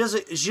like she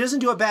doesn't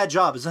do a bad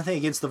job. It's nothing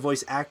against the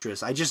voice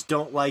actress. I just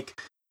don't like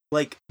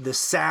the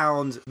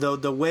sound,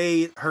 the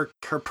way her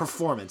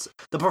performance,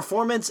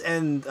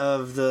 and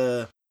of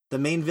the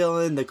main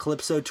villain, the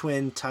Calypso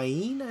twin,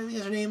 Tyene, I think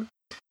is her name.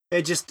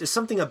 It just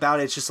something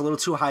about it. It's just a little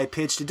too high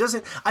pitched.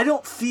 I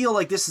don't feel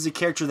like this is a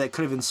character that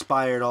could have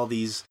inspired all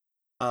these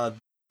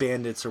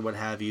bandits or what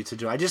have you to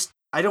do. I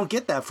don't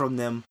get that from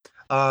them.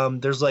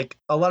 There's like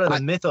a lot of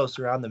the mythos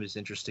around them is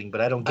interesting,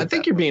 but I don't get I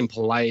think you're being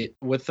polite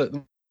with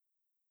the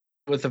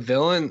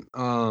villain,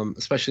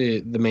 especially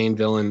the main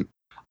villain.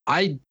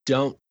 I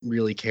don't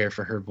really care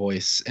for her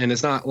voice, and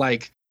it's not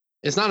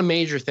a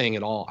major thing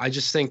at all. I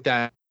just think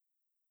that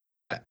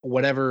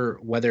whether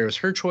it was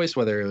her choice,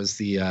 whether it was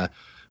the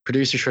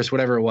producer's choice,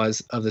 whatever it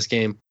was of this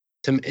game,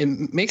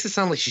 it makes it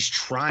sound like she's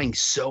trying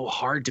so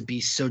hard to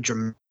be so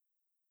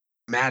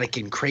dramatic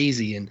and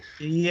crazy, and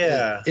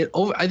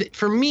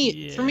for me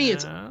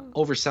it's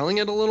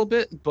overselling it a little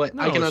bit, but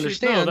I can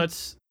understand.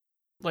 That's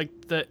like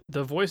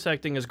the voice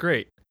acting is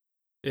great.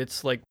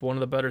 It's like one of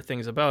the better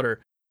things about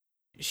her.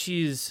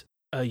 She's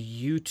a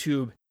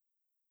YouTube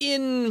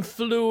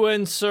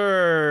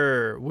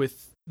influencer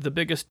with the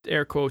biggest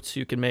air quotes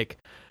you can make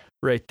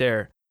right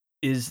there.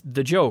 Is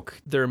the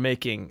joke they're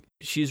making.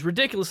 She's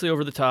ridiculously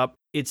over the top.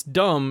 It's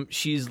dumb.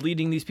 She's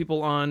leading these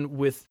people on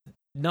with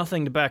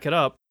nothing to back it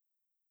up.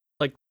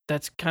 Like,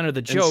 that's kind of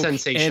the joke.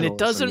 And it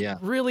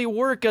doesn't really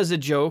work as a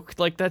joke.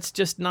 Like, that's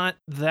just not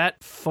that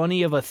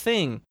funny of a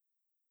thing.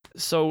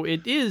 So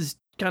it is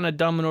kind of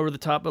dumb and over the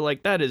top, but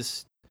like, that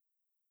is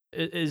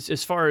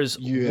as far as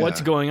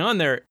what's going on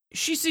there,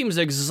 she seems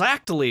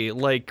exactly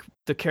like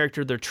the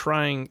character they're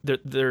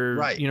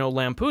right.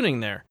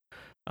 Lampooning there.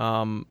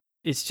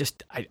 It's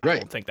just I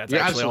don't think that's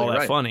actually all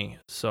that funny.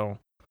 So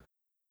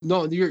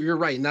no, you're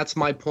right, and that's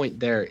my point.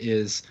 There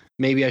is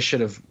maybe I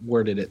should have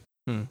worded it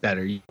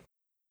better.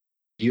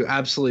 You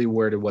absolutely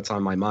worded what's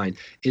on my mind.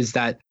 Is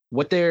that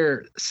what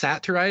they're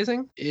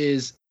satirizing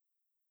is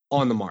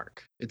on the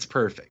mark. It's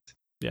perfect.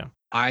 Yeah.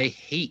 I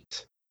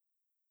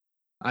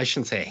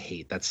shouldn't say I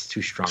hate. That's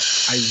too strong.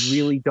 I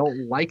really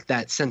don't like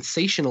that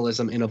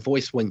sensationalism in a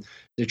voice when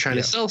they're trying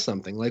to sell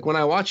something. Like when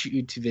I watch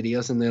YouTube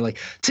videos and they're like,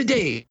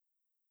 today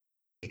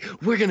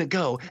we're going to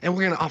go and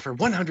we're going to offer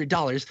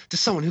 $100 to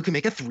someone who can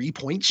make a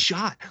 3-point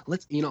shot.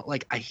 Let's, but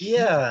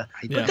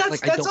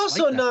that's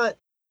also not,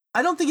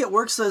 I don't think it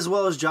works as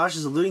well as Josh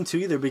is alluding to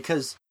either,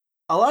 because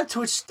a lot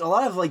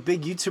of like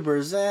big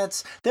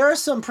YouTubers, there are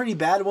some pretty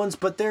bad ones,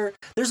 but there's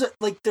a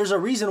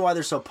reason why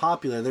they're so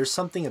popular. There's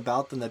something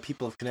about them that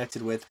people have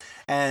connected with.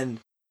 And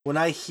when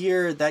I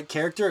hear that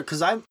character,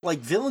 because I'm like,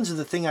 villains are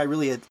the thing I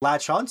really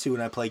latch onto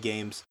when I play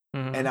games.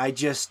 Mm-hmm. And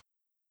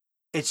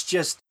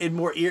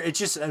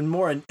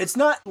it's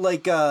not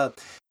like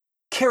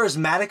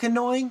charismatic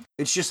annoing.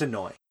 It's just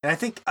annoying. And I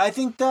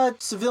think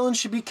that villain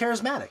should be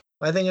charismatic.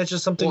 I think it's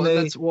just something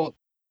that's what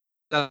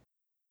I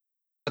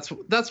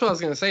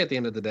was going to say at the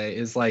end of the day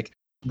is like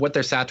what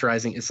they're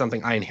satirizing is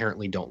something I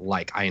inherently don't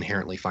like. I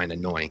inherently find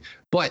annoying.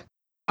 But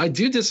I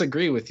do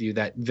disagree with you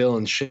that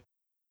villains should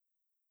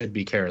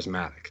be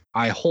charismatic.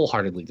 I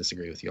wholeheartedly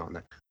disagree with you on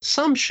that.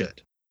 Some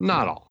should,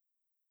 not all.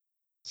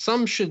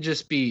 Some should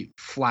just be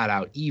flat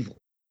out evil.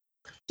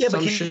 Yeah,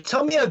 but can you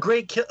tell me a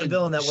great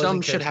villain that wasn't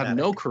Some should have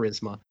no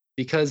charisma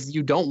because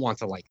you don't want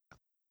to like them.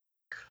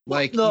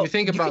 Like, well, no, you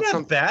think about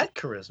some bad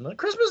charisma.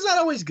 Charisma's not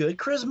always good.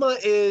 Charisma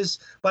is,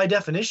 by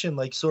definition,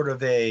 like sort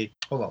of a.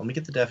 Hold on, let me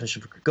get the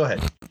definition. Go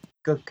ahead.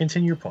 Go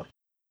continue your point.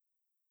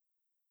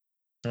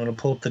 I want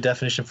to pull up the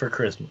definition for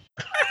charisma.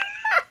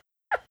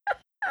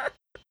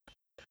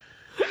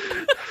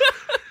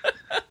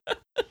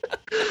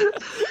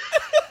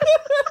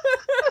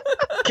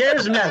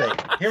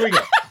 Charismatic. Here we go.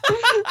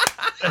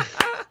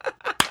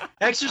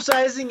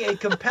 Exercising a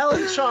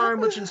compelling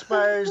charm which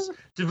inspires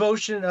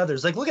devotion in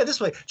others. Like, look at it this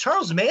way.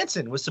 Charles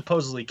Manson was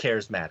supposedly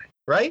charismatic,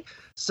 right?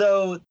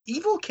 So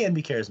evil can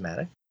be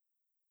charismatic.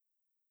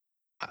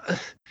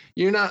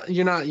 You're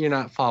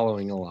not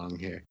following along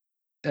here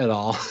at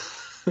all.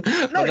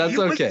 No, that's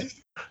okay.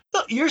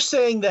 You're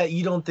saying that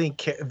you don't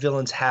think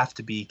villains have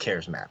to be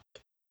charismatic.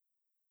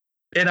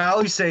 And I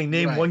was saying,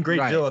 name one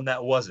great villain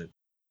that wasn't.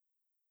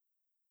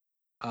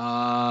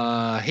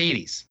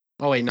 Hades.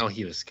 Oh wait, no,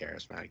 he was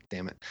charismatic.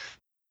 Damn it.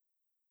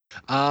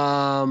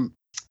 Hold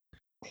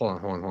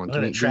on.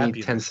 Give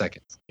me 10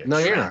 seconds. No,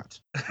 you're not.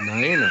 No,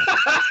 you're not.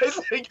 It's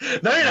like,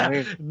 no,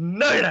 you're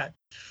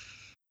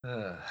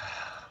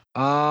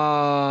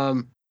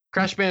not.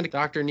 Crash Bandicoot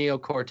Dr. Neo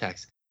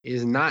Cortex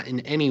is not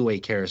in any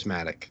way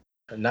charismatic.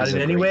 Not in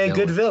any way a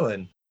good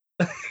villain.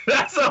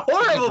 That's a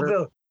horrible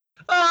villain.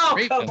 Oh,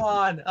 come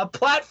on. A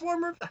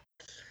platformer?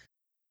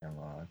 Come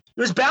on.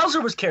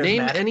 Bowser was charismatic.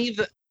 Name any of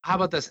the. How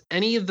about this?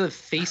 Any of the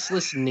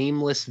faceless,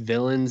 nameless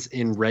villains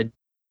in Red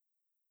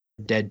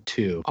Dead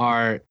 2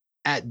 are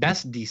at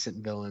best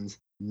decent villains.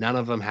 None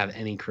of them have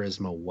any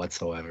charisma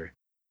whatsoever.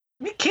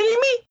 Are you kidding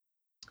me?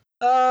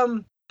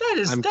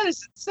 That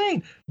is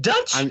insane.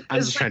 Dutch. I'm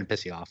just trying to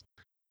piss you off.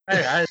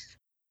 I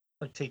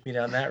like take me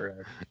down that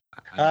road.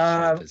 I'm just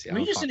trying to piss you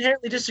We off. just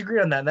inherently disagree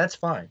on that, and that's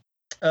fine.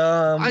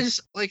 I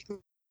just like.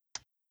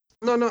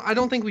 No, I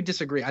don't think we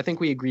disagree. I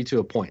think we agree to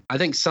a point. I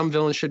think some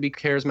villains should be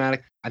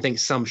charismatic. I think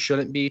some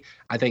shouldn't be.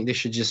 I think they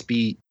should just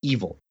be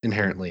evil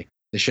inherently.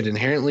 They should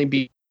inherently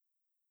be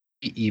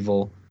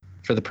evil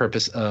for the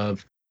purpose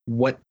of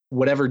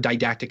whatever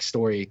didactic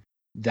story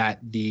that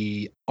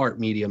the art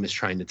medium is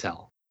trying to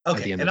tell at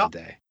the end of the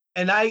day.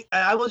 And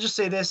I will just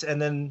say this,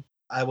 and then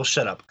I will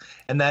shut up.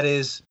 And that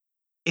is,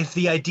 if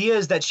the idea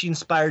is that she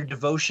inspired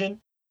devotion,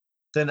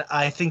 then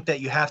I think that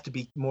you have to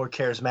be more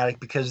charismatic,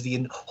 because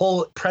the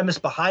whole premise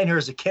behind her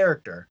as a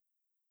character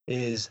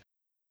is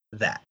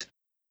that.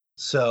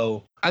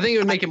 So I think it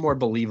would make it more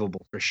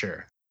believable for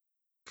sure.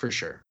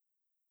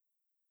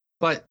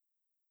 But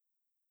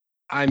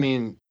I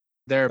mean,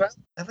 I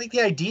like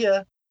the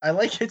idea. I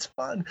like it's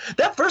fun.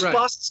 That first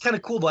boss is kind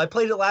of cool, though. I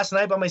played it last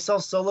night by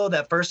myself solo.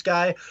 That first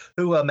guy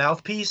who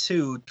Mouthpiece,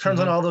 who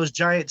turns on all those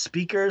giant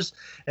speakers,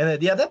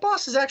 and that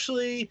boss is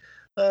actually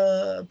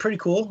pretty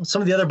cool.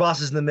 Some of the other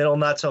bosses in the middle,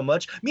 not so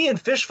much. Me and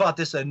Fish fought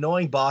this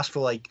annoying boss for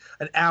like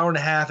an hour and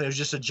a half, and it was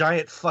just a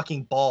giant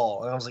fucking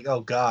ball. And I was like,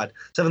 oh god,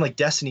 it's having like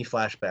Destiny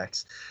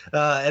flashbacks.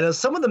 And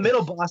some of the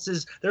middle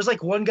bosses, there's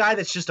like one guy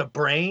that's just a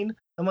brain.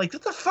 I'm like,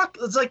 what the fuck?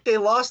 It's like they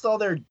lost all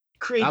their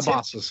creativity. That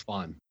boss was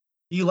fun.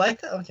 You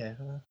like that? Okay.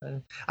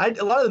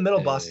 A lot of the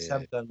middle bosses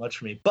haven't done much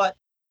for me, but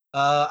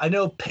I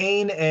know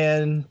Pain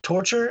and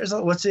Torture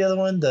what's the other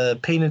one? The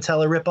Pain and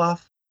Teller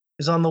ripoff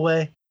is on the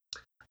way.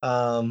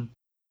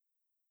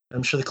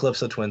 I'm sure the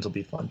Calypso Twins will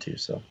be fun too.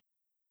 So,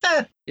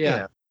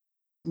 yeah.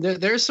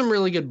 There's some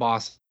really good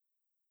bosses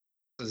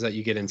that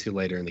you get into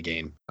later in the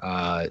game.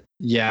 I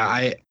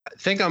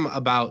think I'm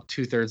about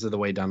 2/3 of the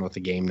way done with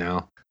the game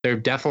now. There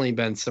have definitely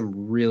been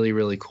some really,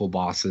 really cool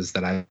bosses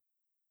that I've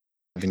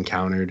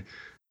encountered.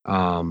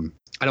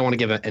 I don't want to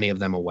give any of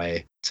them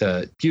away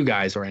to you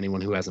guys or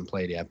anyone who hasn't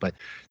played yet, but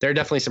there are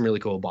definitely some really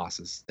cool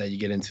bosses that you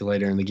get into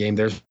later in the game.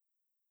 There's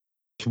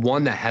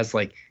one that has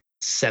like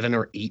 7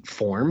 or 8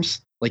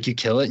 forms. Like you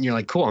kill it and you're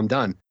like, cool, I'm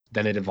done.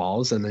 Then it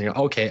evolves and then you're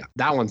okay,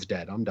 that one's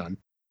dead, I'm done.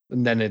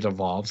 And then it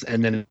evolves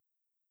and then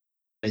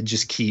it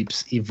just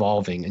keeps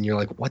evolving and you're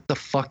like, what the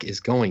fuck is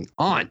going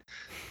on?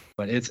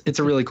 But it's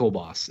a really cool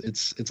boss.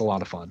 It's a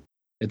lot of fun.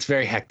 It's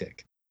very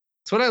hectic.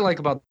 It's what I like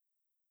about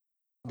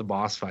the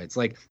boss fights.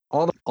 Like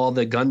all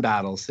the gun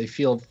battles, they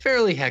feel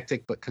fairly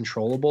hectic but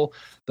controllable.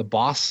 The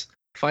boss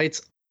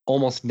fights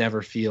almost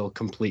never feel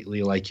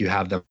completely like you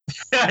have them.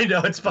 I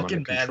know, it's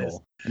fucking madness.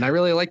 And I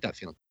really like that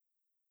feeling.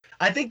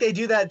 I think they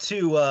do that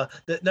too. And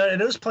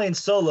it was playing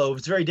solo.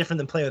 It's very different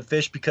than playing with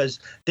Fish because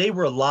they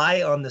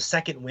rely on the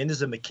second wind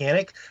as a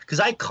mechanic.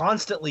 Because I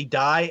constantly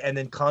die and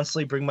then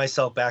constantly bring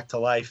myself back to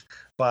life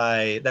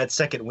by that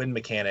second wind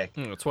mechanic.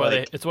 It's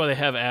why they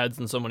have ads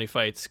in so many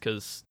fights.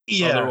 Because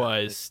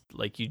otherwise,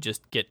 like you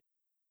just get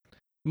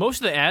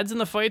most of the ads in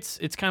the fights.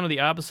 It's kind of the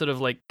opposite of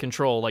like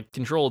Control. Like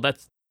Control,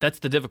 that's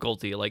the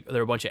difficulty. Like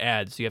there are a bunch of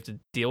ads you have to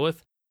deal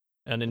with,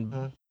 and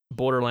in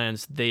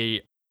Borderlands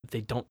they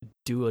don't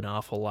do an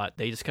awful lot.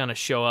 They just kind of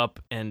show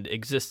up and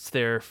exists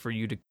there for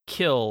you to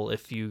kill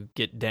if you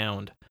get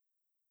downed,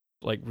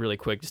 like really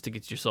quick, just to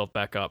get yourself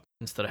back up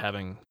instead of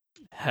having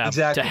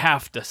to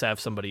have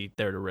somebody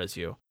there to res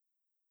you.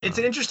 It's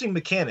an interesting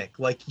mechanic.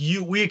 Like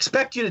we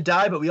expect you to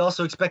die, but we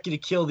also expect you to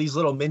kill these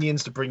little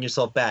minions to bring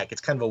yourself back.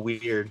 It's kind of a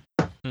weird.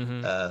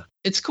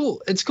 It's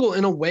cool. It's cool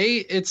in a way.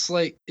 It's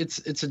like it's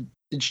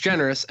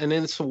generous, and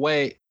it's a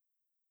way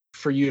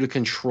for you to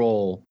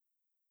control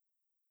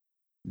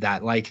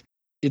that. Like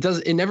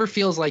it never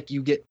feels like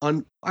you get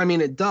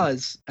it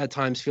does at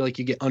times feel like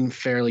you get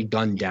unfairly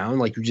gunned down,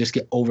 like you just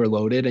get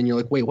overloaded and you're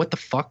like, wait, what the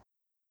fuck,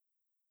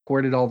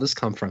 where did all this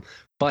come from?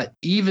 But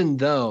even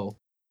though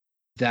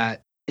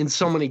that in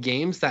so many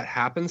games that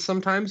happens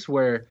sometimes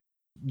where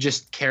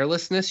just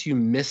carelessness, you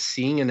miss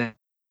seeing an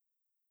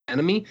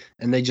enemy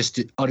and they just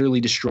utterly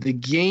destroy, the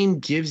game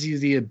gives you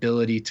the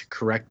ability to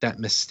correct that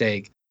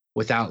mistake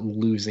without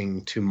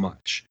losing too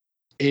much.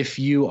 If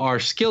you are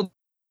skilled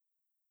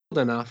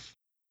enough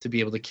to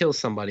be able to kill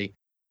somebody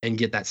and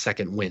get that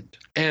second wind.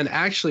 And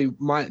actually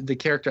the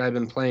character I've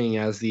been playing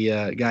as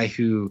the guy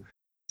who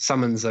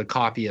summons a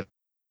copy of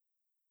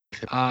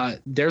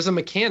there's a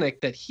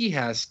mechanic that he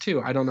has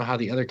too. I don't know how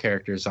the other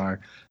characters are,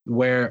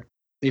 where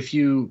if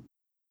you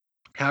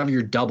have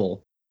your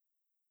double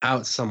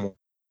out somewhere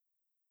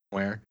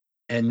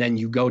and then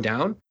you go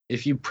down,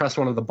 if you press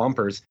one of the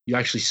bumpers, you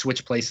actually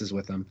switch places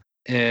with them.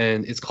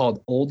 And it's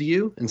called old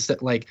you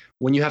instead. Like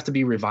when you have to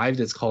be revived,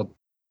 it's called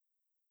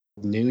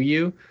new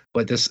you,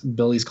 but this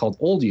ability's called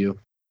old you,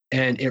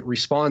 and it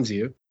respawns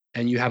you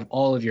and you have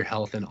all of your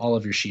health and all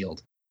of your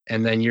shield,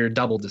 and then your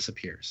double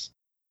disappears.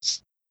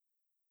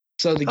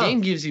 So the game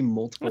gives you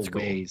multiple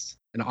ways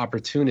and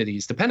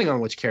opportunities, depending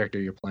on which character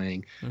you're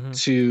playing,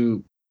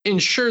 to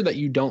ensure that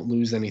you don't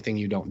lose anything,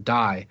 you don't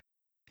die.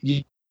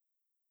 You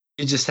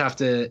just have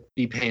to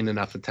be paying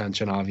enough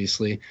attention,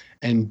 obviously,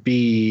 and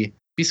be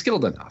be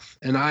skilled enough.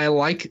 And I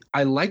like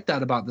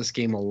that about this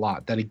game a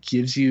lot, that it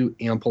gives you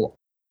ample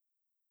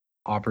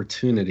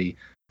opportunity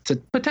to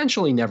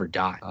potentially never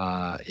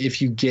die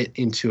if you get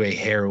into a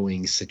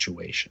harrowing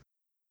situation.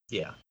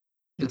 Yeah.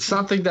 It's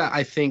something that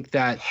I think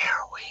that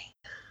Harrowing.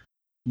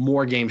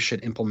 more games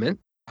should implement.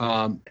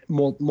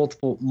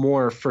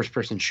 More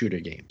first-person shooter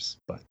games,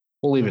 but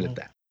we'll leave it at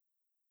that.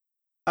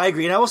 I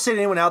agree, and I will say to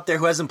anyone out there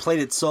who hasn't played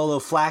it solo,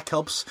 Flack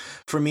helps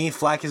for me.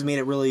 Flack has made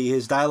it really,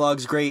 his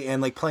dialogue's great, and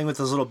like playing with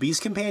his little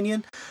beast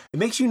companion, it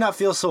makes you not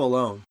feel so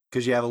alone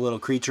because you have a little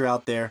creature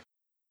out there.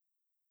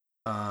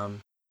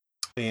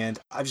 And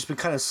I've just been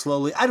kind of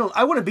slowly. I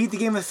want to beat the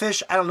game with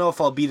Fish. I don't know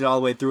if I'll beat it all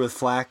the way through with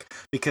Flack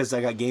because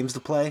I got games to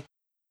play.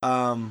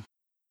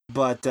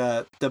 But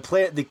the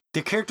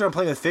character I'm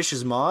playing with Fish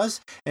is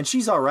Moz, and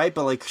she's all right,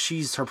 but like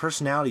her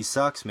personality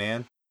sucks,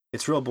 man.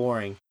 It's real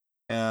boring.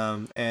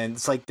 And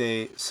it's like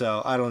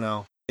so I don't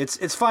know.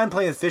 It's fine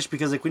playing with Fish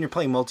because like when you're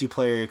playing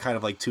multiplayer, you're kind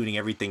of like tuning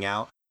everything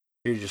out.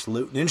 You're just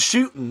looting and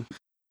shooting.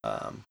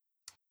 But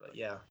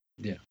yeah.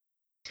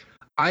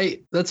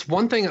 That's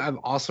one thing I've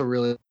also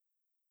really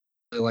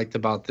liked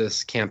about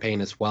this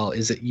campaign as well,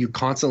 is that you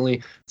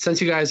constantly, since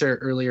you guys are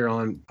earlier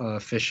on,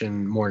 Fish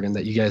and Morgan,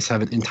 that you guys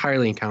haven't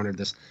entirely encountered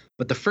this,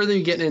 but the further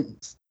you get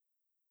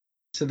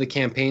into the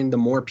campaign, the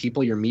more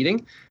people you're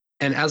meeting,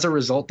 and as a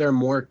result, there are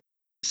more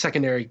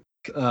secondary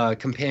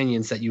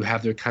companions that you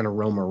have to kind of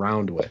roam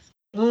around with.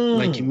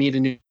 Like you meet a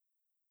new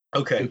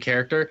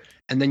character,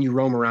 and then you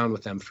roam around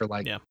with them for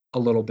like a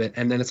little bit,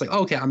 and then it's like,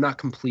 okay, I'm not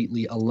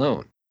completely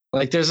alone.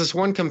 Like there's this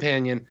one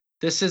companion.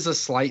 This is a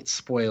slight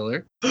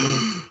spoiler.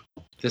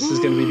 This is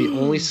going to be the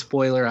only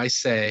spoiler I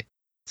say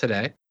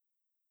today.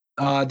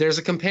 There's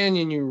a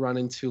companion you run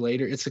into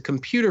later. It's a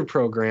computer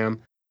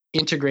program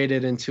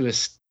integrated into a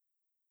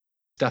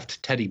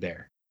stuffed teddy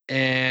bear.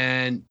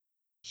 And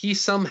he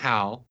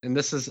somehow, and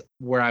this is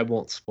where I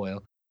won't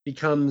spoil,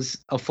 becomes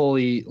not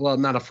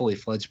a fully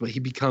fledged, but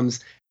he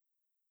becomes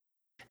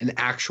an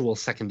actual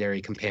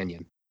secondary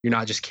companion. You're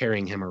not just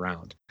carrying him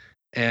around.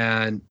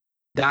 And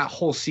that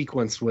whole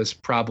sequence was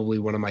probably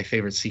one of my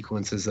favorite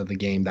sequences of the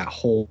game. That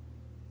whole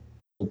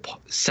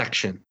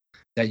section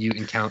that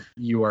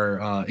you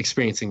are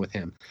experiencing with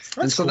him.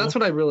 That's cool. That's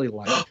what I really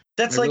like.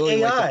 That's I like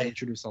really AI.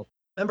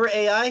 Remember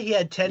AI? He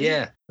had Teddy.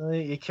 Yeah.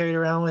 You carried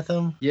around with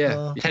him.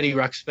 Yeah. Teddy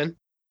Ruxpin.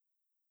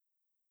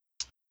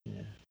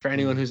 Yeah. For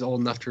anyone who's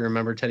old enough to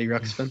remember Teddy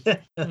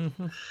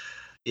Ruxpin.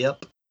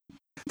 Yep.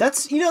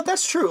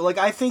 That's true. Like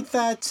I think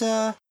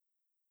that.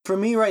 For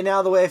me right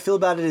now, the way I feel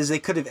about it is they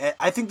could have.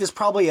 I think there's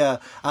probably a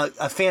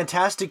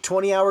fantastic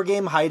 20-hour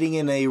game hiding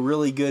in a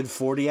really good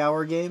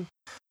 40-hour game.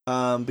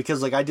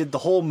 Because like I did the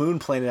whole Moon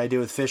Planet I did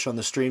with Fish on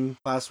the stream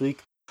last week.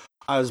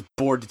 I was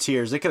bored to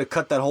tears. They could have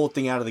cut that whole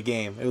thing out of the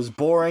game. It was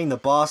boring. The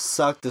boss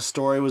sucked. The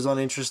story was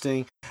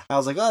uninteresting. I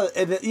was like, oh,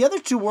 and the other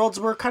two worlds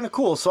were kind of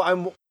cool. So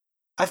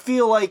I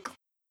feel like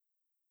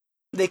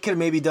they could have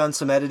maybe done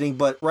some editing,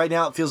 but right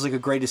now it feels like a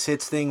greatest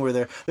hits thing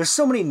where there's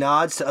so many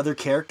nods to other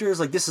characters.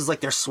 Like this is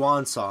like their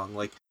swan song.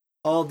 Like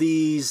all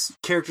these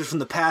characters from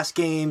the past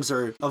games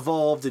are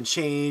evolved and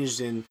changed,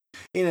 and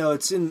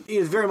it's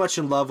very much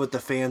in love with the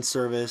fan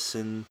service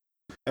and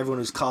everyone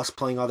who's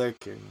cosplaying all their.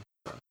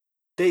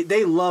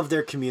 They love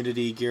their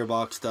community.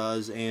 Gearbox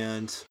does,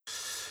 and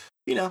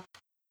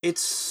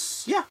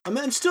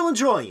I'm still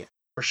enjoying it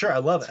for sure. I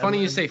love it. It's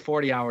funny you say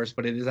 40 hours,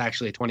 but it is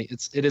actually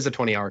it is a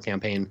 20-hour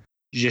campaign.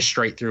 Just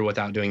straight through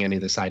without doing any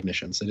of the side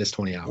missions. It is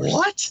 20 hours.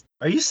 What?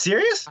 Are you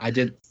serious? I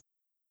did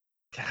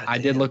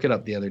look it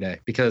up the other day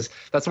because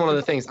that's one of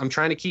the things. I'm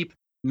trying to keep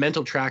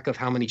mental track of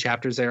how many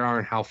chapters there are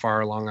and how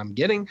far along I'm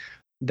getting.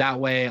 That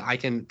way I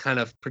can kind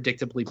of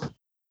predictably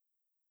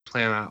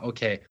plan out,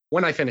 okay,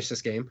 when I finish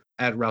this game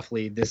at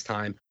roughly this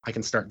time, I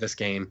can start this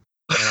game.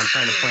 And I'm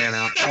trying to plan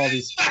out all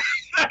these.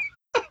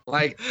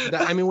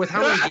 With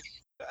how many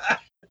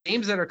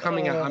games that are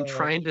coming out, I'm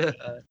trying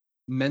to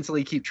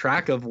mentally keep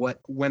track of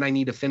when I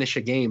need to finish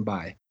a game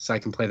by so I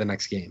can play the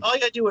next game. All you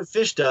gotta do what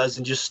Fish does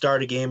and just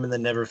start a game and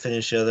then never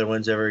finish the other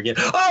ones ever again.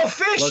 Oh,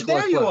 Fish,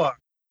 there you are.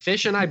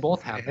 Fish and I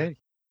both have that.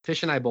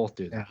 Fish and I both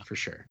do that for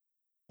sure.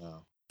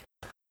 Wow.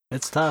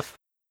 It's tough.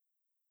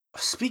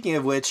 Speaking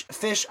of which,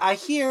 Fish, I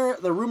hear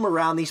the rumor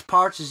around these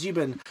parts is you've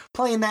been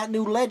playing that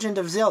new Legend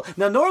of Zelda.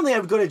 Now, normally I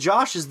would go to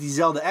Josh as the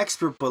Zelda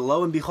expert, but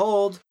lo and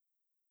behold,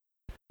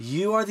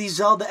 you are the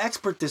Zelda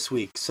expert this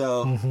week.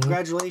 So,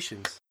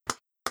 Congratulations.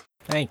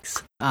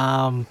 Thanks.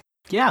 Well,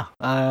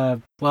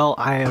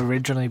 I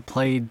originally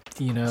played,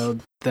 the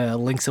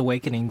Link's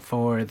Awakening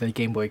for the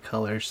Game Boy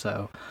Color,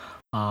 so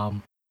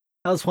that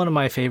was one of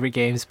my favorite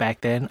games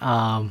back then.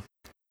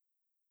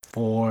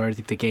 For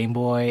the Game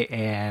Boy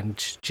and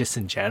just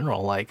in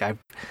general,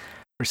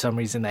 for some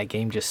reason that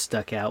game just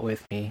stuck out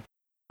with me.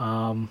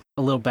 A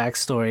little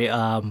backstory,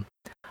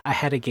 I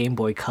had a Game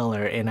Boy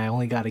Color and I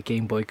only got a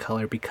Game Boy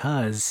Color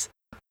because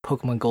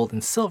Pokemon Gold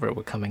and Silver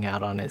were coming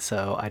out on it,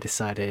 so I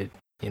decided,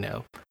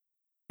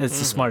 it's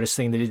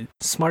the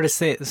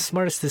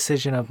smartest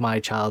decision of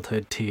my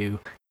childhood to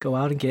go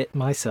out and get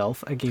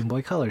myself a Game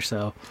Boy Color.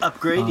 So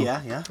upgrade,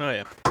 yeah. Oh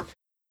yeah.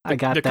 I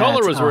got the that.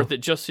 color was worth it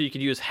just so you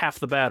could use half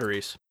the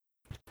batteries.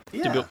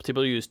 Yeah. To be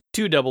able to use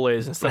 2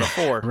 AA's instead of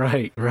 4.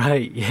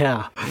 Right,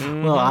 yeah.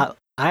 Mhm. Well,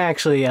 I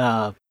actually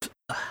I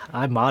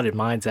modded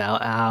mine's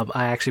out.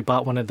 I actually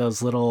bought one of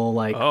those little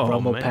like Oh,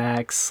 rumble man.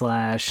 packs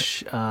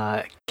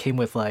 / came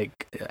with like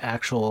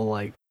actual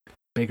like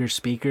bigger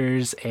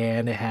speakers,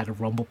 and it had a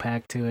rumble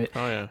pack to it.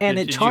 Oh yeah. And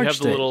did it you have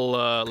charged the it.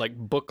 little like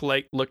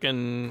book-like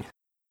looking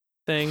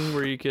thing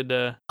where you could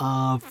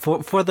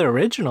For the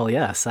original,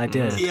 yes, I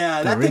did. Yeah,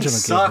 The that thing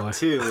original Game Boy. sucked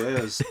too.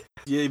 It was.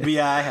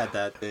 Yeah, I had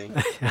that thing.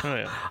 Yeah. Oh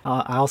yeah.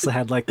 I also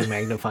had like the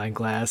magnifying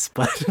glass,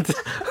 but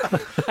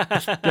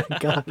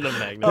God. The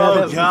magnet.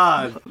 Oh that-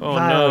 God. Oh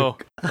I no.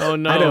 Oh I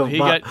no. know, He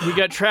but-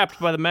 got trapped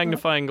by the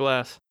magnifying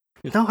glass.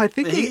 No, I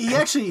think He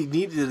actually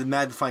needed a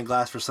magnifying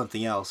glass for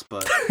something else,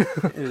 but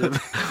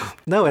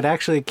no, it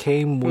actually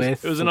came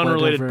with. It was an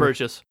unrelated whatever-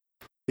 purchase.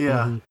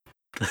 yeah.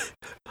 Mhm.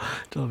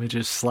 Let me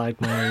just slide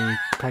my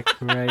pack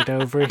right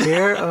over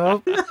here.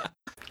 Oh,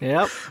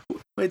 yep.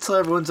 Wait till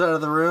everyone's out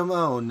of the room.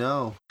 Oh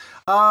no.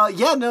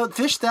 Yeah, no,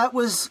 Fish. That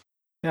was.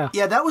 Yeah.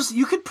 Yeah, that was.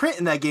 You could print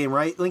in that game,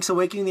 right? Link's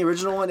Awakening, the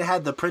original one. It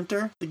had the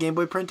printer, the Game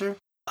Boy printer.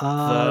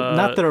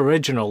 Not the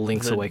original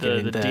Link's the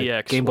Awakening, the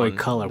DX Game Boy one,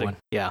 Color the- one.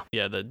 Yeah.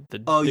 Yeah, the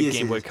Oh, yes,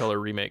 Game Boy yes. Color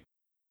remake.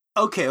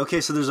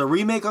 Okay. So there's a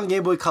remake on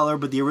Game Boy Color,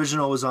 but the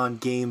original was on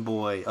Game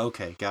Boy.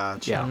 Okay,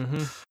 gotcha. Yeah.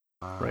 Mhm.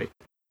 Right.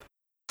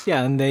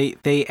 Yeah, and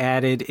they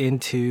added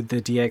into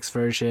the DX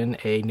version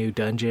a new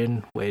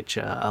dungeon, which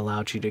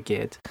allowed you to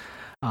get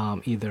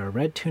either a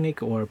red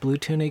tunic or a blue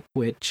tunic,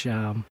 which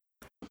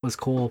was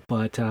cool.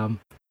 But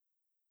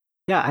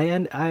yeah,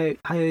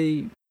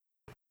 I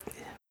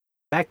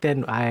back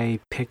then I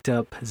picked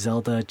up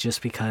Zelda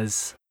just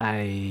because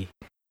I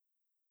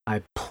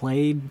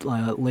played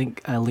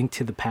Link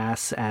to the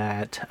Past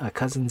at a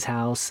cousin's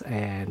house,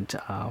 and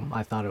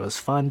I thought it was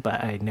fun,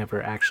 but I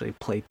never actually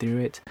played through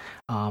it.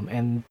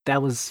 And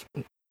that was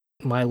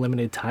my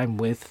limited time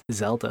with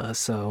Zelda,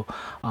 so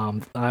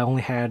I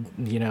only had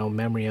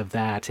memory of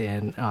that,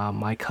 and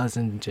my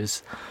cousin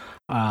just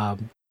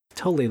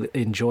totally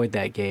enjoyed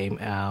that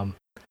game.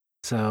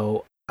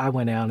 So I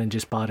went out and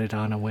just bought it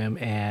on a whim,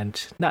 and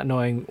not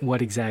knowing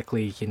what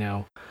exactly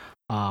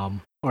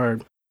or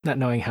not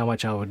knowing how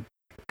much I would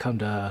come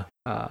to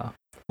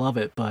love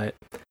it, but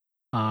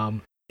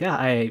yeah,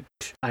 I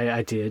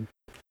did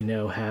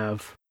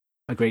have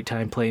a great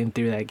time playing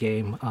through that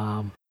game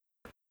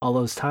all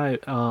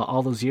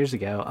those years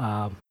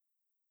ago,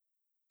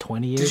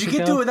 20 years ago. Did you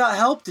get to it without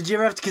help? Did you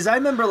ever have to? Because I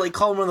remember like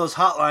calling one of those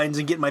hotlines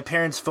and getting my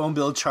parents' phone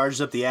bill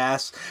charged up the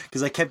ass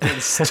because I kept getting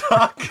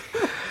stuck.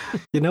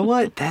 You know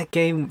what? That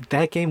game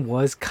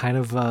was kind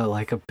of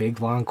like a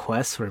big long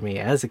quest for me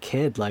as a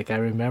kid. Like I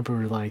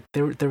remember, like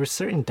there were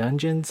certain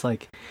dungeons,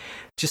 like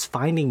just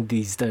finding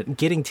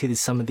getting to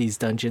some of these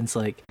dungeons.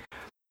 Like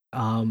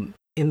in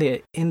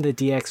the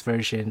DX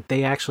version,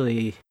 they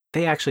actually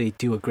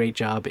do a great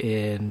job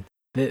in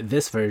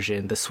this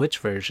version, the Switch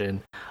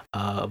version,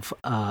 of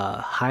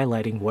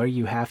highlighting where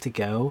you have to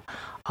go.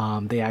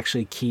 They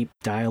actually keep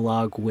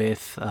dialogue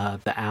with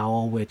the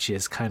owl, which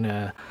is kind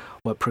of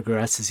what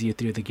progresses you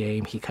through the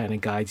game. He kind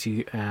of guides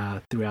you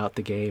throughout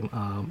the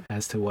game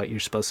as to what you're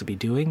supposed to be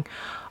doing,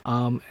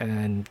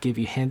 and give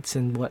you hints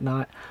and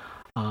whatnot.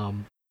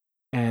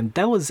 And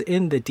that was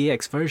in the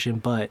DX version,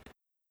 but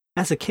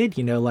as a kid,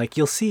 like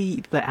you'll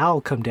see the owl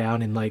come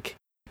down and like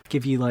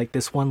give you like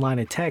this one line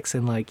of text,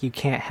 and like you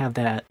can't have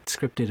that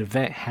scripted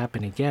event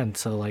happen again.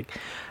 So like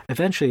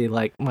eventually,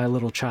 like my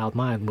little child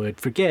mind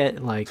would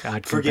forget, like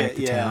I'd go back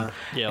to town.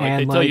 Yeah, like And,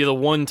 they tell like- you the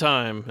one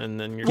time, and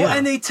then you're Well, done.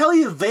 and they tell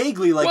you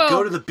vaguely like Well,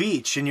 go to the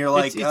beach, and you're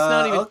like, it's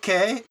not even-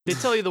 okay. They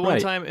tell you the one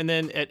Right. time, and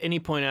then at any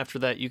point after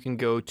that, you can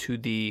go to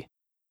the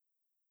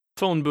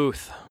phone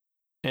booth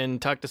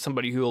and talk to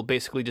somebody who will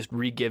basically just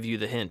re-give you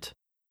the hint,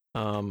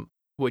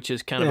 which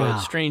is kind of Yeah.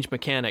 a strange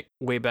mechanic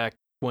way back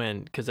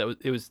when, because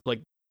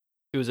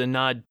it was a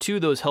nod to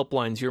those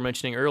helplines you were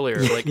mentioning earlier.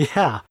 Like,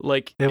 Yeah,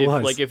 it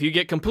was. Like if you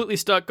get completely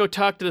stuck, go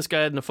talk to this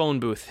guy in the phone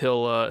booth.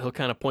 He'll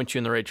kind of point you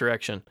in the right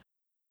direction.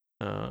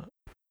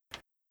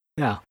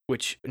 yeah.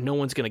 Which no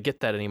one's gonna get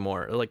that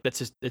anymore. Like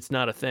it's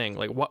not a thing.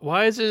 Like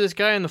why is there this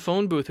guy in the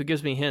phone booth who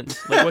gives me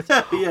hints? Like what's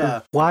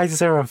Yeah. Why is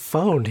there a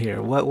phone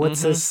here?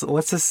 What's Mhm.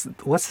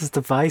 What's this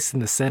device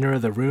in the center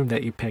of the room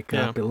that you pick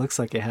Yeah. up? It looks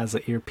like it has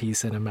an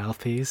earpiece and a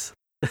mouthpiece.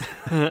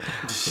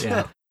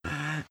 Yeah.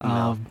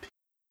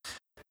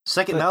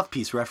 Second but-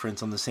 mouthpiece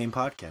reference on the same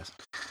podcast.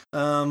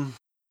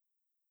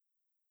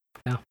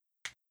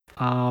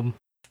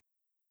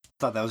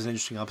 Thought that was an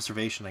interesting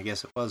observation. I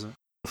guess it wasn't.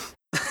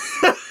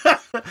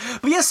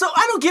 But yeah, so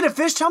I don't get it,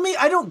 Fish. Tell me,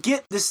 I don't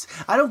get this.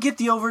 I don't get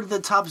the over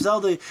the top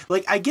Zelda.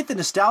 Like, I get the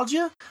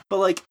nostalgia, but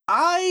like,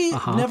 I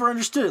Uh-huh. never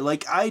understood it.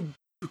 Like,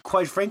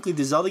 quite frankly,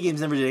 the Zelda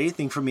games never did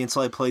anything for me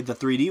until I played the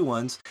 3D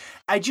ones.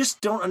 I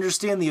just don't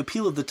understand the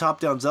appeal of the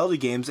top-down Zelda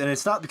games, and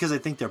it's not because I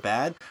think they're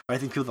bad, or I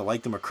think people that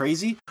like them are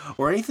crazy,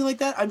 or anything like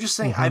that. I'm just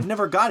saying I've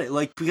never got it.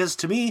 Like, because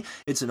to me,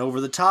 it's an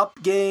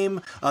over-the-top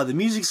game. The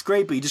music's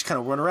great, but you just kind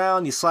of run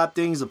around, you slap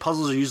things. The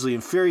puzzles are usually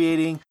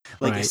infuriating.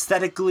 Like,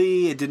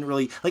 aesthetically, it didn't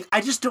really... Like,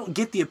 I just don't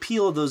get the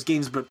appeal of those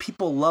games, but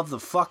people love the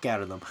fuck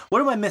out of them.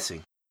 What am I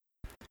missing?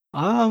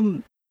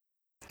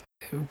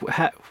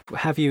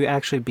 Have you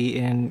actually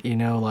beaten,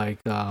 like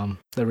the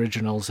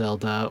original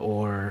Zelda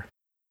or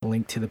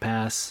Link to the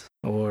Past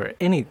or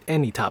any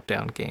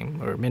top-down game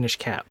or Minish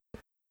Cap?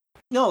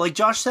 No, like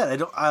Josh said, I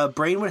don't.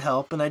 Brain would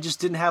help, and I just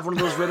didn't have one of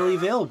those readily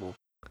available.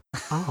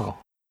 Oh,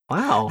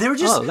 wow! They were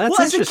just that's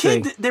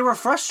interesting. As a kid, they were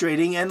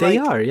frustrating, and they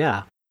are,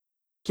 yeah.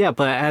 Yeah,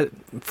 but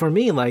for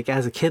me, like,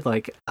 as a kid,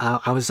 like,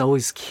 I was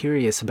always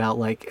curious about,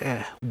 like,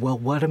 well,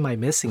 what am I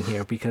missing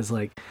here? Because,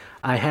 like,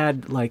 I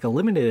had, like, a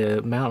limited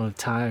amount of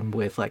time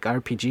with, like,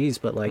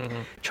 RPGs, but, like,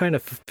 trying to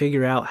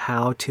figure out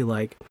how to,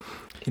 like,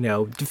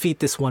 defeat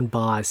this one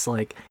boss,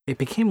 like, it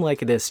became, like,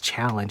 this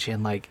challenge.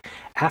 And, like,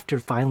 after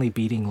finally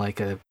beating, like,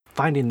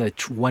 finding the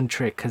one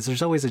trick, because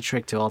there's always a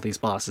trick to all these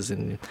bosses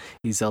in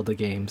these Zelda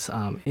games,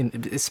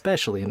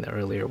 especially in the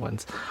earlier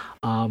ones.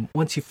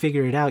 Once you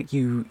figure it out,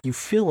 you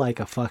feel like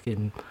a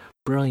fucking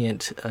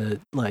brilliant,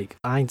 like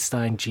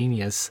Einstein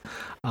genius,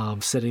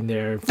 sitting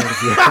there in front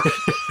of you.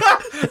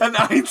 An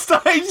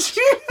Einstein genius.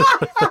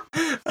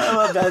 I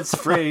love that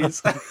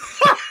phrase.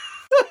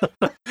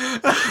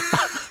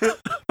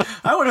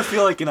 I want to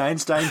feel like an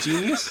Einstein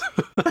genius.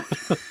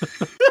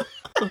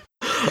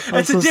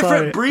 It's a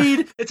different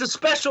breed. It's a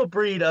special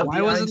breed of.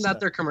 Why wasn't that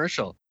their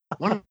commercial?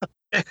 I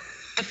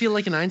feel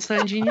like an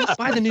Einstein genius.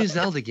 Buy the new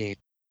Zelda game.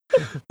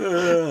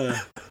 Way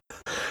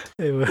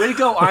to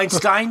go,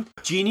 Einstein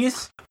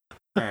genius.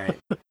 All right.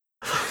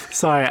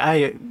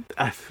 Sorry,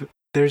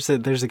 there's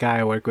a guy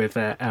I work with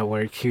at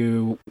work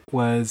who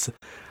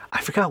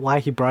I forgot why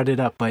he brought it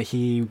up, but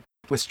he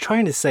was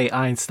trying to say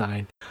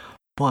Einstein,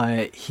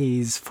 but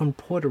he's from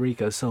Puerto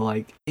Rico, so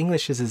like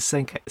English is his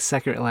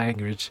second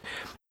language.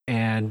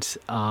 And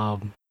I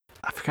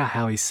forgot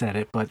how he said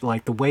it, but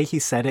like the way he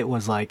said it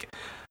was like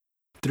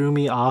threw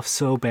me off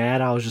so bad.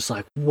 I was just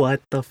like,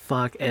 what the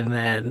fuck? And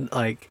then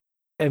like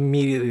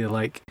immediately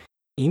like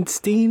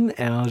Einstein,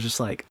 and I was just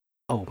like,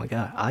 oh my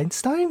god,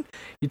 Einstein?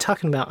 You're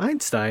talking about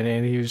Einstein?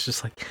 And he was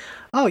just like,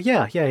 oh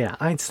yeah,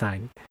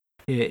 Einstein.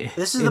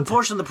 This is the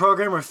portion of the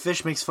program where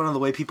Fish makes fun of the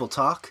way people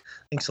talk.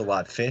 Thanks a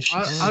lot, Fish.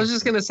 I was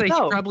just gonna say he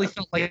probably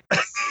felt like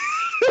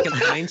an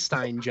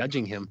Einstein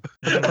judging him.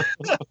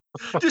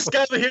 This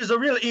guy over here is a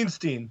real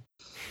Einstein.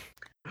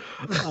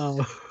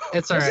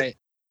 It's all right.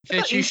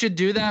 Fitch, you should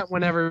do that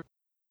whenever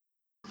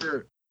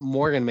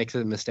Morgan makes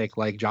a mistake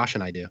like Josh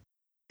and I do.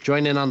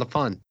 Join in on the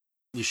fun.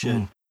 You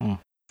should.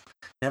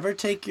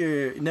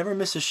 Never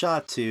miss a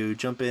shot to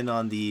jump in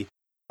on the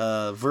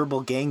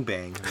verbal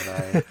gangbang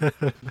that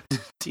I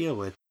deal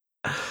with.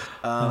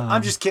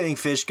 I'm just kidding,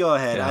 Fish. Go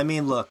ahead. Yeah. I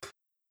mean, look.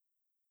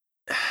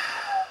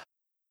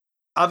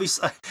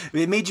 Obviously,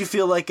 it made you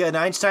feel like an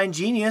Einstein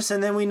genius,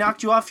 and then we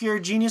knocked you off your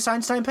genius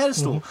Einstein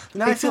pedestal.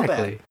 Now I feel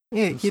bad.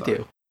 Yeah, you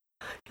do.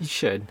 You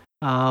should.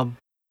 No,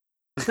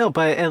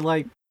 but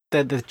like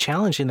the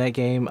challenge in that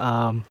game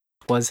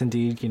was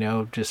indeed,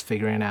 just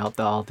figuring out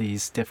all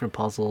these different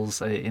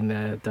puzzles in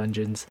the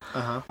dungeons.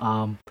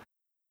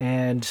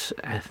 And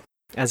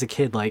as a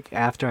kid, like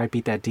after I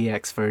beat that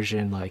DX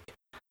version, like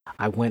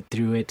I went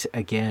through it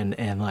again,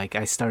 and like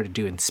I started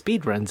doing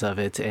speed runs of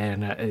it,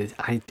 and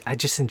I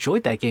just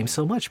enjoyed that game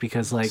so much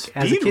because like speed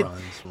as a kid,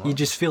 runs? Wow. You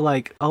just feel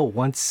like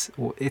once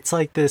it's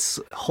like this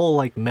whole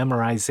like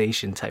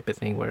memorization type of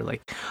thing where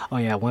like, oh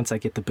yeah, once I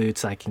get the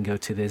boots, I can go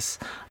to this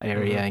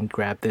area and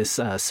grab this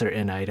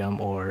certain item,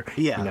 or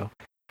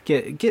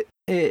get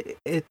it.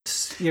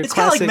 It's your it's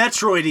classic... kind of like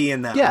Metroid-y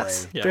in that way.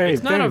 Yeah, very,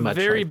 it's not very a much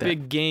very like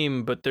big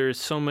game, but there's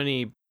so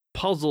many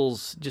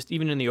puzzles just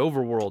even in the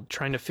overworld,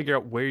 trying to figure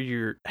out where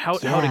you're how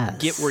to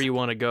get where you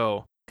want to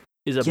go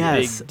is a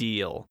big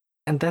deal.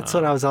 And that's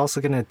what I was also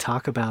going to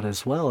talk about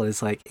as well,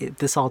 is like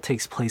this all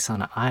takes place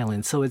on an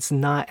island, so it's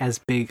not as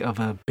big of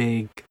a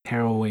big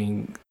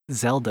harrowing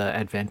Zelda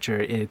adventure.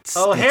 It's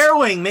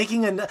harrowing,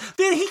 making a...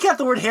 He got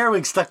the word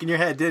harrowing stuck in your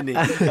head, didn't he?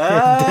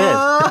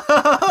 I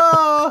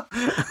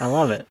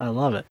love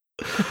it.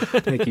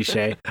 Thank you,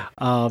 Shay.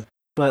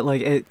 But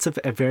like it's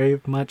a very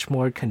much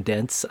more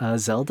condensed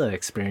Zelda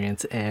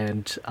experience,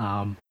 and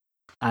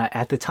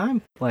at the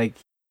time, like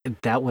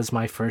that was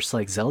my first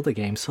like Zelda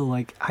game, so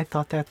like I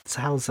thought that's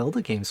how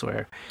Zelda games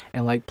were,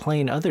 and like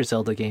playing other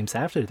Zelda games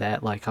after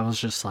that, like I was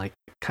just like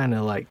kind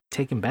of like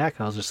taken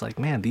back. I was just like,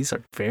 man, these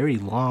are very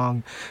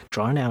long,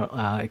 drawn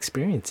out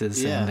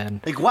experiences. Yeah. And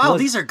then like, wow,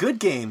 these are good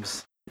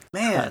games.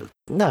 Man,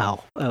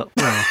 no. Well,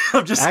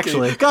 I'm just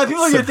actually, kidding. God,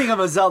 people are gonna think I'm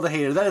a Zelda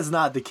hater. That is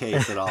not the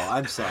case at all.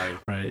 I'm sorry.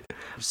 Right.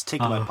 I'm just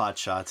taking my pot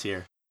shots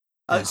here.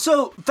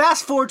 So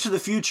fast forward to the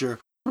future.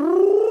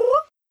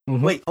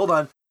 Wait, hold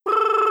on.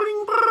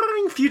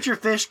 Future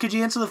Fish, could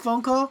you answer the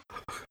phone call?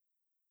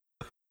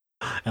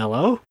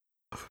 Hello?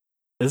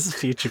 This is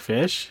Future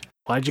Fish.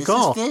 Why'd you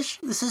call? This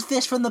is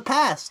Fish from the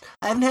past.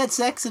 I haven't had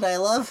sex and I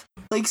love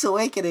Link's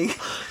Awakening.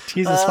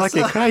 Jesus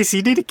fucking Christ,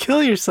 you need to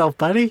kill yourself,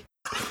 buddy.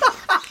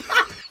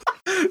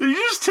 You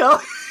just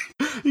tell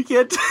you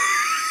can't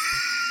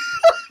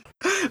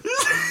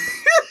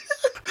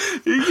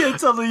you can't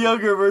tell the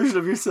younger version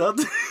of yourself.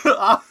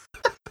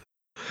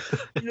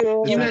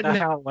 You had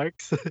how it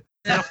works.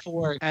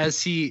 metaphor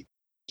as he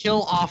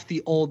kill off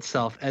the old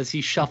self as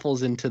he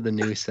shuffles into the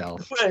new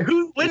self. Wait,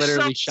 which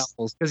Literally self?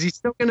 shuffles because he's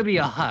still going to be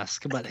a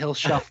husk, but he'll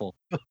shuffle.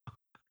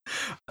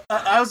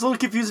 I was a little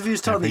confused if he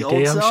was telling the Every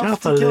old day I'm self to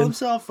shuffling. kill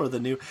himself or the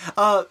new.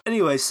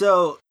 Anyway,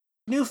 so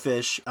new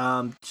Fish.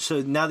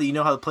 So now that you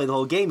know how to play the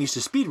whole game, you used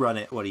to speed run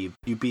it. What do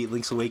you beat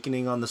Link's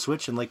Awakening on the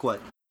Switch in like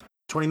what,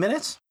 20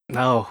 minutes?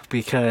 No,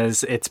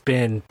 because it's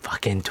been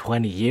fucking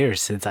 20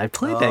 years since I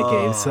played that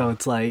game, so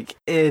it's like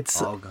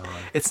it's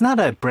not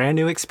a brand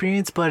new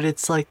experience, but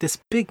it's like this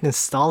big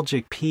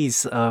nostalgic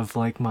piece of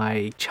like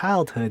my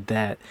childhood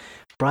that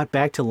brought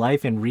back to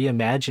life and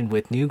reimagined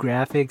with new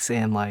graphics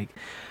and like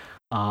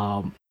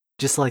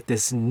just like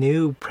this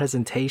new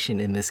presentation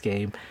in this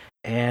game,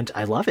 and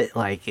I love it.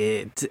 Like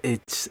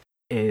it's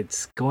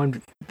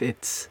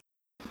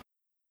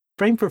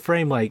frame for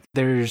frame, like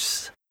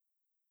there's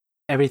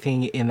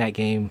everything in that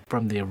game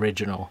from the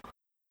original,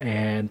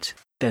 and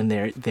then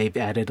they've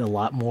added a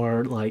lot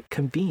more like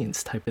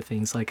convenience type of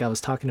things. Like I was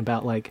talking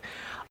about, like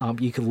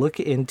you can look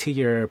into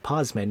your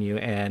pause menu,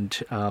 and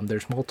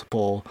there's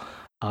multiple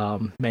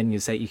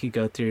menus that you could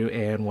go through,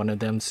 and one of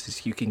them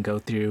is you can go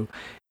through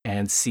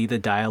and see the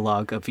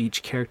dialogue of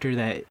each character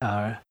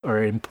that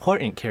or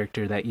important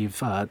character that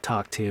you've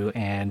talked to,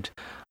 and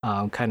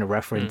kind of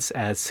reference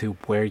as to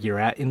where you're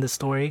at in the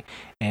story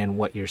and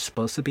what you're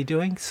supposed to be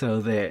doing, so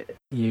that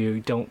you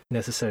don't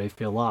necessarily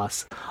feel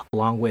lost.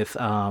 Along with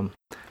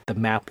the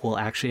map will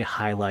actually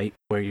highlight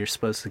where you're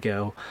supposed to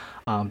go,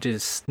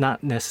 just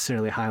not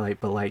necessarily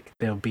highlight, but like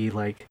there'll be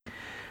like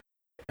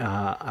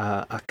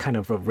a kind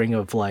of a ring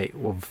of light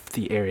of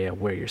the area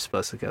where you're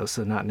supposed to go,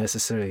 so not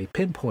necessarily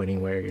pinpointing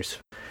where you're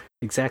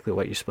exactly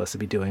what you're supposed to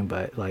be doing,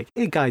 but like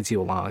it guides you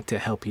along to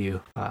help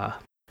you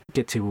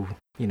get to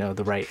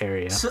the right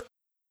area. So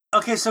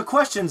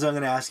questions I'm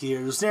going to ask you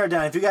here. Let's narrow it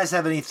down. If you guys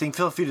have anything,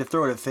 feel free to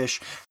throw it at Fish.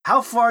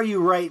 How far are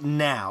you right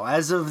now?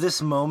 As of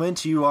this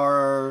moment, you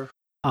are...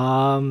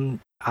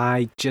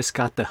 I just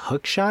got the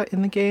hook shot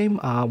in the game,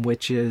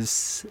 which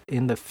is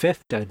in the 5th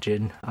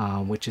dungeon,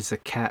 which is a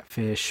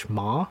catfish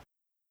maw.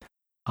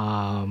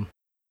 And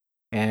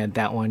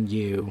that one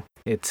you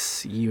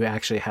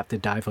actually have to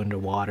dive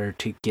underwater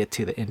to get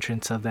to the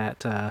entrance of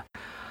that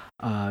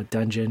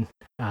dungeon.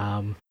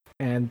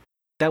 And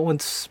that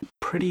one's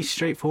pretty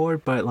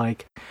straightforward, but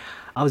like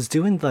I was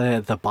doing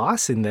the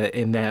boss in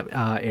that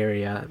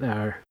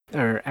area,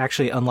 or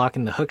actually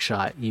unlocking the hook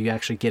shot. You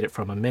actually get it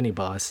from a mini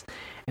boss,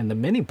 and the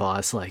mini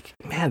boss, like,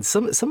 man,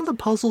 some of the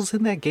puzzles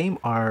in that game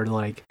are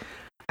like,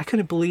 I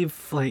couldn't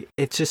believe, like,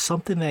 it's just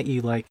something that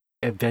you like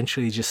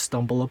eventually just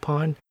stumble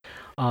upon.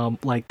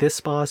 Like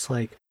this boss,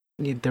 like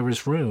there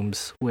was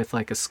rooms with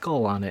like a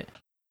skull on it,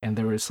 and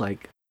there was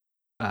like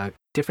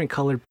different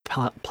colored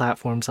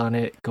platforms on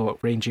it,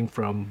 ranging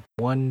from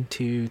 1,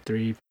 2,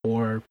 3,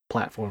 4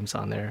 platforms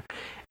on there,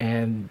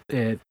 and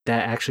that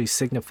actually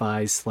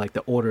signifies like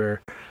the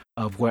order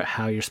of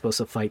how you're supposed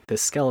to fight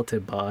this skeleton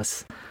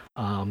boss.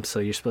 So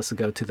you're supposed to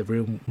go to the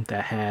room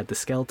that had the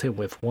skeleton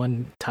with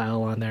one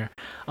tile on there.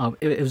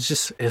 It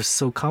was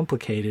so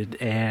complicated,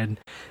 and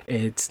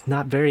it's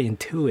not very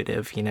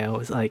intuitive,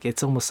 It's like,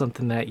 it's almost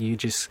something that you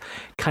just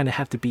kind of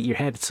have to beat your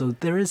head. So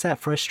there is that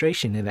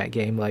frustration in that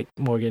game, like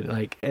Morgan,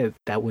 like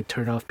that would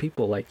turn off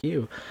people like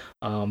you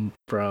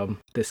from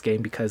this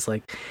game, because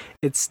like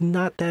it's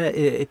not that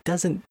it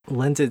doesn't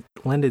lend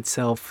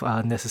itself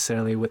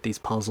necessarily with these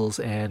puzzles,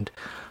 and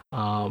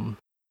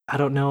I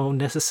don't know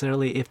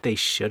necessarily if they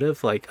should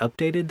have like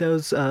updated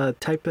those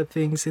type of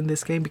things in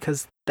this game,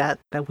 because that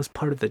was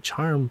part of the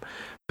charm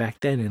back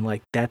then, and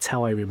like that's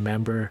how I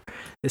remember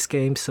this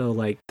game. So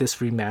like this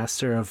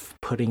remaster of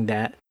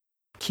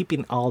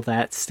keeping all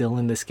that still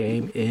in this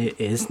game, it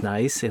is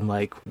nice, and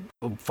like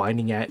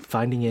finding it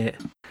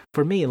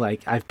for me,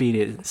 like I've beat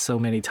it so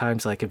many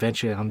times, like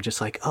eventually I'm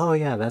just like, oh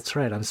yeah, that's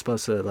right, I'm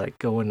supposed to like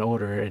go in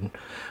order and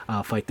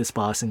fight this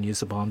boss and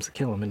use the bombs to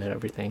kill him and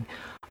everything.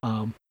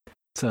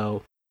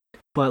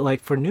 But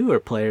like for newer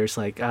players,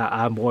 like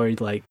I'm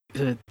worried like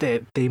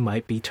they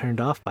might be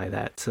turned off by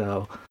that.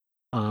 So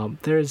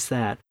there's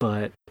that.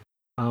 But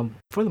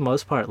for the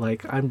most part,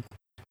 like I'm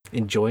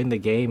enjoying the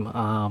game.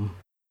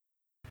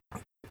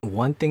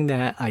 One thing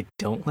that I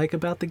don't like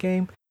about the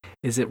game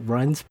is it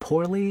runs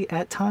poorly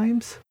at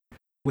times,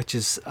 which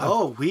is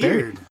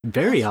weird,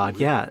 very odd.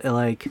 Yeah,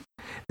 like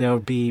there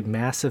would be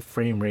massive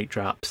frame rate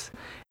drops,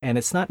 and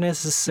it's not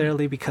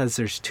necessarily because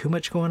there's too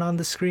much going on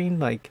the screen.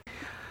 Like,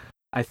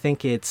 I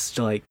think it's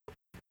like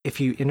if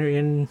you enter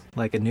in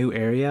like a new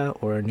area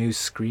or a new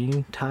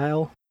screen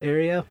tile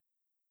area,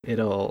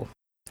 it'll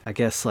I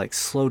guess, like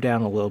slow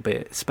down a little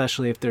bit,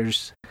 especially if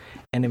there's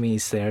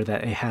enemies there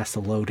that it has to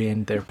load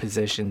in their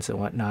positions and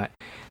whatnot.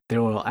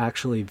 There will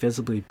actually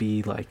visibly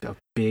be like a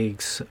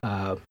big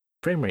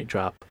frame rate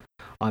drop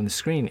on the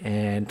screen,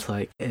 and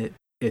like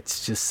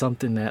it's just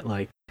something that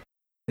like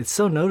it's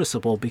so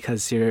noticeable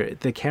because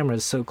the camera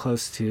is so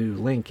close to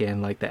Link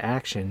and like the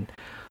action,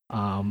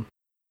 and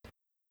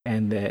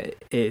that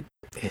it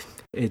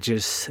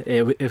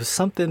was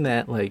something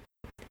that like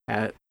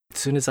as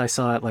soon as I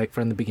saw it like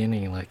from the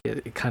beginning, like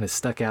it kind of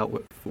stuck out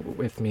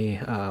with me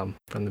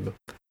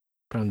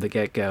from the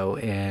get go,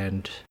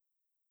 and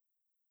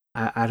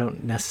I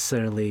don't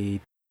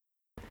necessarily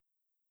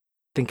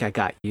think I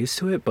got used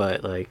to it,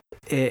 but like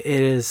it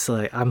is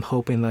like I'm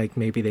hoping like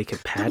maybe they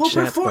could patch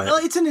that.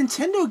 But it's a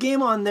Nintendo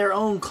game on their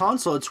own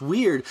console. It's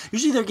weird.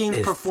 Usually their games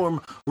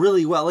perform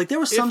really well. Like there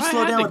was some slowdown. If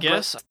I had to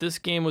guess, this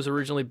game was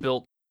originally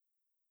built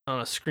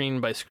on a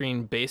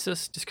screen-by-screen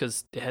basis, just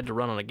because it had to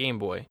run on a Game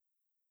Boy.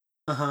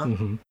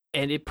 Mm-hmm.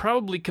 And it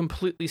probably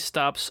completely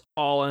stops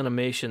all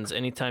animations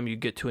anytime you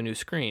get to a new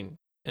screen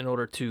in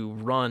order to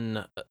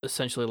run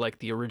essentially like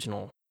the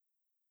original.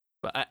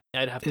 But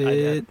I'd have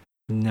to.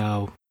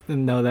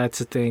 No, that's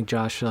the thing,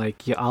 Josh.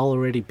 Like, I'll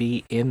already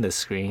be in the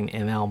screen,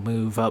 and I'll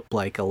move up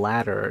like a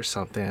ladder or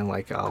something.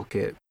 Like, I'll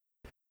get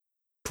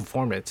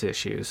performance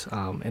issues,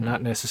 and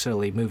not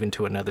necessarily moving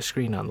to another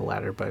screen on the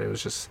ladder. But it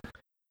was just,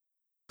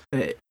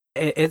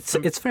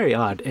 it's very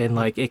odd, and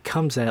like it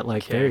comes at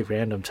like very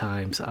random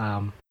times.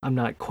 I'm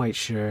not quite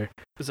sure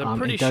because I'm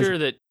pretty sure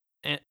that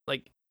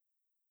like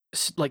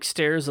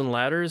stairs and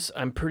ladders,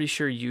 I'm pretty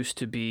sure used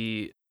to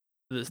be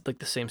like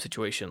the same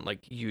situation.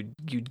 Like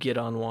you'd get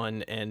on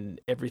one and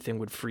everything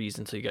would freeze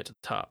until you got to the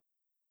top.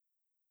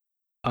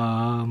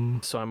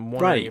 So I'm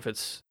wondering if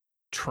it's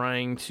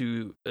trying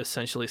to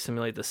essentially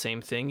simulate the same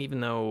thing,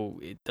 even though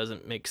it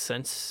doesn't make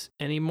sense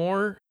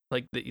anymore.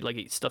 Like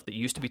stuff that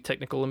used to be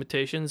technical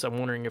limitations. I'm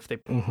wondering if they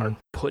are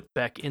put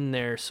back in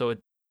there so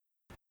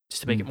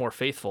just to make it more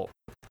faithful.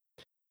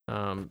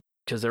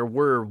 Because there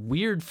were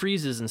weird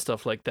freezes and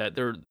stuff like that.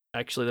 There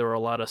were a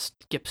lot of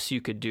skips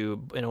you could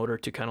do in order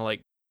to kind of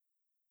like,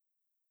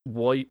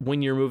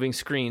 when you're moving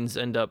screens,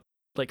 end up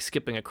like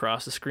skipping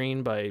across the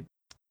screen by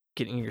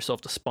getting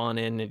yourself to spawn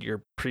in at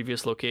your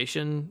previous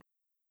location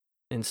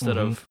instead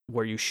of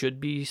where you should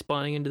be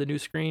spawning into the new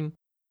screen.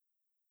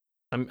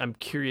 I'm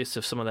curious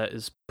if some of that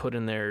is put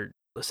in there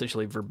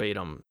essentially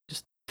verbatim,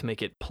 just to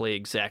make it play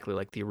exactly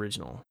like the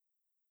original.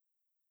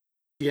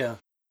 Yeah.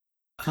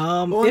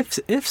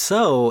 If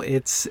so,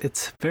 it's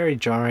very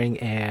jarring,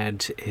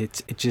 and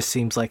it just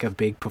seems like a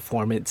big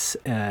performance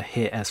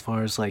hit as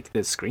far as like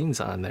the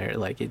screens on there.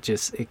 Like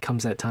it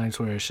comes at times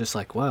where it's just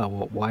like, wow,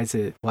 why is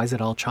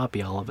it all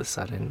choppy all of a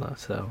sudden?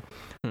 So,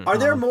 are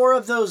there more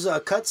of those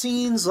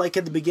cutscenes like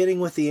at the beginning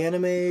with the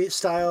anime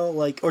style,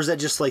 like, or is that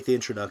just like the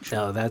introduction?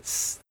 No,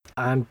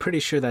 I'm pretty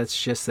sure that's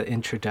just the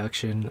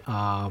introduction.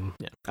 I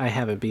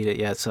haven't beat it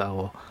yet,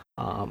 so.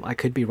 I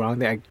could be wrong.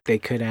 They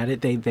could add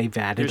it. They've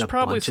added. There's a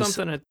probably bunch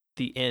something at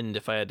the end,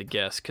 if I had to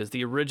guess, because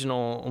the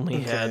original only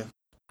had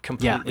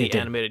completely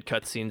animated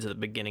cutscenes at the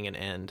beginning and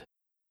end.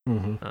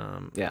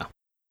 Yeah.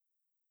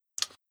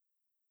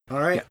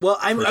 All right. Well,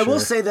 I will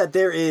say that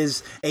there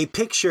is a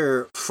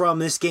picture from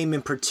this game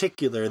in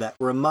particular that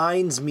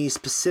reminds me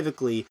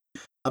specifically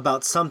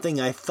about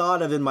something I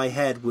thought of in my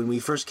head when we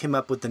first came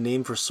up with the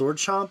name for Sword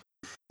Chomp,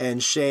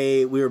 and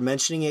Shay, we were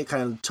mentioning it,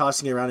 kind of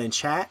tossing it around in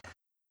chat.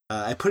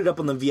 I put it up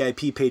on the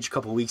VIP page a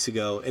couple weeks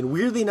ago, and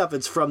weirdly enough,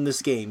 it's from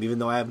this game, even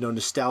though I have no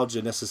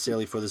nostalgia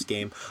necessarily for this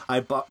game.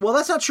 Well,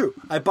 that's not true.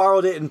 I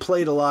borrowed it and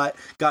played a lot,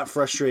 got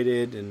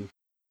frustrated, and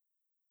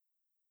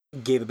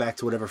gave it back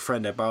to whatever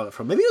friend I borrowed it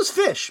from. Maybe it was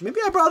Fish. Maybe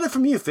I borrowed it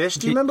from you, Fish.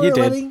 Do you remember you did.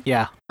 letting?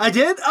 Yeah. I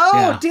did?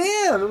 Oh,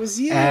 damn, it was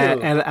you.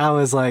 And I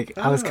was like,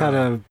 I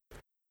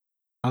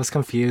was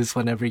confused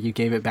whenever you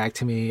gave it back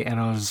to me, and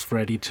I was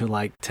ready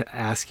to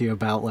ask you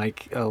about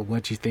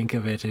what'd you think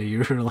of it, and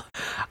you were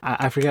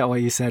I forgot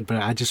what you said,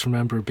 but I just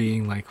remember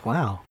being like,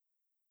 wow,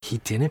 he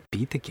didn't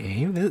beat the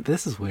game?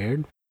 This is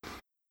weird.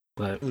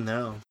 But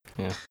no.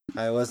 Yeah.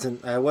 I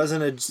wasn't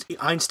an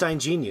Einstein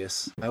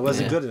genius. I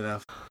wasn't good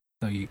enough.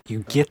 So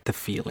you get the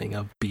feeling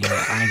of being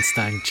an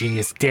Einstein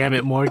genius. Damn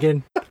it,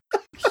 Morgan.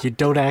 You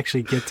don't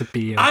actually get to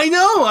be I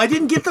know! I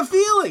didn't get the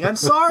feeling. I'm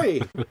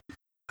sorry.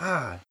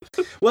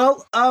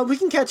 Well, we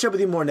can catch up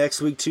with you more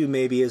next week too,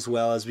 maybe, as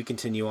well as we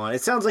continue on.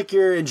 It sounds like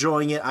you're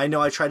enjoying it. I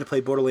know I tried to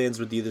play Borderlands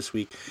with you this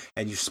week,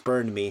 and you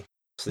spurned me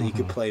so that you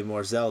could play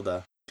more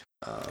Zelda.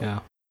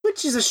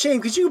 Which is a shame,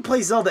 because you can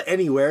play Zelda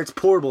anywhere. It's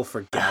portable,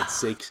 for God's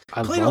sakes.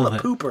 Play it on the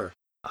pooper.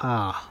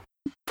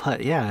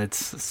 But yeah,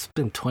 it's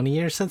been 20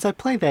 years since I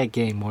played that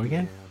game,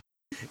 Morgan.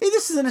 Yeah. Hey,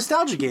 this is a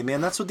nostalgia game,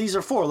 man. That's what these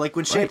are for. Like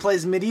when Shay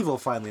plays Medieval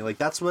finally. Like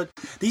that's what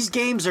these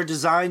games are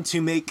designed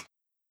to make.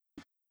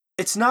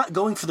 It's not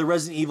going for the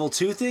Resident Evil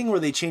 2 thing where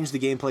they change the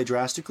gameplay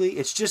drastically.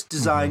 It's just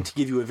designed to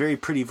give you a very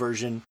pretty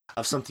version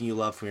of something you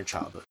love from your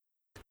childhood.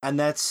 And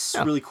that's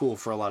really cool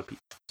for a lot of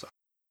people. So.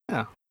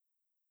 Yeah.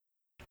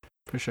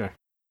 For sure.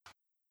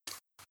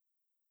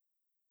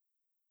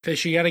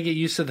 Fish, you got to get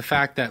used to the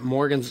fact that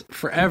Morgan's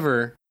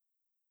forever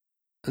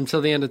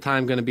until the end of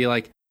time going to be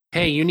like,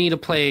 hey, you need to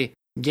play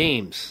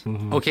games.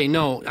 Mhm. Okay,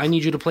 no, I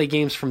need you to play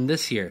games from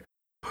this year.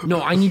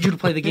 No, I need you to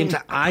play the games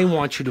that I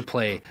want you to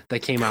play that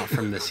came out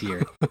from this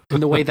year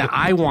in the way that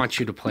I want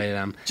you to play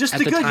them Just at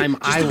the the good, time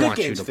just I the good want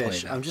you games, to play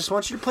Fish. I them. just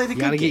want you to play the You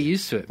good got to get games.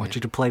 used to it. I want Man.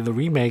 you to play the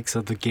remakes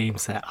of the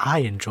games that I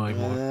enjoy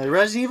more.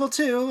 Resident Evil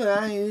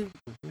 2.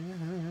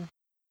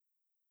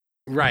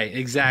 Right,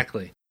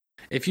 exactly.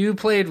 If you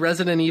played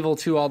Resident Evil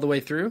 2 all the way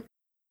through,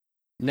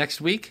 next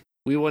week,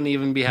 we wouldn't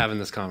even be having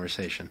this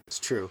conversation. It's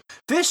true.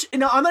 Fish, I'm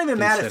not even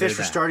mad at Consider Fish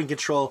for that. starting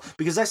Control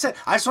because I said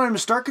I just wanted him to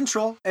start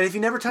Control, and if he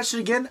never touched it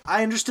again,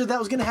 I understood that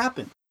was going to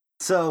happen.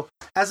 So,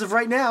 as of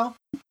right now,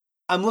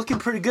 I'm looking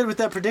pretty good with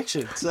that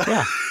prediction. So.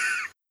 Yeah.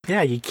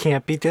 Yeah, you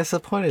can't be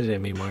disappointed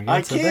in me, Morgan.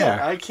 I So can't.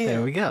 there. I can't.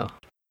 There we go.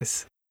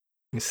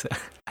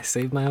 I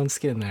saved my own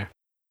skin there.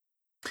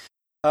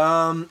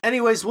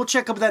 Anyways, we'll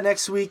check up that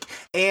next week,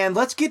 and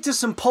let's get to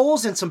some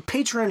polls and some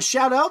Patreon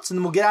shout outs, and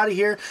then we'll get out of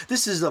here.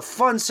 This is a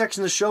fun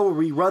section of the show where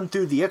we run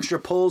through the extra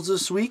polls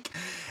this week.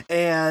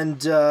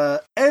 And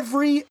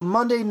every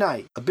Monday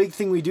night, a big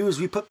thing we do is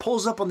we put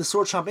polls up on the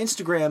Sword Chomp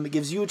Instagram. It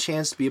gives you a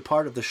chance to be a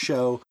part of the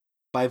show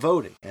by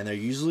voting, and they're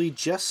usually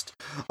just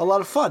a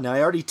lot of fun. Now, we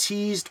already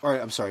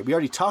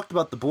talked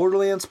about the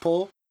Borderlands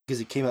poll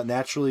because it came out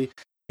naturally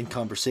in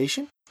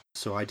conversation.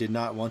 So I did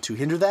not want to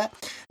hinder that.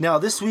 Now,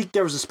 this week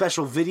there was a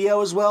special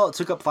video as well. It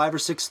took up 5 or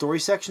 6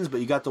 story sections, but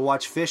you got to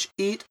watch Fish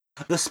eat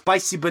the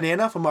spicy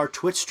banana from our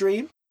Twitch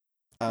stream,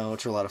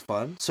 which are a lot of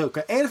fun. So,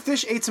 and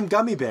Fish ate some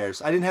gummy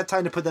bears. I didn't have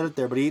time to put that up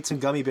there, but he ate some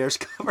gummy bears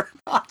covered in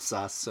hot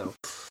sauce. So,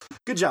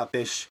 good job,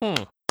 Fish.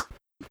 It's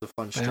a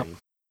fun stream. Yep.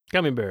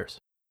 Gummy bears.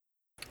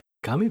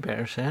 Gummy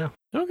bears, yeah.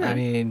 Okay. I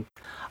mean,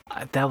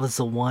 that was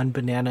the one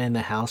banana in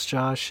the house,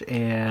 Josh,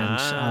 and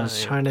I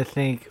was trying to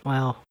think,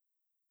 well,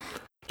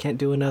 can't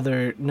do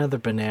another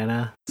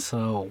banana,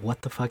 so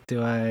what the fuck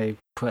do I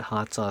put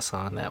hot sauce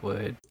on that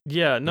would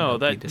Yeah, no,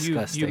 be that you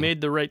disgusting.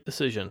 made the right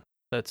decision.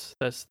 That's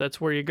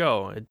where you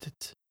go.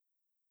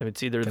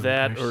 It's either Gummy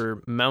that bears.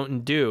 or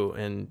Mountain Dew,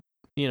 and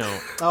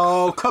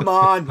Oh, come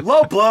on.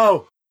 Low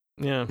blow.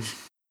 yeah,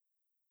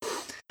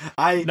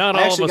 Not not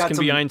all of us can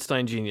be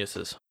Einstein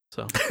geniuses.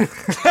 So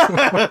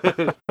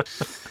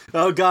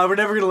Oh God, we're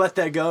never gonna let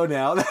that go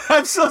now.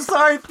 I'm so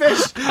sorry,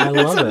 Fish. I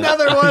love it's it.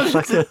 another one.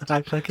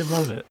 I fucking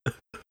love it.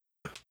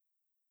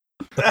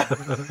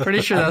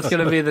 Pretty sure that's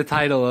going to be the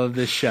title of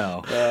this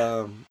show.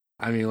 Um,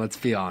 I mean, let's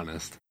be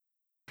honest.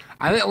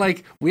 I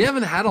think we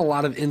haven't had a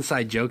lot of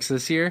inside jokes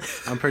this year.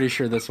 I'm pretty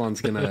sure this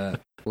one's going to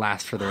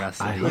last for the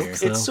rest of I the hope year.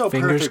 so. it's so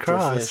Fingers perfect for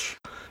crossed. Fish.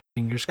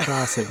 Fingers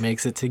crossed it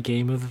makes it to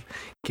game of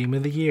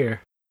the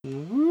year.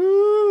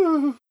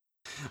 Woo.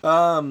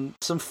 Some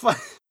fun.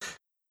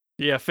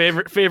 yeah,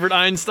 favorite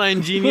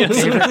Einstein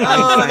genius. Favorite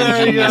Oh, there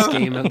Einstein you Genius go.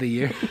 game of the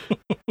year.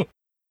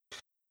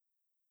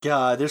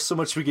 God, there's so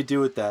much we could do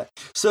with that.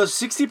 So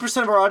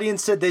 60% of our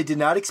audience said they did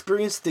not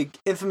experience the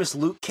infamous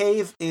loot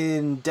cave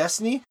in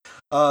Destiny.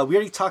 We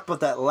already talked about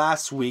that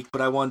last week,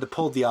 but I wanted to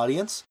poll the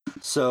audience.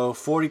 So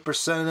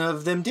 40%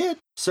 of them did.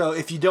 So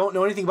if you don't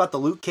know anything about the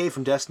loot cave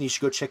from Destiny, you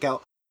should go check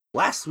out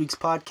last week's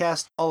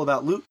podcast, all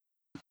about loot.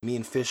 Me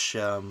and Fish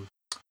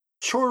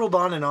chortled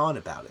on and on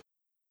about it.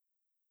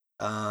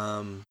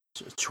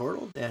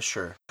 Chortled? Yeah,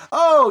 sure.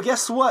 Oh,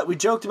 guess what? We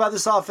joked about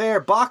this off air.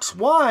 Box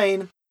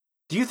wine.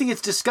 Do you think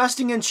it's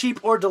disgusting and cheap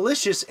or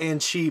delicious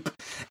and cheap?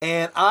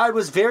 And I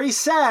was very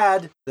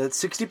sad that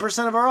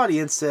 60% of our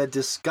audience said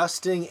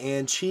disgusting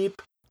and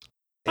cheap.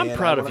 I'm and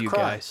proud I of wanna you cry.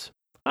 guys.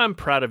 I'm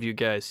proud of you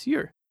guys.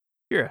 You're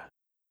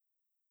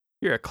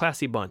a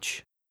classy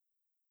bunch.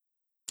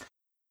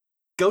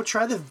 Go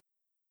try the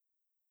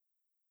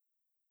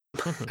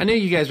I knew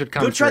you guys would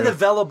come Go try through. the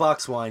Vela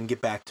Box wine and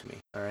get back to me.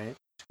 All right?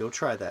 Go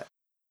try that.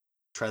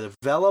 Try the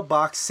Vela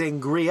Box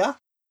Sangria.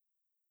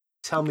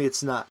 Tell me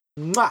it's not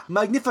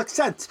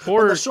magnificent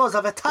Or- on the shores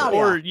of Italia.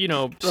 Or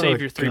save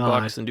your $3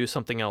 God. and do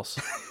something else.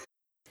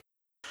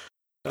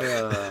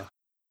 Uh,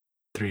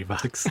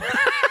 $3.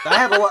 I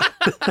have a lot.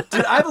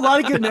 Dude, I have a lot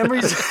of good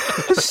memories.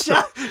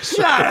 shut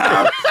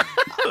up.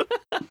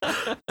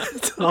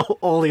 It's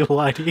only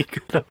wine you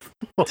could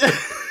afford.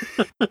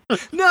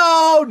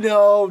 No.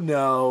 No,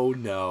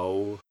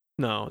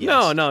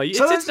 Yes. no.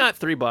 So It's not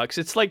 $3.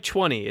 It's like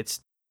 20.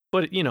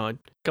 But it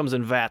comes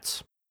in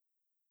vats.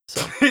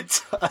 So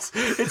It does.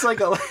 It's like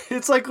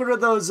one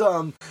of those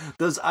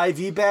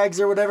IV bags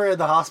or whatever at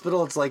the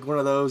hospital. It's like one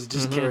of those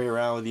just Mhm. carry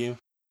around with you.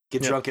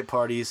 Get Yep. drunk at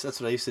parties.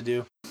 That's what I used to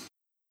do.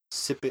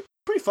 Sip it.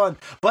 Pretty fun.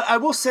 But I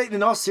will say,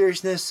 in all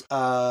seriousness,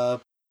 I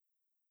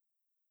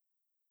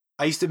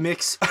used to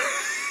mix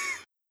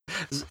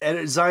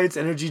Zions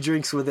energy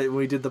drinks with it when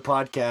we did the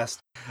podcast.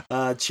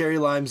 Cherry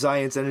lime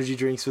Zions energy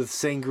drinks with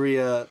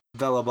sangria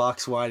Vela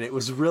Box wine. It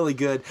was really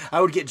good. I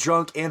would get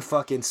drunk and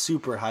fucking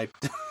super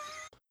hyped.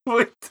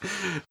 Wait,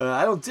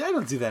 I don't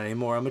do that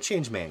anymore. I'm a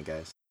changed man,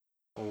 guys.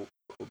 A little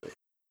bit.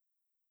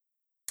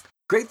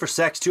 Great for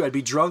sex too. I'd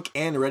be drunk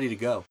and ready to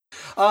go.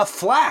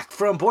 Flack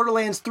from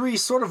Borderlands 3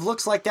 sort of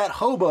looks like that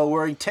hobo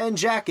wearing 10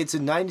 jackets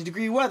in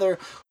 90-degree weather,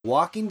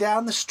 walking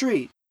down the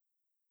street.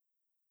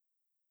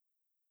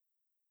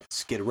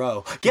 Skid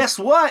Row. Guess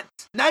what?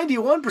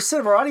 91%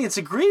 of our audience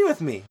agree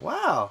with me.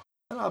 Wow.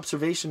 That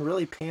observation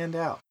really panned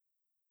out.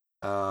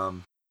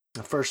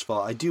 First of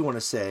all, I do want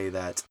to say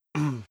that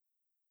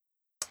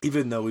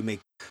even though we make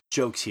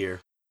jokes here,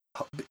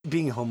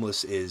 being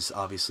homeless is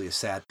obviously a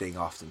sad thing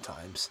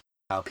oftentimes.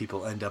 How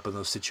people end up in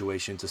those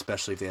situations,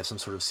 especially if they have some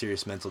sort of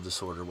serious mental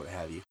disorder, what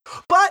have you.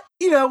 But,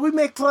 we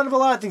make fun of a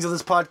lot of things on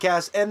this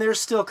podcast, and there's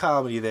still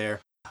comedy there.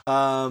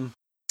 And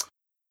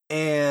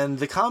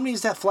the comedy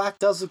is that Flack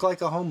does look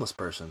like a homeless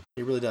person.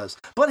 He really does.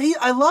 But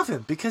I love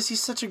him because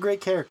he's such a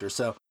great character.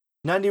 So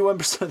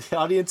 91% of the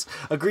audience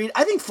agreed.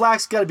 I think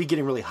Flack's got to be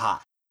getting really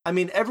hot. I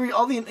mean, a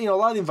lot of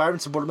the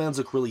environments in Borderlands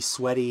look really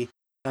sweaty.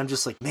 And I'm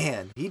just like,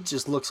 man, he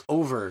just looks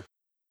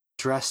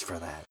overdressed for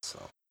that. So.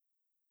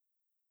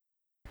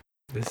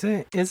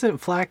 Isn't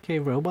Flack a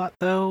robot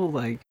though?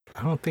 Like,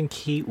 I don't think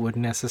heat would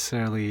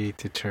necessarily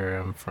deter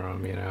him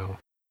from,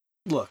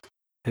 look,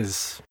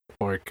 his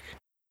work.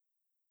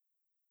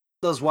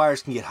 Those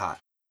wires can get hot.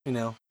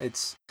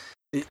 It's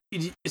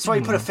why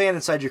you put a fan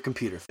inside your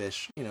computer,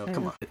 Fish.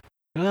 Come on.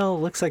 Well,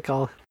 looks like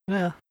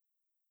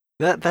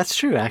that's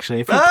true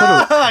actually. If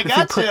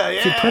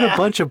you put a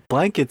bunch of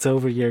blankets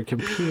over your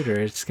computer,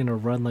 it's gonna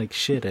run like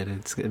shit and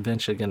it's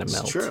eventually gonna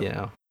melt. True.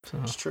 So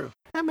it's true.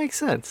 That makes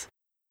sense.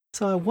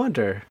 So I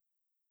wonder,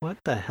 what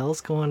the hell's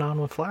going on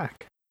with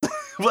Flack?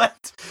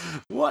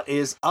 What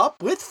is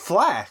up with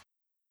Flack?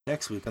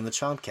 Next week on the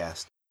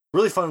Chompcast.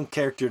 Really fun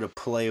character to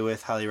play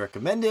with. Highly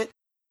recommend it.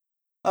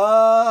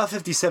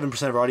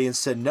 57% of our audience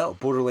said no.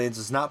 Borderlands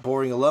is not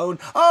boring alone.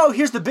 Oh,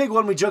 here's the big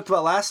one we joked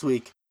about last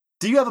week.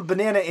 Do you have a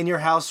banana in your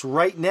house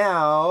right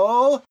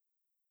now?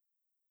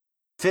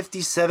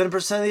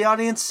 57% of the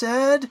audience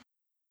said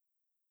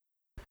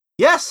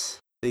yes.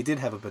 They did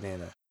have a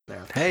banana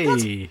there.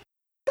 Hey.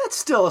 That's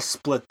still a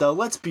split, though.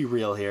 Let's be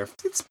real here.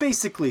 It's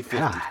basically 50-50.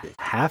 Yeah,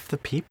 half the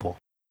people.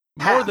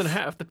 More than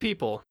half the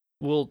people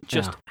will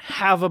just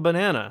have a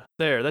banana.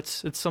 There,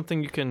 it's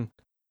something you can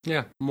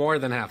more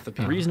than half the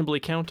people reasonably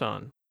count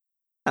on.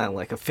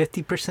 Like a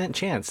 50%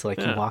 chance. Like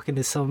you walk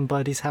into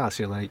somebody's house,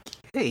 you're like,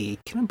 hey,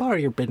 can I borrow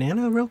your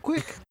banana real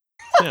quick?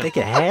 They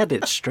can hand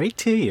it straight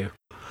to you.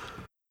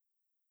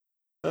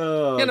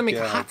 Oh, you gotta make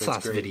a hot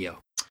sauce video.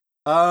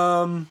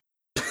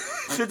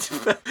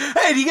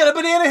 Hey, do you got a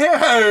banana here?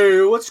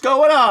 Hey, what's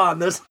going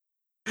on? I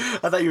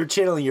thought you were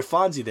channeling your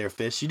Fonzie there,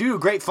 Fish. You do a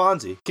great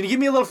Fonzie. Can you give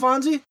me a little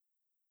Fonzie?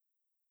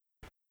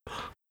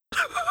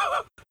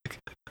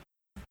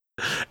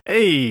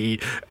 Hey,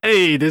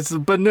 there's a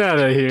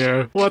banana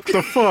here. What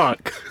the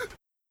fuck?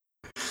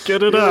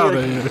 Get it out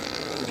of here.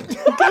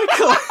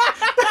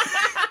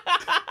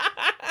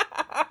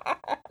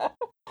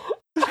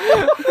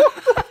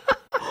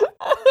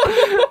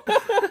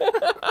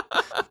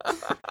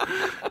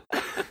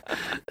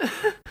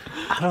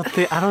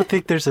 I don't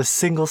think there's a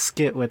single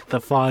skit with the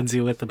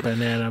Fonzie with the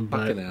banana,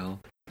 but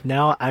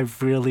now I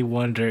really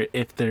wonder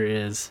if there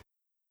is.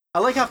 I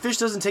like how Fish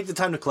doesn't take the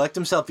time to collect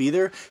himself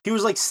either. He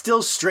was like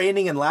still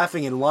straining and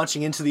laughing and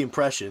launching into the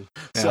impression.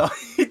 So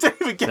he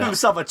didn't even give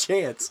himself a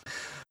chance.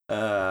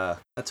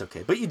 That's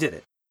okay. But you did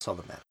it. That's all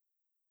that matters.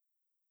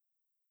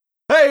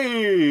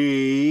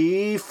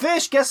 Hey,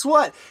 Fish, guess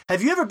what?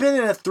 Have you ever been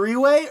in a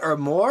three-way or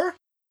more?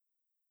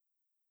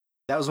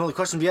 That was one of the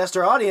questions we asked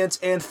our audience,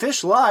 and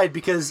Fish lied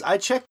because I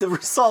checked the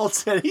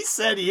results and he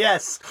said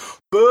yes.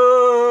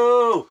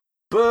 Boo!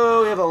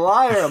 Boo! We have a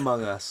liar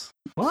among us.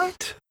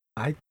 What?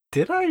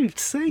 Did I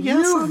say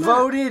yes? You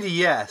voted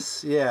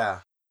yes.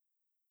 Yeah.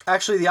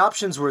 Actually, the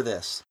options were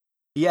this: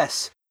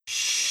 yes,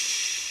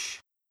 shh,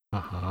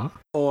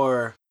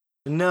 or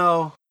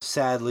no,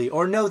 sadly,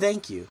 or no,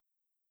 thank you.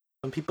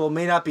 Some people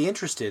may not be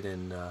interested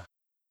in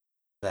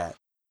that,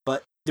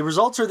 but the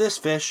results are this,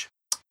 Fish.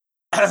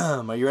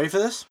 Are you ready for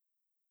this?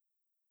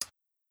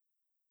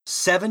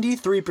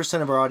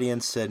 73% of our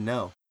audience said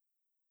no.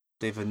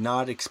 They've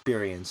not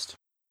experienced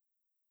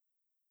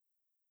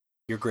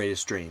your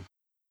greatest dream.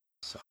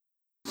 So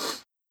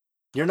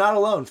you're not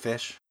alone,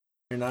 Fish.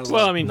 You're not alone.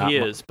 Well, I mean, he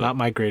is, but not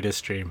my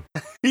greatest dream.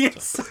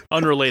 Yes.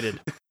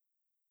 Unrelated.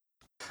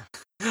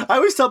 I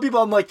always tell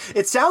people, I'm like,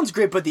 it sounds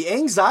great, but the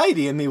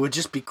anxiety in me would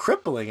just be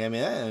crippling. I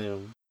mean, I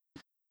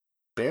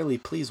barely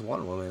please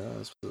one woman. I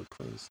was supposed to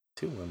please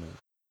two women.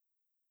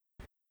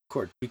 Of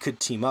course, we could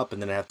team up,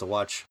 and then I have to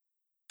watch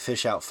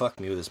Fish out fuck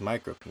me with his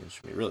micro penis.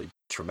 It would be really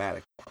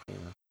traumatic for me, you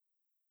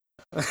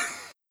know?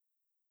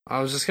 I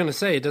was just gonna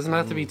say, it doesn't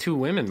have to be two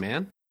women,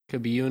 man. It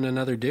could be you and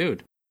another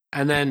dude,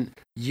 and then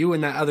you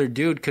and that other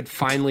dude could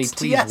finally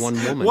please one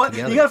woman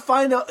together. You gotta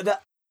find out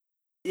that.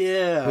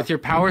 Yeah. With your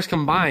powers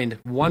combined,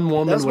 one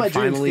woman would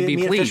finally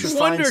be pleased.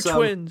 Wonder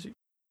Twins.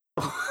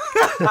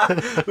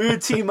 We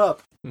would team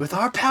up. With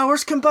our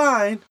powers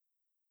combined,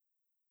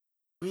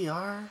 we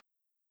are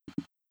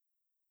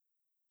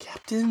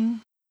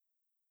Captain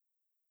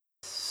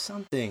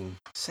something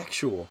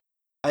sexual.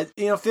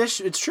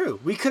 Fish, it's true.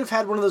 We could have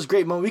had one of those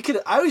great moments.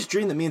 I always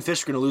dreamed that me and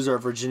Fish were going to lose our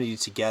virginity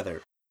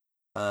together.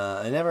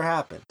 It never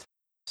happened.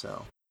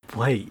 So.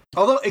 Wait.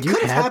 Although it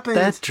could have happened.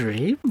 That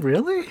dream?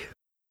 Really?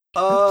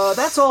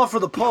 That's all for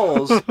the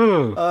polls.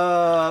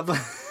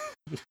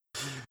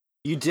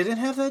 You didn't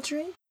have that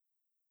dream?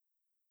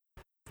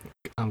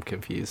 I'm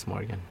confused,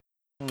 Morgan.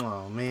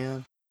 Oh,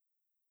 man.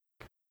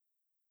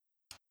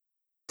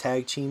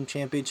 Tag Team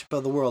Championship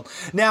of the World.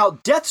 Now,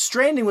 Death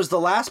Stranding was the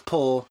last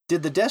poll.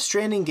 Did the Death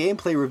Stranding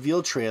gameplay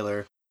reveal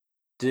trailer,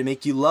 did it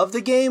make you love the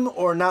game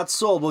or not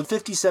sold? Well,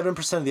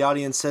 57% of the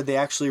audience said they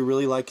actually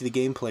really liked the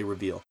gameplay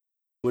reveal,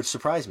 which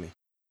surprised me.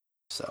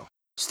 So,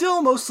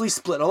 still mostly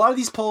split. A lot of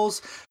these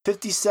polls,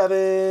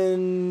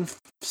 57,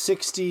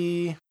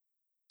 60,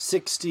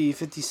 60,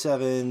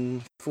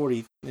 57,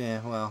 40.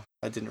 Yeah, well,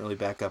 I didn't really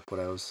back up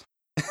what I was...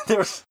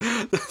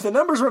 the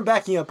numbers weren't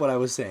backing up what I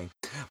was saying.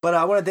 But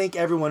I want to thank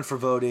everyone for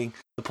voting.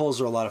 The polls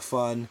are a lot of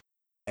fun,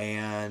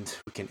 and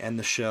we can end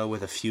the show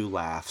with a few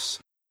laughs.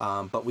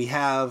 But we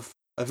have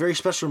a very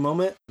special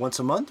moment once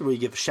a month where we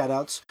give shout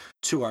outs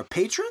to our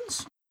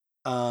patrons.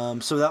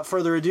 So without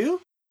further ado,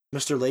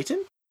 Mr.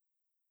 Layton.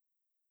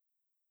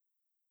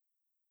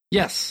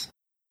 Yes.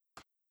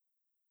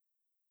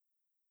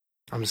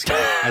 I'm just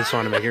kidding. I just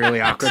want to make it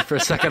really awkward for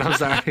a second. I'm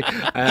sorry.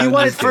 You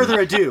wanted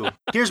further ado.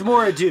 Here's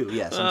more ado.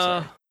 Yes, I'm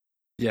sorry.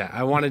 Yeah,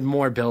 I wanted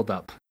more build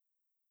up,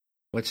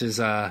 which is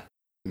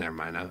never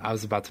mind. I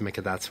was about to make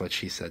a "that's what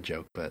she said"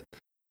 joke, but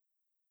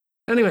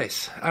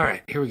anyways, all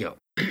right, here we go.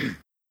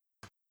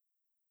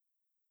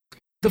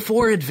 The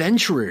four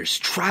adventurers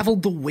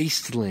traveled the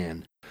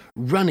wasteland,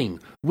 running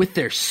with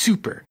their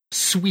super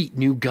sweet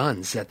new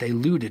guns that they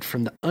looted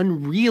from the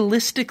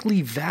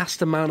unrealistically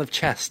vast amount of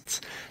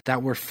chests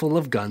that were full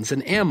of guns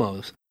and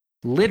ammos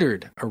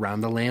littered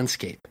around the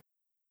landscape.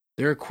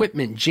 Their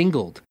equipment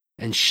jingled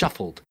and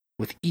shuffled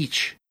with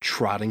each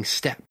trotting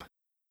step.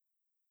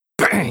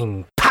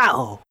 Bang!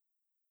 Pow!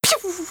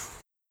 Pew!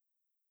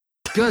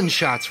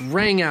 Gunshots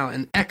rang out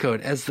and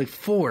echoed as the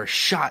four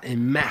shot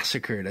and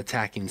massacred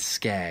attacking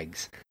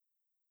skags.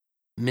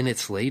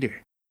 Minutes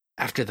later,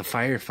 after the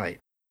firefight,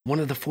 one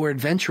of the four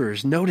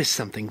adventurers noticed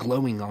something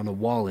glowing on the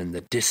wall in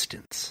the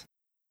distance.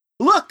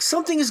 Look,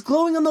 something is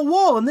glowing on the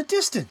wall in the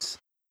distance.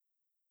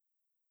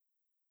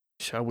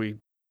 Shall we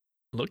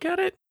look at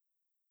it?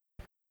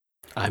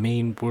 I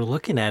mean, we're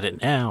looking at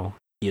it now,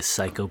 you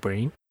psycho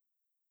brain.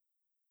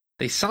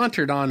 They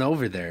sauntered on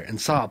over there and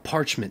saw a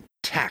parchment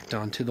tacked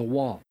onto the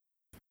wall.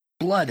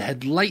 Blood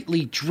had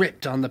lightly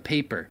dripped on the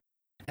paper,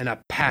 and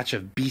a patch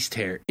of beast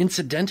hair,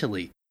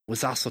 incidentally,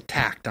 was also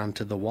tacked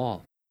onto the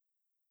wall.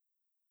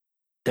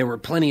 There were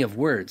plenty of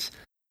words.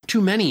 Too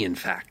many, in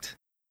fact.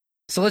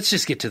 So let's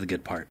just get to the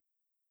good part.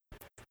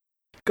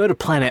 Go to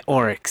planet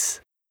Oryx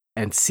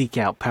and seek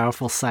out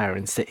powerful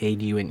sirens to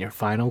aid you in your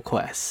final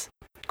quest.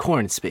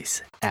 Corn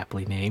Space,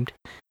 aptly named.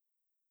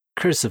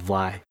 Cursive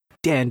Y,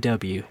 Dan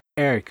W,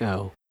 Eric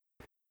O,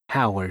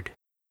 Howard,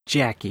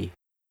 Jackie,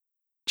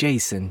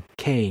 Jason,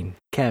 Kane,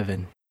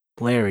 Kevin,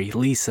 Larry,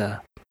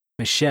 Lisa,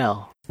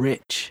 Michelle,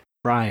 Rich,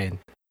 Brian,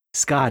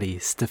 Scotty,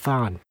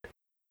 Stefan,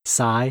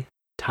 Cy,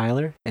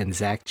 Tyler, and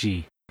Zach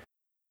G.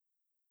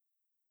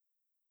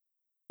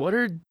 What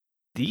are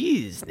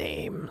these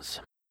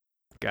names?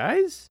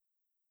 Guys?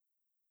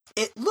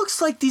 It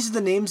looks like these are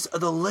the names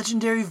of the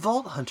legendary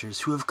vault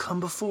hunters who have come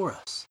before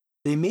us.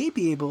 They may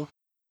be able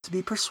to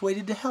be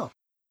persuaded to help,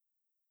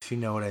 if you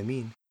know what I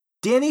mean.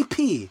 Danny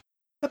P,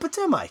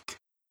 Epidemic,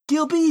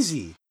 Gil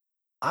Beasy,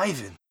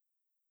 Ivan,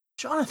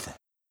 Jonathan,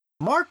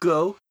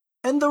 Marco,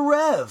 and the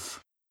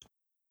Rev.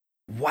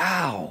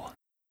 Wow!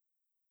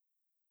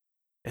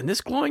 And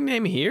this glowing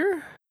name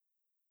here?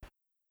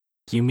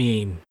 You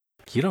mean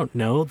you don't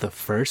know the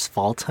first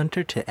vault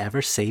hunter to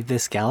ever save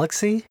this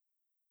galaxy?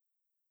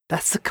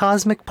 That's the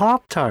Cosmic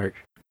Pop-Tart.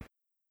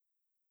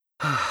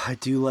 I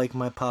do like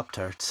my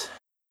Pop-Tarts.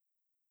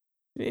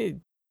 Yeah,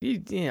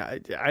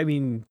 I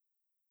mean,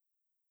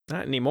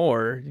 not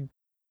anymore.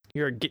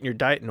 You're getting your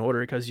diet in order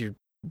because you're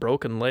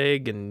broken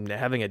leg and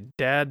having a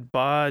dad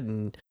bod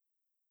and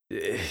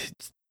the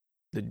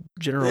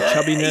general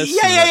chubbiness.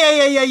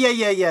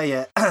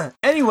 Yeah.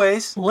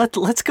 Anyways,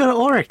 Let's go to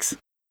Oryx.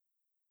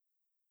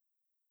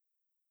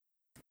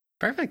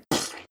 Perfect.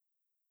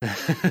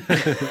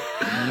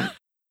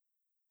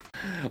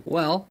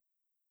 Well,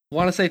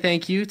 want to say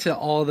thank you to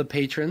all the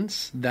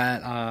patrons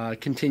that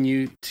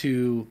continue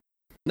to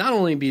not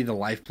only be the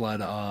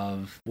lifeblood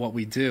of what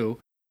we do,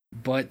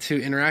 but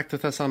to interact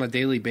with us on a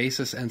daily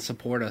basis and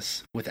support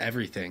us with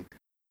everything.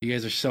 You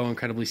guys are so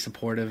incredibly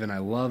supportive, and I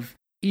love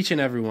each and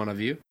every one of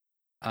you.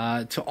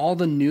 To all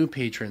the new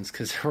patrons,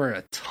 because there were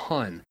a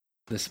ton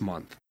this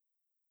month.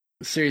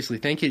 Seriously,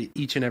 thank you to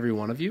each and every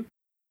one of you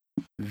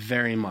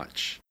very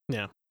much.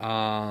 Yeah.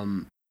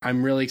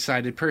 I'm really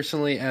excited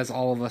personally, as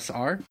all of us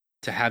are,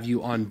 to have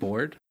you on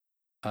board,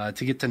 to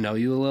get to know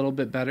you a little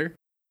bit better.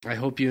 I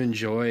hope you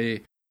enjoy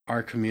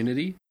our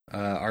community.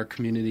 Our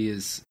community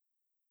is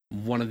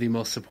one of the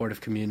most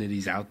supportive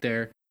communities out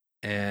there,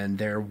 and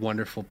they're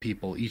wonderful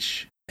people,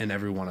 each and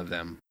every one of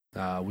them.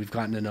 We've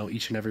gotten to know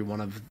each and every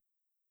one of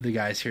the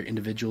guys here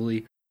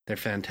individually. They're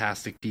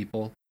fantastic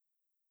people.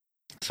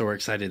 So we're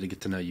excited to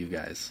get to know you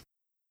guys.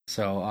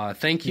 So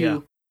thank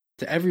you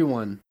to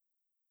everyone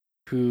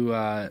who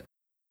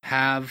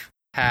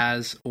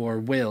has, or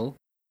will,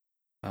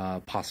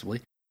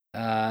 possibly,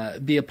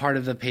 be a part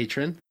of the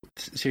Patreon.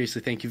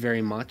 Seriously, thank you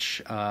very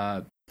much.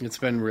 It's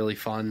been really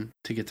fun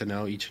to get to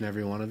know each and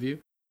every one of you.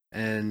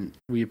 And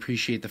we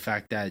appreciate the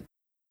fact that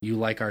you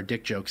like our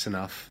dick jokes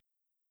enough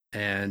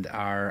and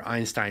our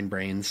Einstein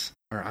brains,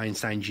 our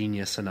Einstein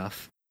Genius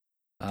enough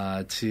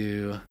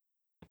to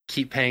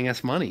keep paying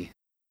us money.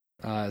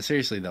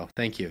 Seriously, though,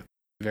 thank you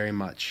very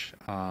much.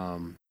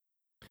 I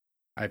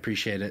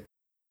appreciate it.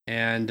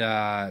 And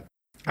I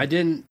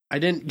didn't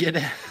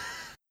get...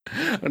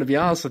 I'm going to be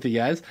honest with you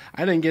guys.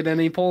 I didn't get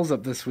any polls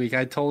up this week.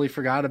 I totally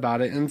forgot about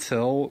it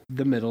until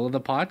the middle of the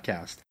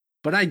podcast.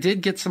 But I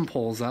did get some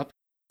polls up.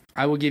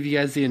 I will give you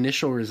guys the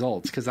initial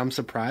results because I'm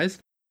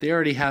surprised. They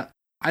already have...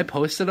 I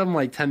posted them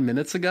like 10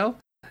 minutes ago,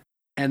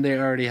 and they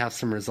already have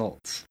some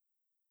results.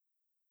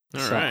 All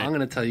so right. I'm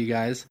going to tell you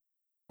guys,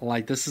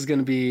 like, this is going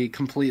to be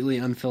completely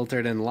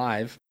unfiltered and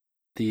live,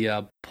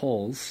 the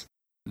polls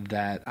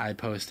that I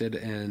posted,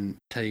 and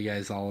tell you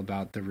guys all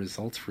about the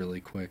results really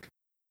quick.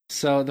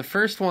 So the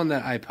first one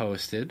that I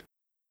posted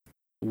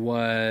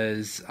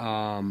was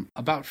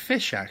about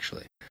fish,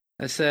 actually.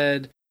 I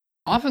said,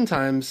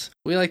 oftentimes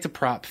we like to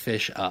prop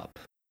fish up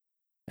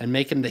and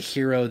make him the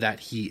hero that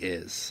he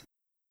is.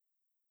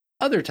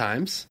 Other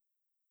times,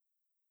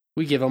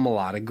 we give him a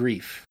lot of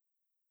grief.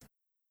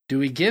 Do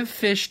we give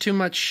fish too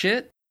much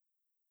shit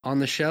on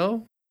the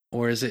show,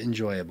 or is it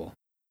enjoyable?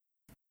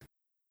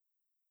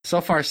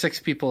 So far,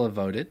 6 people have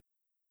voted.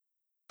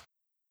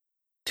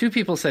 2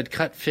 people said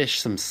cut fish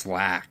some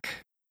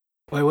slack.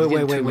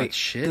 Wait.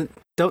 Shit.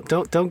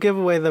 Don't give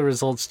away the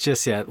results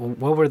just yet.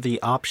 What were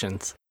the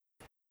options?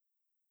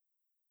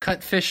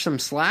 Cut fish some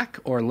slack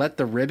or let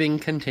the ribbing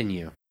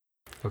continue.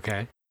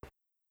 Okay.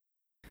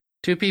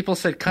 2 people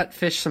said cut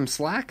fish some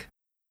slack.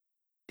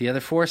 The other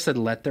 4 said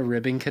let the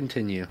ribbing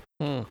continue.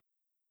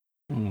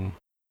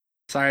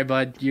 Sorry,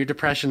 bud. Your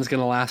depression's going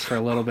to last for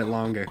a little bit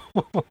longer.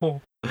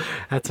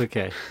 That's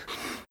okay.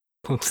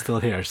 I'm still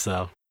here,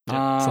 so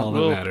that's all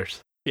that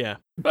matters. Yeah.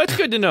 That's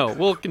good to know.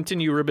 We'll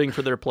continue ribbing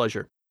for their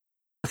pleasure.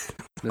 That's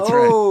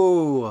right.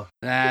 Oh,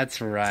 That's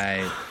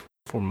right.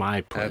 For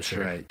my pleasure.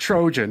 That's right.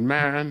 Trojan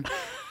Man.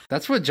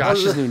 That's what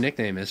Josh's new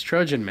nickname is,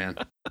 Trojan Man.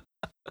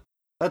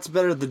 that's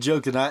better the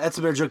joke than I. That's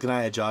a better joke than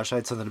I had, Josh. I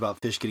had something about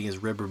fish getting his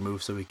rib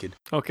removed so he could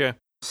Okay.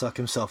 suck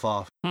himself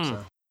off.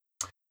 So.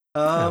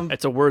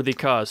 It's a worthy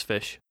cause,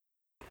 fish.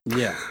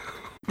 Yeah.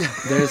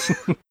 There's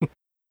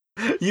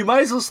You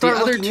might as well start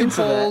the other looking 2 into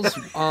polls.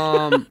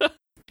 that.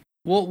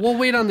 We'll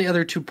wait on the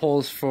other 2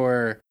 polls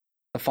for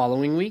the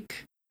following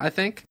week, I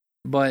think.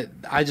 But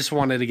I just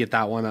wanted to get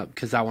that one up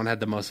because that one had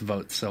the most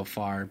votes so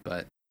far.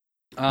 But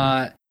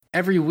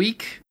every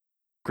week,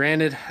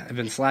 granted, I've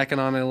been slacking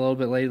on it a little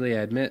bit lately.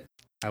 I admit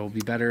I will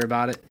be better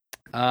about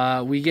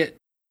it. We get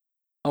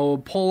a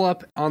poll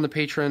up on the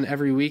Patreon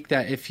every week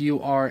that if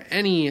you are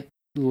any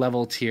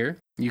level tier,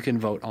 you can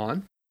vote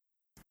on.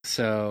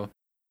 So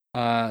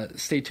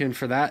stay tuned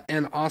for that.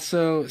 And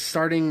also,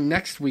 starting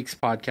next week's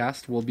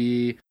podcast will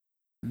be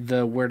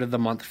the word of the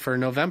month for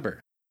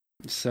November.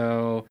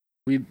 So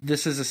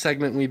this is a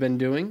segment we've been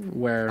doing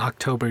where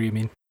October, you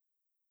mean?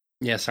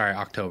 Yeah, sorry,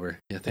 October.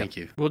 Yeah, thank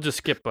you. We'll just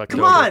skip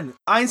October. Come on,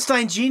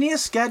 Einstein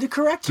Genius. Got to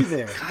correct you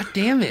there. God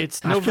damn it.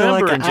 It's I feel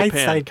November like in an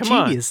Japan. Einstein Come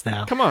on. Genius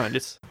now. Come on.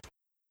 It's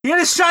He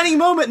had a shining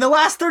moment in the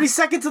last 30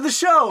 seconds of the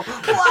show.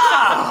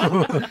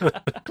 Wow.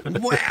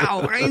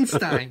 Wow,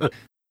 Einstein.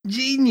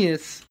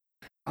 Genius.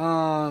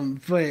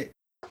 But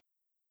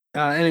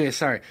anyway,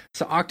 sorry.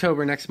 So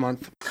October next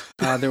month,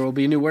 there will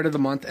be a new word of the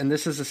month, and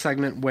this is a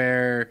segment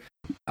where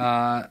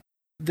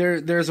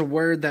there's a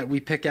word that we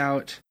pick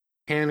out,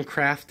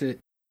 handcraft it,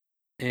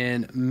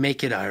 and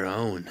make it our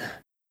own.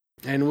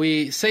 And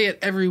we say it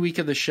every week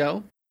of the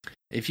show.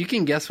 If you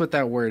can guess what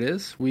that word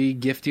is, we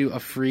gift you a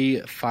free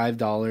 $5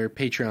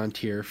 Patreon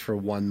tier for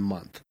 1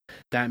 month.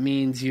 That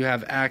means you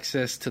have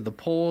access to the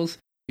polls,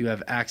 you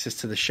have access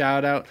to the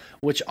shout out,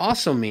 which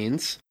also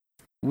means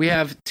we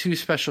have 2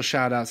 special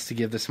shout outs to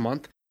give this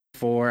month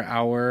for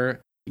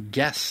our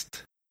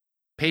guest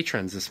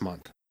patrons this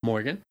month.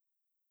 Morgan,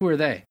 who are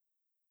they?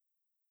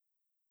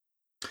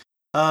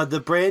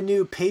 The brand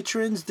new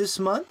patrons this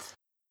month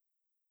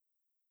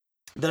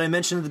that I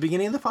mentioned at the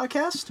beginning of the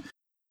podcast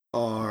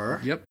are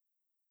Yep.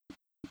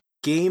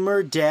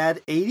 Gamer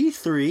Dad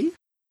 83.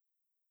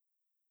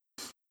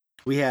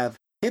 We have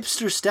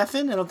Hipster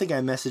Stefan. I don't think I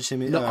messaged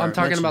him. No, or I'm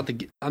talking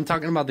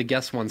mentioned- about the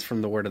guest ones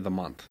from the word of the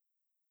month.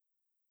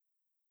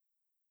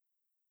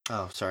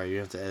 Oh, sorry, you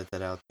have to edit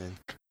that out then.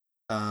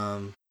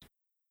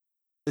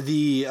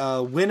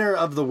 The winner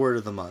of the word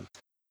of the month.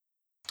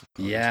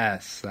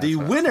 Yes. The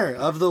winner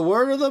of the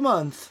word of the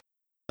month.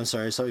 I'm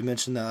sorry, I saw you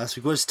mentioned that last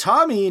week. Was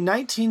Tommy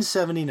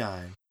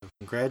 1979. So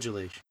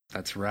congratulations.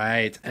 That's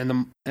right.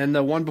 And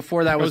the one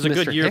before that it was a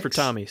Mr. good year for Hicks.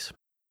 Tommies.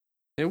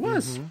 It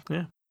was. Mm-hmm.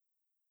 Yeah.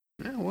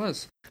 Yeah, it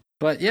was.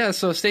 But yeah,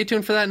 so stay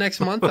tuned for that next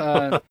month.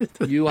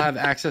 You'll have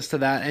access to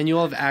that, and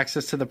you'll have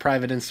access to the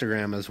private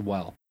Instagram as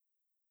well.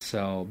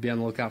 So be on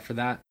the lookout for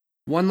that.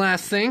 One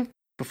last thing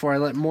before I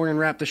let Morgan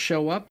wrap the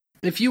show up.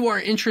 If you are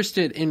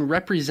interested in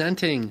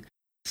representing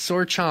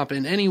Sword Chomp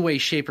in any way,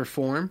 shape, or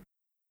form,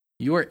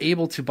 you are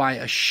able to buy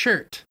a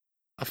shirt,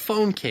 a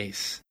phone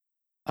case,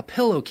 a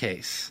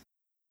pillowcase.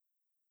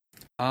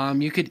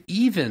 You could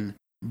even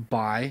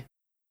buy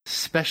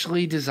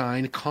specially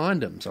designed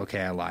condoms. Okay,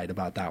 I lied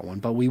about that one,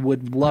 but we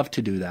would love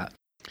to do that.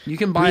 You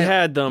can buy. We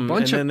had them,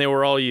 and then they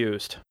were all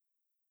used.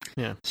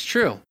 Yeah, it's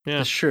true.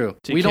 Yeah, it's true.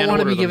 So we don't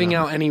want to be giving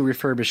out any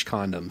refurbished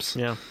condoms.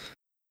 Yeah,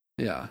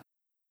 yeah,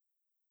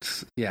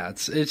 yeah.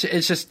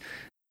 It's just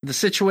the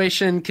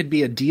situation could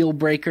be a deal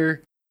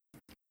breaker.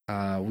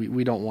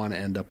 We don't want to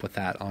end up with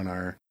that on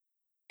our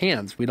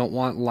hands. We don't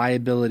want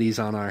liabilities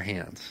on our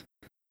hands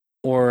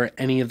or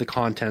any of the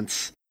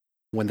contents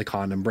when the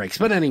condom breaks.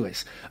 But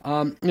anyways,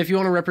 if you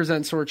want to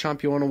represent Sword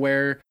Chomp, you want to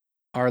wear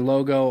our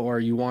logo, or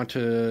you want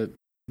to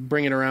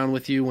bring it around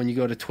with you when you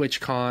go to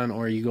TwitchCon,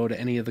 or you go to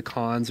any of the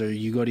cons, or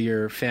you go to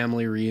your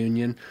family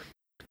reunion,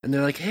 and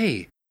they're like,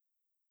 hey,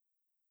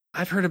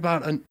 I've heard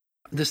about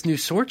this new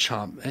Sword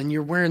Chomp, and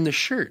you're wearing this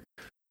shirt.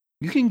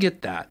 You can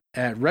get that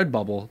at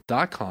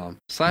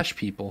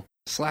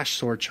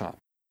redbubble.com/people/swordchomp.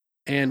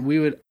 And we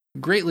would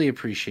greatly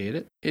appreciate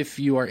it if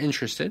you are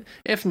interested.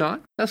 If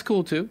not, that's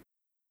cool too.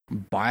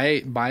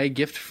 Buy a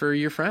gift for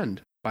your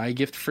friend. Buy a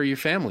gift for your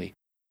family.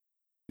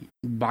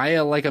 Buy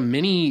a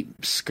mini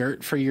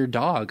skirt for your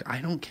dog. I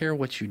don't care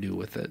what you do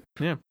with it.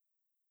 Yeah.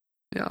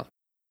 Yeah.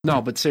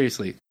 No, but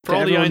seriously, for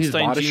all the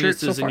Einstein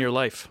Geniuses in your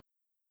life,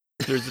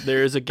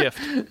 there is a gift.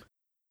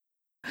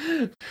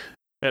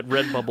 At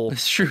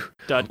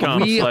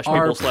redbubble.com. We are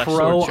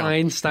pro Einstein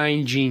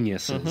Einstein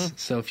Geniuses.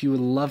 So if you would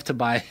love to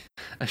buy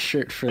a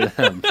shirt for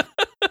them.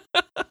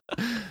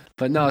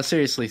 But no,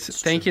 seriously,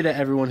 thank you to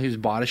everyone who's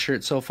bought a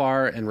shirt so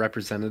far and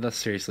represented us.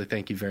 Seriously,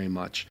 thank you very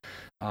much.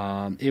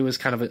 It was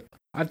kind of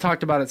I've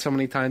talked about it so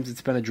many times.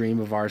 It's been a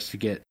dream of ours to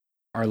get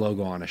our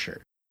logo on a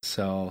shirt.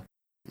 So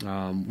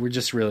we're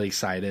just really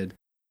excited.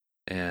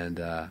 And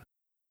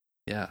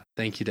yeah,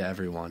 thank you to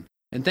everyone.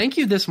 And thank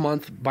you this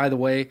month, by the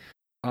way.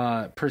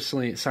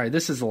 Personally, sorry,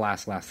 this is the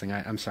last thing.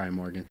 I'm sorry,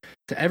 Morgan.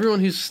 To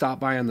everyone who's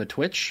stopped by on the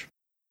Twitch,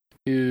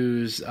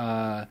 who's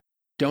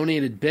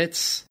donated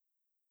bits,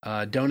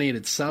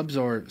 donated subs,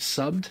 or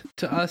subbed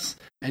to us,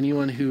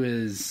 anyone who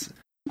has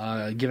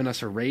given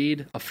us a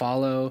raid, a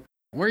follow,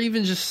 or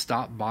even just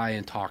stopped by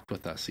and talked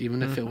with us,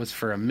 even if it was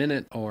for a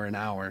minute or an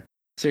hour.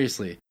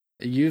 Seriously,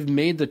 you've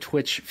made the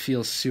Twitch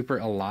feel super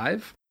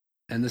alive,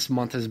 and this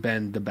month has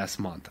been the best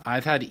month.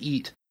 I've had to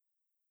eat,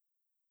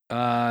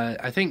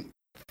 I think,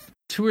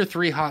 2 or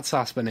 3 hot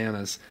sauce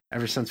bananas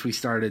ever since we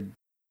started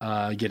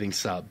getting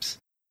subs.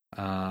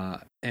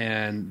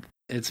 And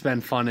it's been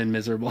fun and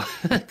miserable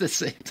at the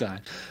same time.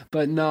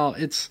 But no,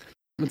 it's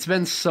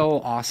been so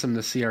awesome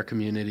to see our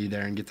community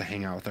there and get to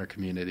hang out with our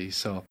community.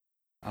 So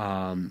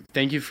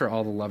thank you for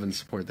all the love and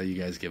support that you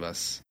guys give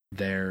us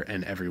there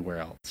and everywhere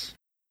else.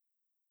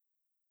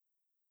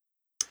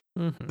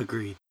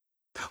 Agreed.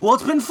 Well,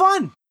 it's been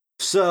fun.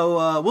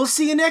 So we'll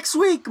see you next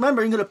week.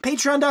 Remember, you can go to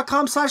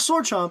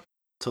patreon.com/swordchomp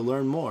to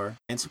learn more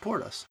and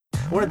support us.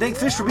 I want to thank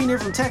Fish for being here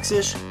from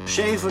Texas,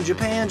 Shay from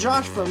Japan,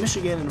 Josh from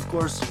Michigan, and of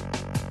course,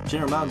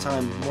 General Mountain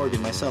Time,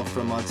 Morgan, myself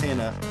from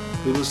Montana.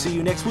 We will see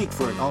you next week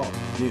for an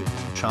all-new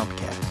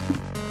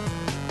Chompcast.